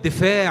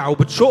وباندفاع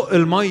وبتشق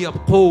المية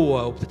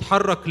بقوة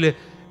وبتتحرك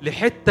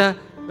لحتة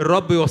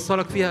الرب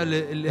يوصلك فيها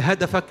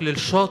لهدفك،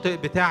 للشاطئ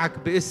بتاعك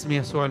باسم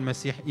يسوع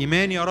المسيح.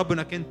 إيماني يا رب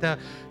أنك أنت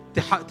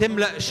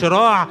تملأ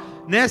شراع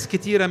ناس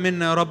كتيرة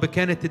منا يا رب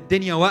كانت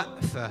الدنيا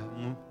واقفة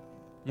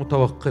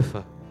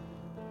متوقفة.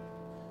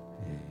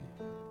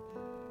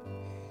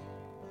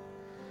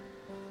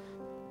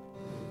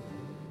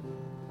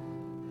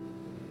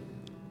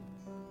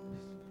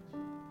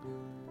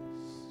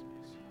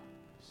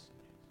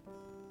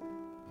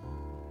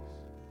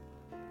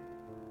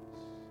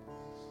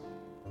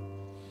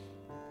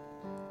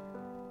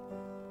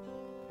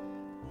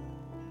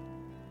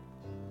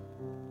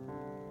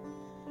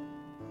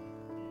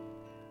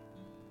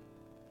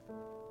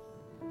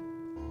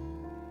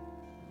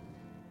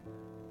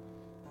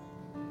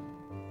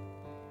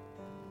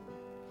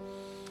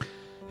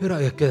 ايه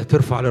رأيك كده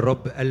ترفع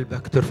للرب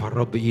قلبك، ترفع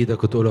للرب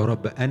ايدك وتقول يا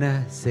رب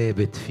انا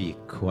ثابت فيك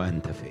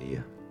وانت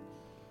فيا.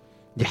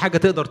 دي حاجة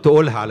تقدر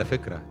تقولها على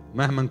فكرة،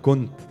 مهما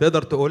كنت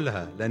تقدر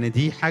تقولها، لان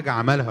دي حاجة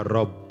عملها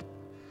الرب.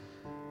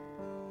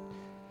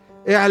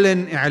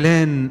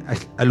 اعلان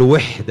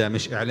الوحدة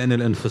مش اعلان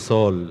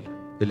الانفصال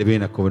اللي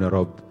بينك وبين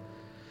الرب.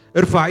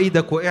 ارفع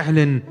ايدك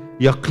واعلن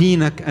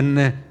يقينك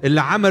ان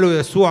اللي عمله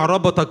يسوع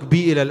ربطك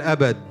بيه الى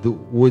الابد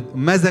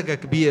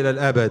ومزجك بيه الى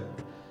الابد،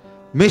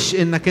 مش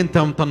انك انت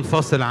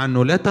تنفصل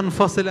عنه. لا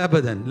تنفصل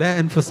ابدا، لا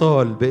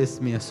انفصال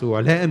باسم يسوع،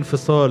 لا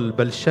انفصال،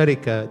 بل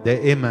شركة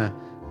دائمة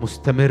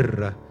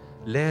مستمرة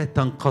لا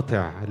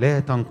تنقطع، لا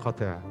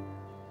تنقطع.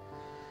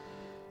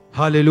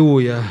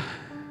 هاليلويا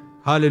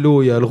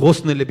هاليلويا.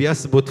 الغصن اللي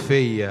بيثبت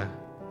فيا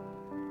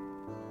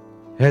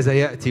هذا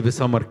يأتي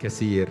بثمر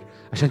كثير.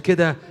 عشان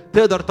كده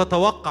تقدر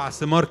تتوقع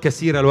ثمار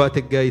كثيرة الوقت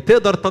الجاي،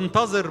 تقدر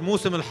تنتظر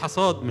موسم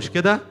الحصاد، مش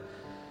كده؟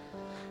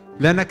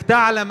 لأنك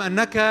تعلم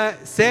أنك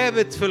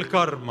ثابت في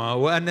الكرمه،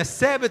 وأن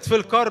الثابت في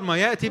الكرمه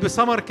يأتي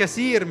بثمر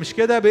كثير، مش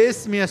كده؟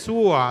 باسم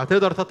يسوع.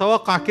 تقدر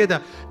تتوقع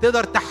كده،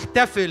 تقدر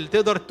تحتفل،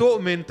 تقدر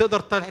تؤمن، تقدر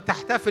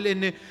تحتفل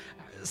أن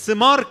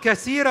ثمار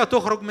كثيرة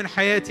تخرج من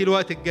حياتي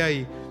الوقت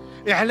الجاي.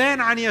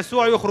 إعلان عن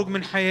يسوع يخرج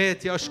من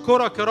حياتي.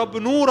 أشكرك يا رب،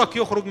 نورك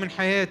يخرج من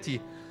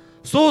حياتي،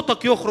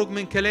 صوتك يخرج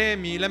من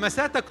كلامي،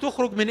 لمساتك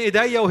تخرج من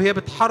إيديا وهي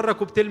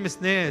بتحرك وبتلمس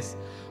ناس،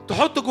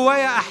 تحط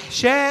جوايا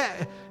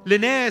أحشاء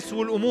لناس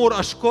والأمور.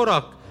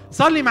 أشكرك.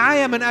 صلي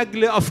معايا من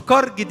أجل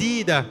أفكار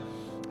جديدة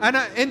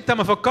أنت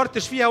ما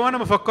فكرتش فيها وأنا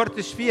ما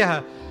فكرتش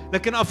فيها،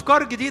 لكن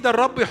أفكار جديدة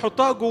الرب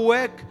يحطها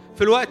جواك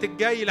في الوقت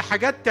الجاي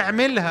لحاجات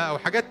تعملها أو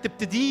حاجات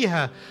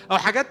تبتديها أو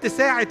حاجات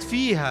تساعد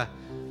فيها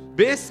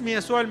باسم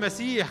يسوع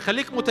المسيح.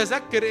 خليك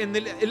متذكر إن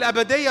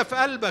الأبدية في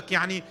قلبك،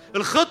 يعني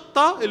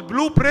الخطة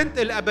البلو برينت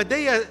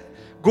الأبدية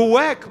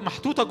جواك،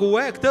 محطوطة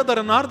جواك. تقدر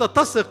النهاردة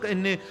تثق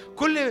إن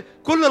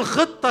كل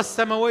الخطة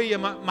السماوية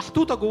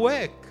محطوطة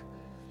جواك.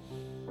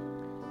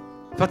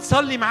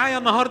 فتصلي معايا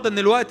النهاردة إن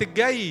الوقت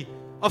الجاي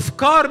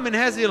أفكار من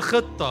هذه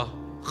الخطة،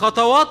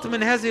 خطوات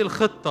من هذه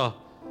الخطة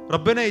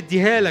ربنا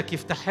يديها لك،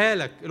 يفتحها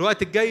لك.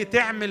 الوقت الجاي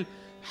تعمل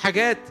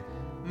حاجات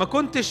ما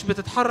كنتش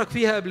بتتحرك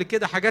فيها قبل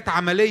كده، حاجات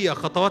عملية،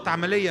 خطوات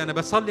عملية. أنا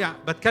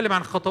بتكلم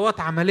عن خطوات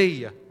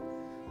عملية.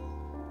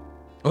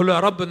 قول له يا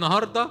رب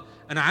النهاردة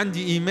أنا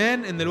عندي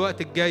إيمان إن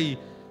الوقت الجاي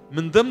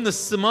من ضمن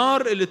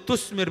الثمار اللي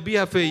تثمر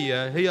بيها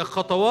فيا هي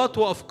خطوات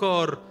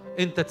وأفكار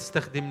أنت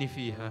تستخدمني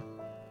فيها،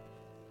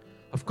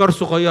 أفكار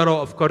صغيرة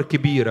وأفكار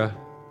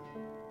كبيرة.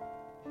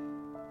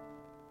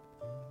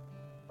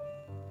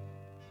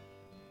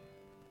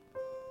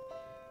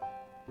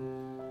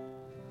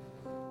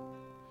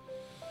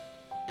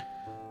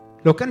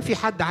 لو كان في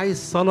حد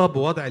عايز صلاة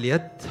بوضع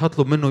اليد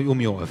هطلب منه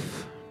يقوم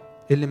يقف.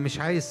 اللي مش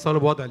عايز صلاة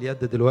بوضع اليد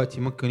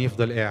دلوقتي ممكن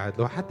يفضل قاعد.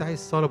 لو حد عايز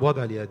صلاة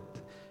بوضع اليد،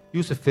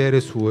 يوسف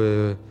فارس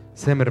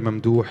وسامر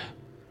ممدوح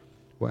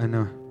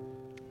وأنا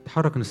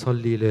نتحرك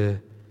نصلي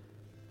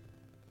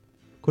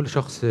لكل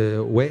شخص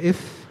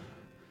واقف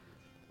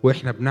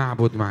وإحنا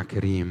بنعبد مع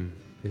كريم.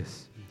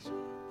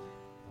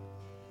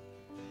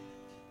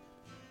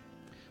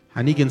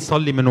 هنيجي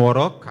نصلي من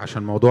وراك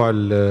عشان موضوع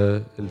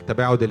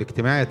التباعد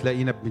الاجتماعي،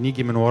 تلاقينا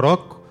بنيجي من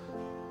وراك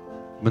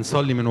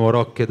بنصلي من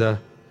وراك كده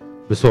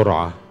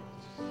بسرعة.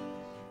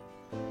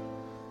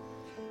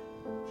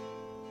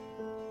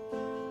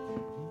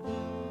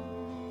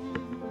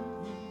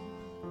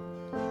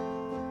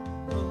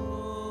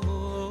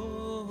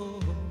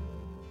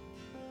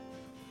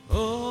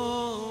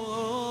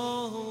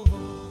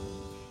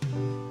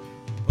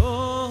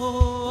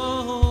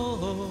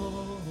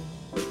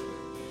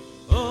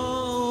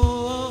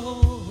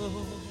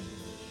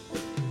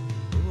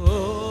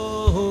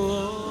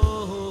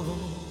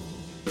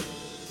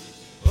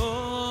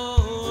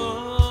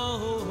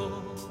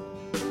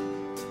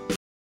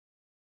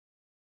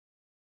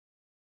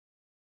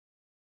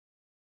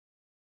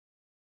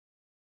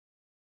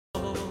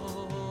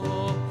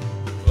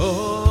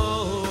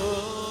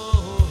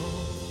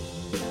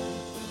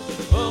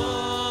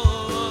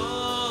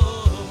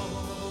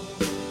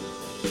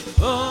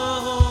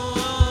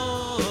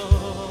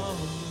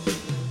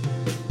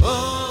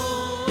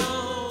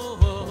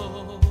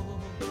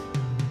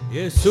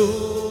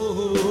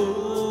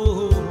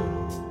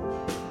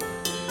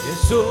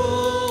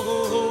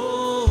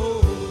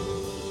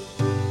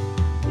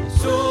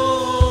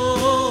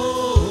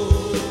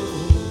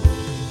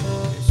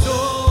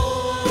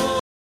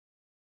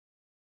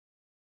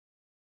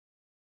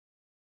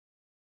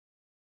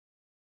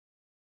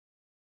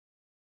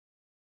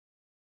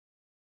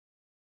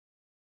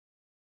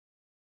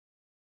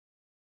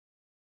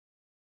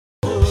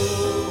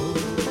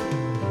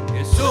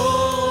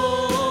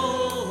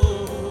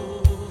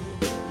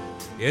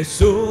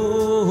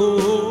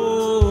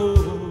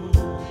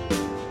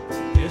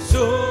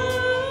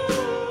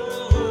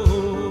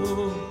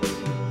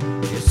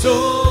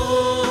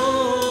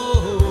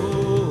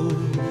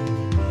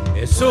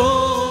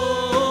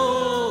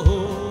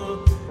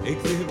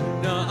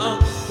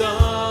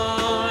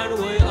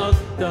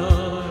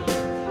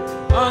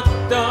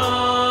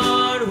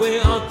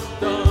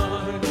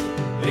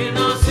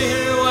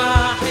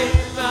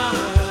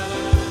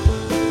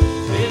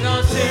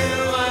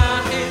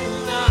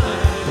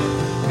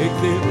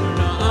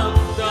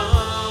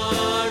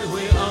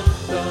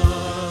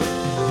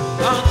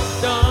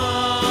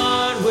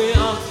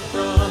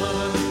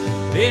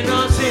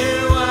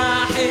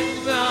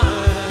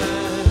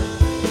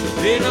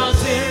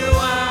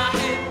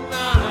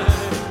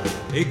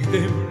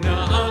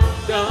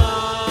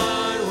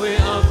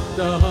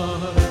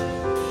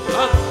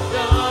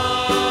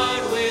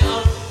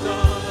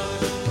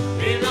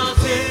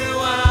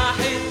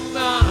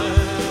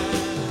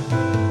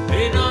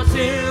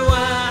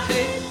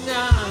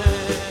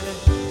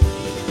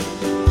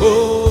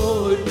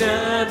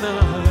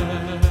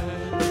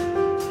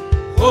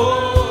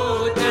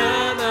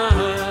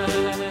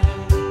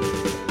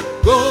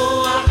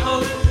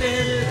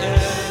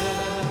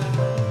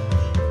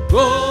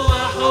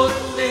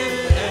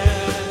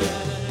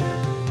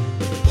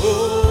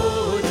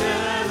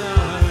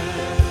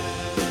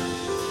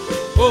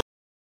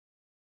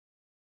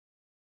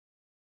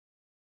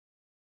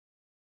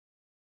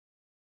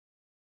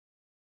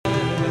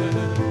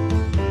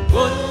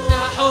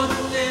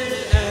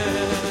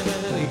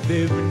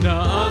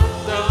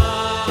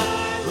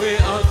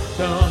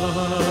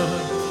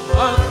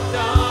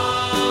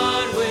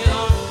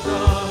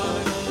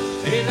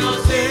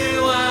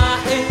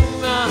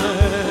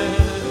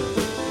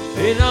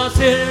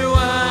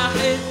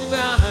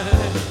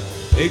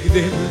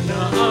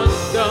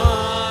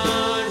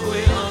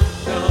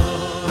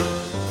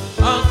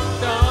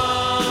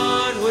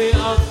 أكتر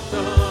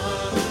وأكتر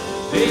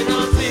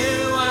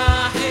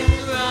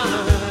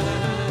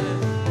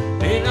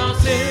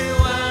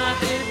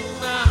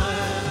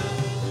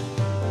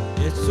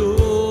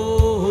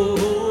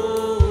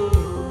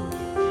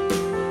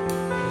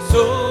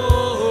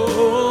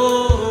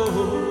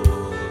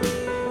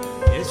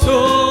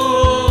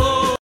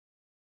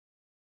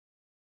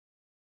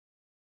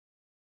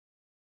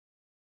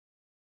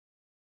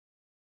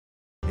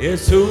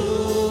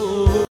يسوع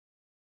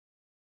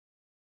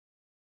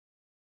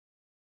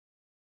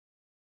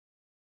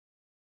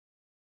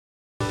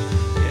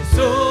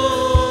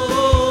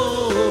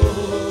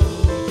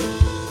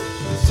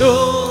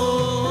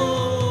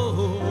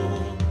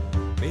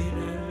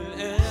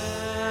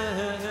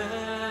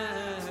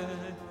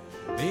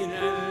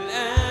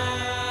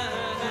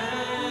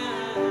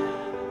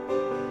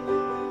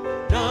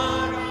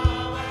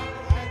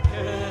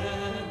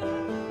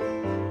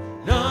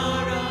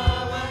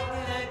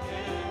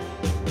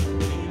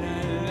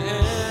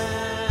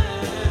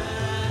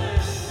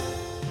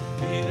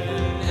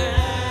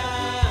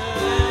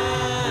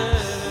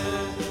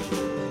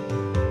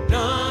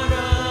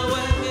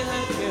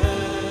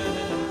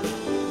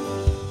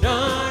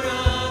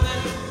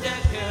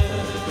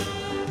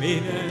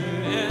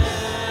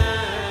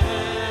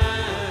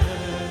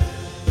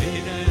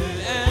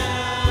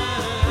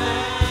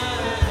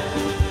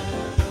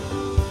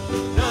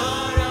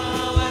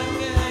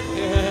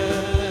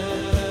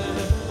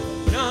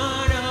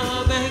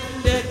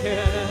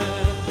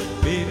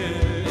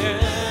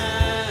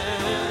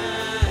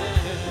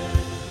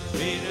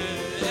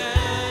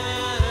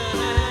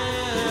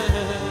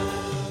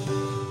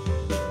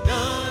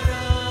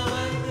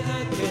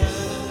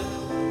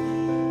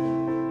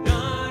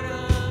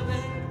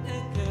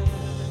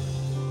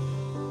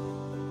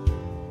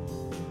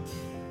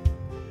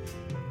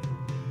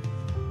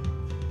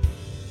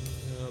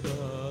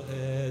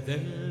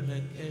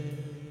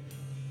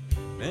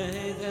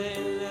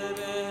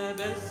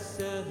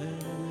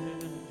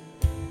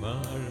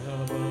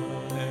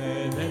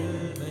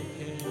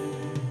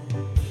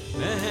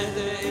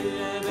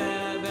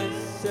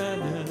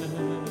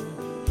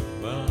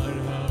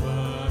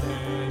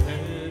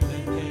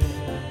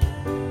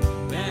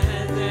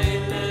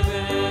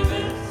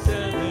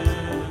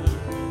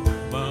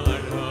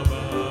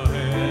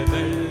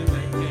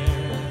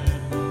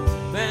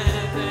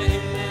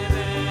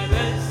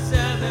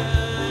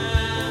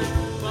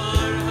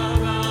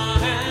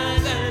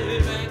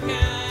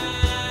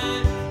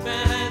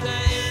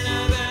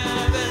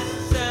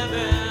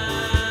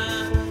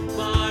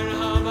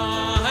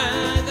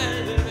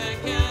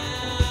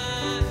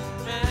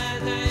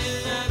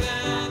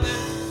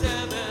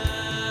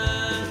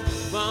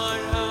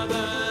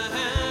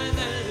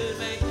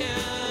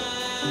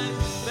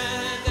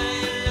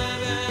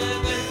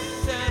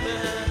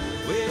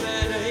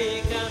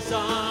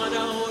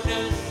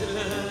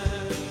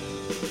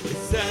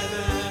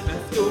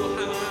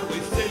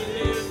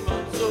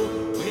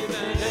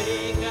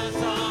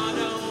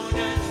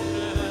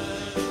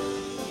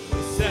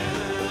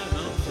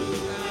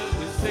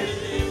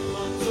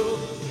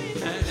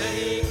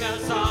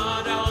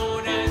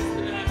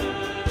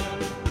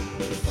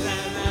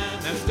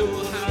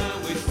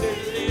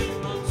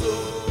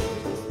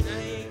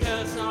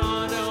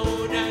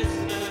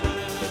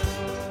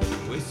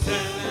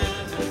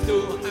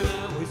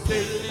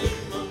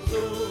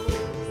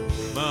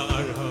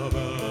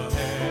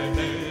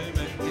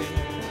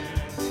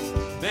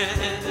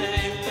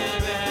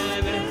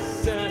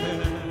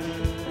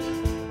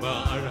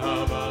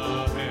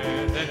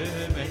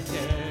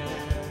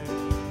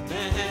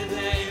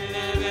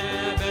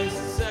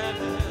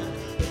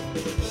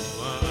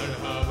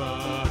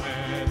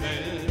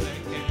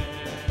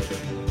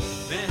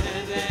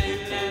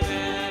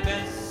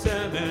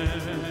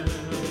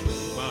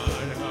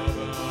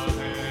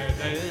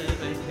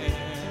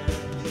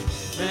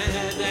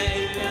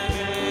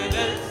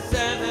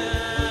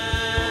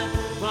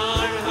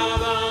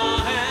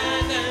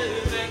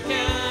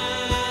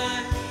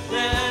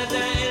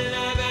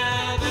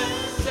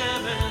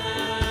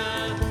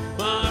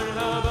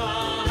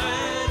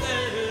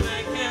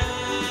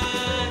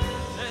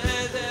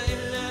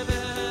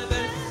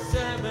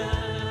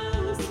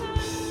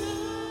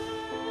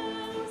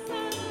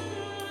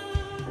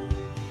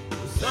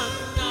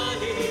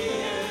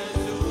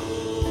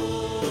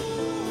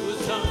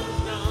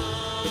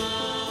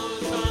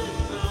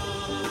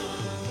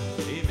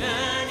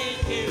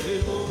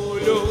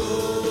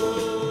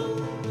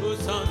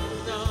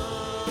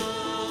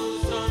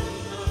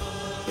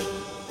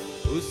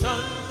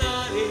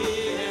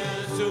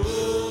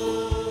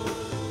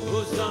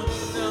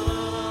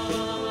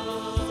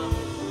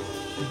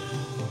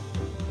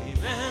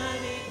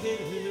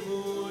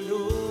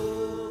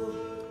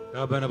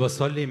رب أنا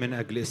بصلي من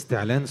أجل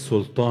استعلان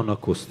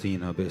سلطانك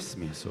وسطينا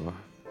باسم يسوع.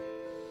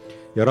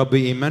 يا رب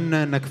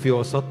إيماننا أنك في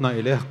وسطنا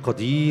إله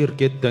قدير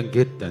جدا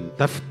جدا،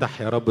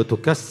 تفتح يا رب،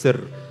 تكسر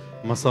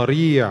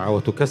مصاريع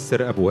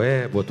وتكسر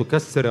أبواب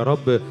وتكسر يا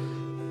رب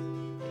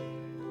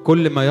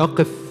كل ما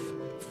يقف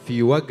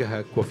في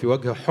وجهك وفي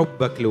وجه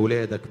حبك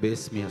لولادك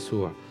باسم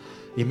يسوع.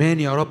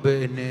 إيماني يا رب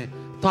أن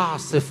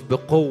تعصف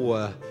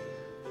بقوة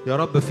يا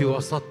رب في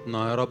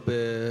وسطنا، يا رب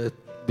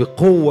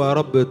بقوة يا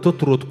رب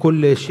تطرد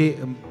كل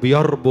شيء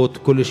بيربط،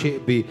 كل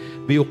شيء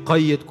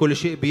بيقيد، كل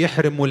شيء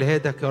بيحرم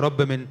ولادك يا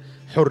رب من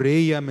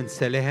حرية، من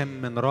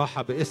سلام، من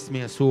راحة باسم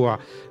يسوع.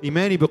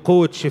 إيماني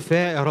بقوة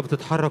شفاء يا رب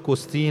تتحرك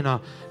وسطينا.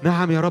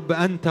 نعم يا رب،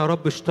 أنت يا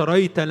رب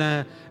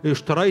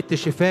اشتريت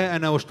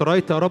شفاءنا،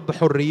 واشتريت يا رب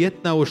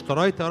حريتنا،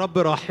 واشتريت يا رب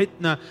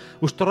راحتنا،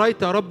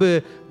 واشتريت يا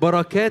رب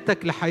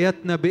بركاتك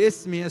لحياتنا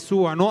باسم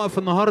يسوع. نقف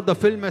النهاردة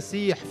في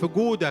المسيح في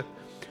جودك،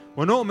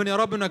 ونؤمن يا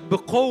رب انك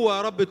بقوة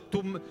يا رب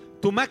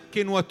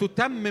تمكن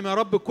وتتمم يا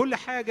رب كل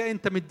حاجة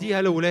انت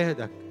مديها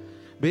لأولادك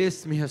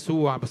باسم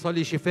يسوع.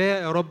 بصلي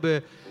شفاء يا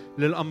رب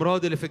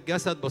للأمراض اللي في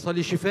الجسد،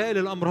 بصلي شفاء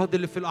للأمراض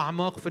اللي في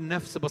الأعماق في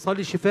النفس،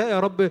 بصلي شفاء يا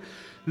رب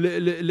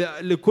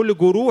لكل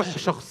جروح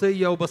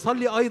شخصية،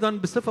 وبصلي أيضا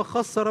بصفة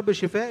خاصة يا رب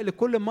شفاء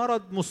لكل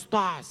مرض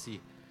مستعصي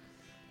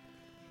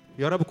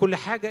يا رب. كل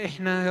حاجة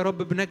احنا يا رب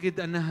بنجد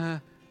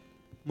أنها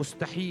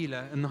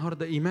مستحيلة،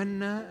 النهاردة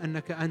إيماننا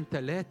أنك أنت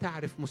لا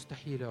تعرف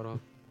مستحيل يا رب.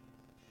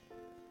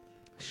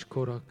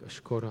 أشكرك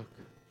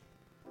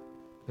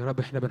يا رب.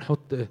 احنا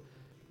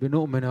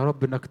بنؤمن يا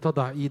رب أنك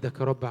تضع إيدك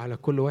يا رب على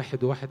كل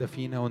واحد وواحدة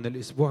فينا، وأن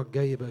الأسبوع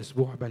الجاي يبقى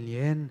أسبوع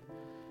مليان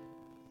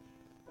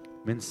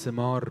من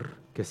ثمار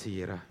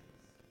كثيرة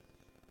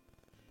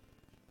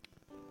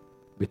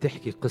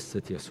بتحكي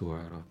قصة يسوع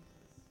يا رب،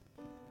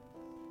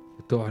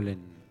 بتعلن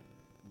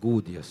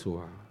جود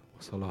يسوع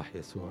وصلاح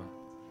يسوع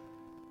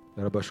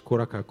يا رب.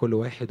 أشكرك على كل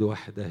واحد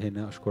وواحدة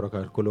هنا، أشكرك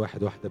على كل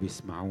واحد وواحدة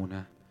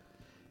بيسمعونا،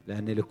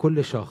 لأن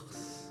لكل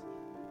شخص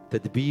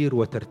تدبير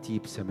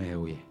وترتيب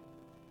سماوي.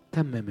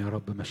 تمم يا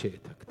رب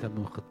مشيئتك،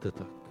 تمم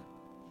خطتك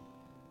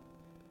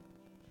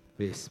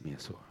باسم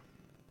يسوع،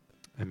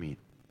 آمين.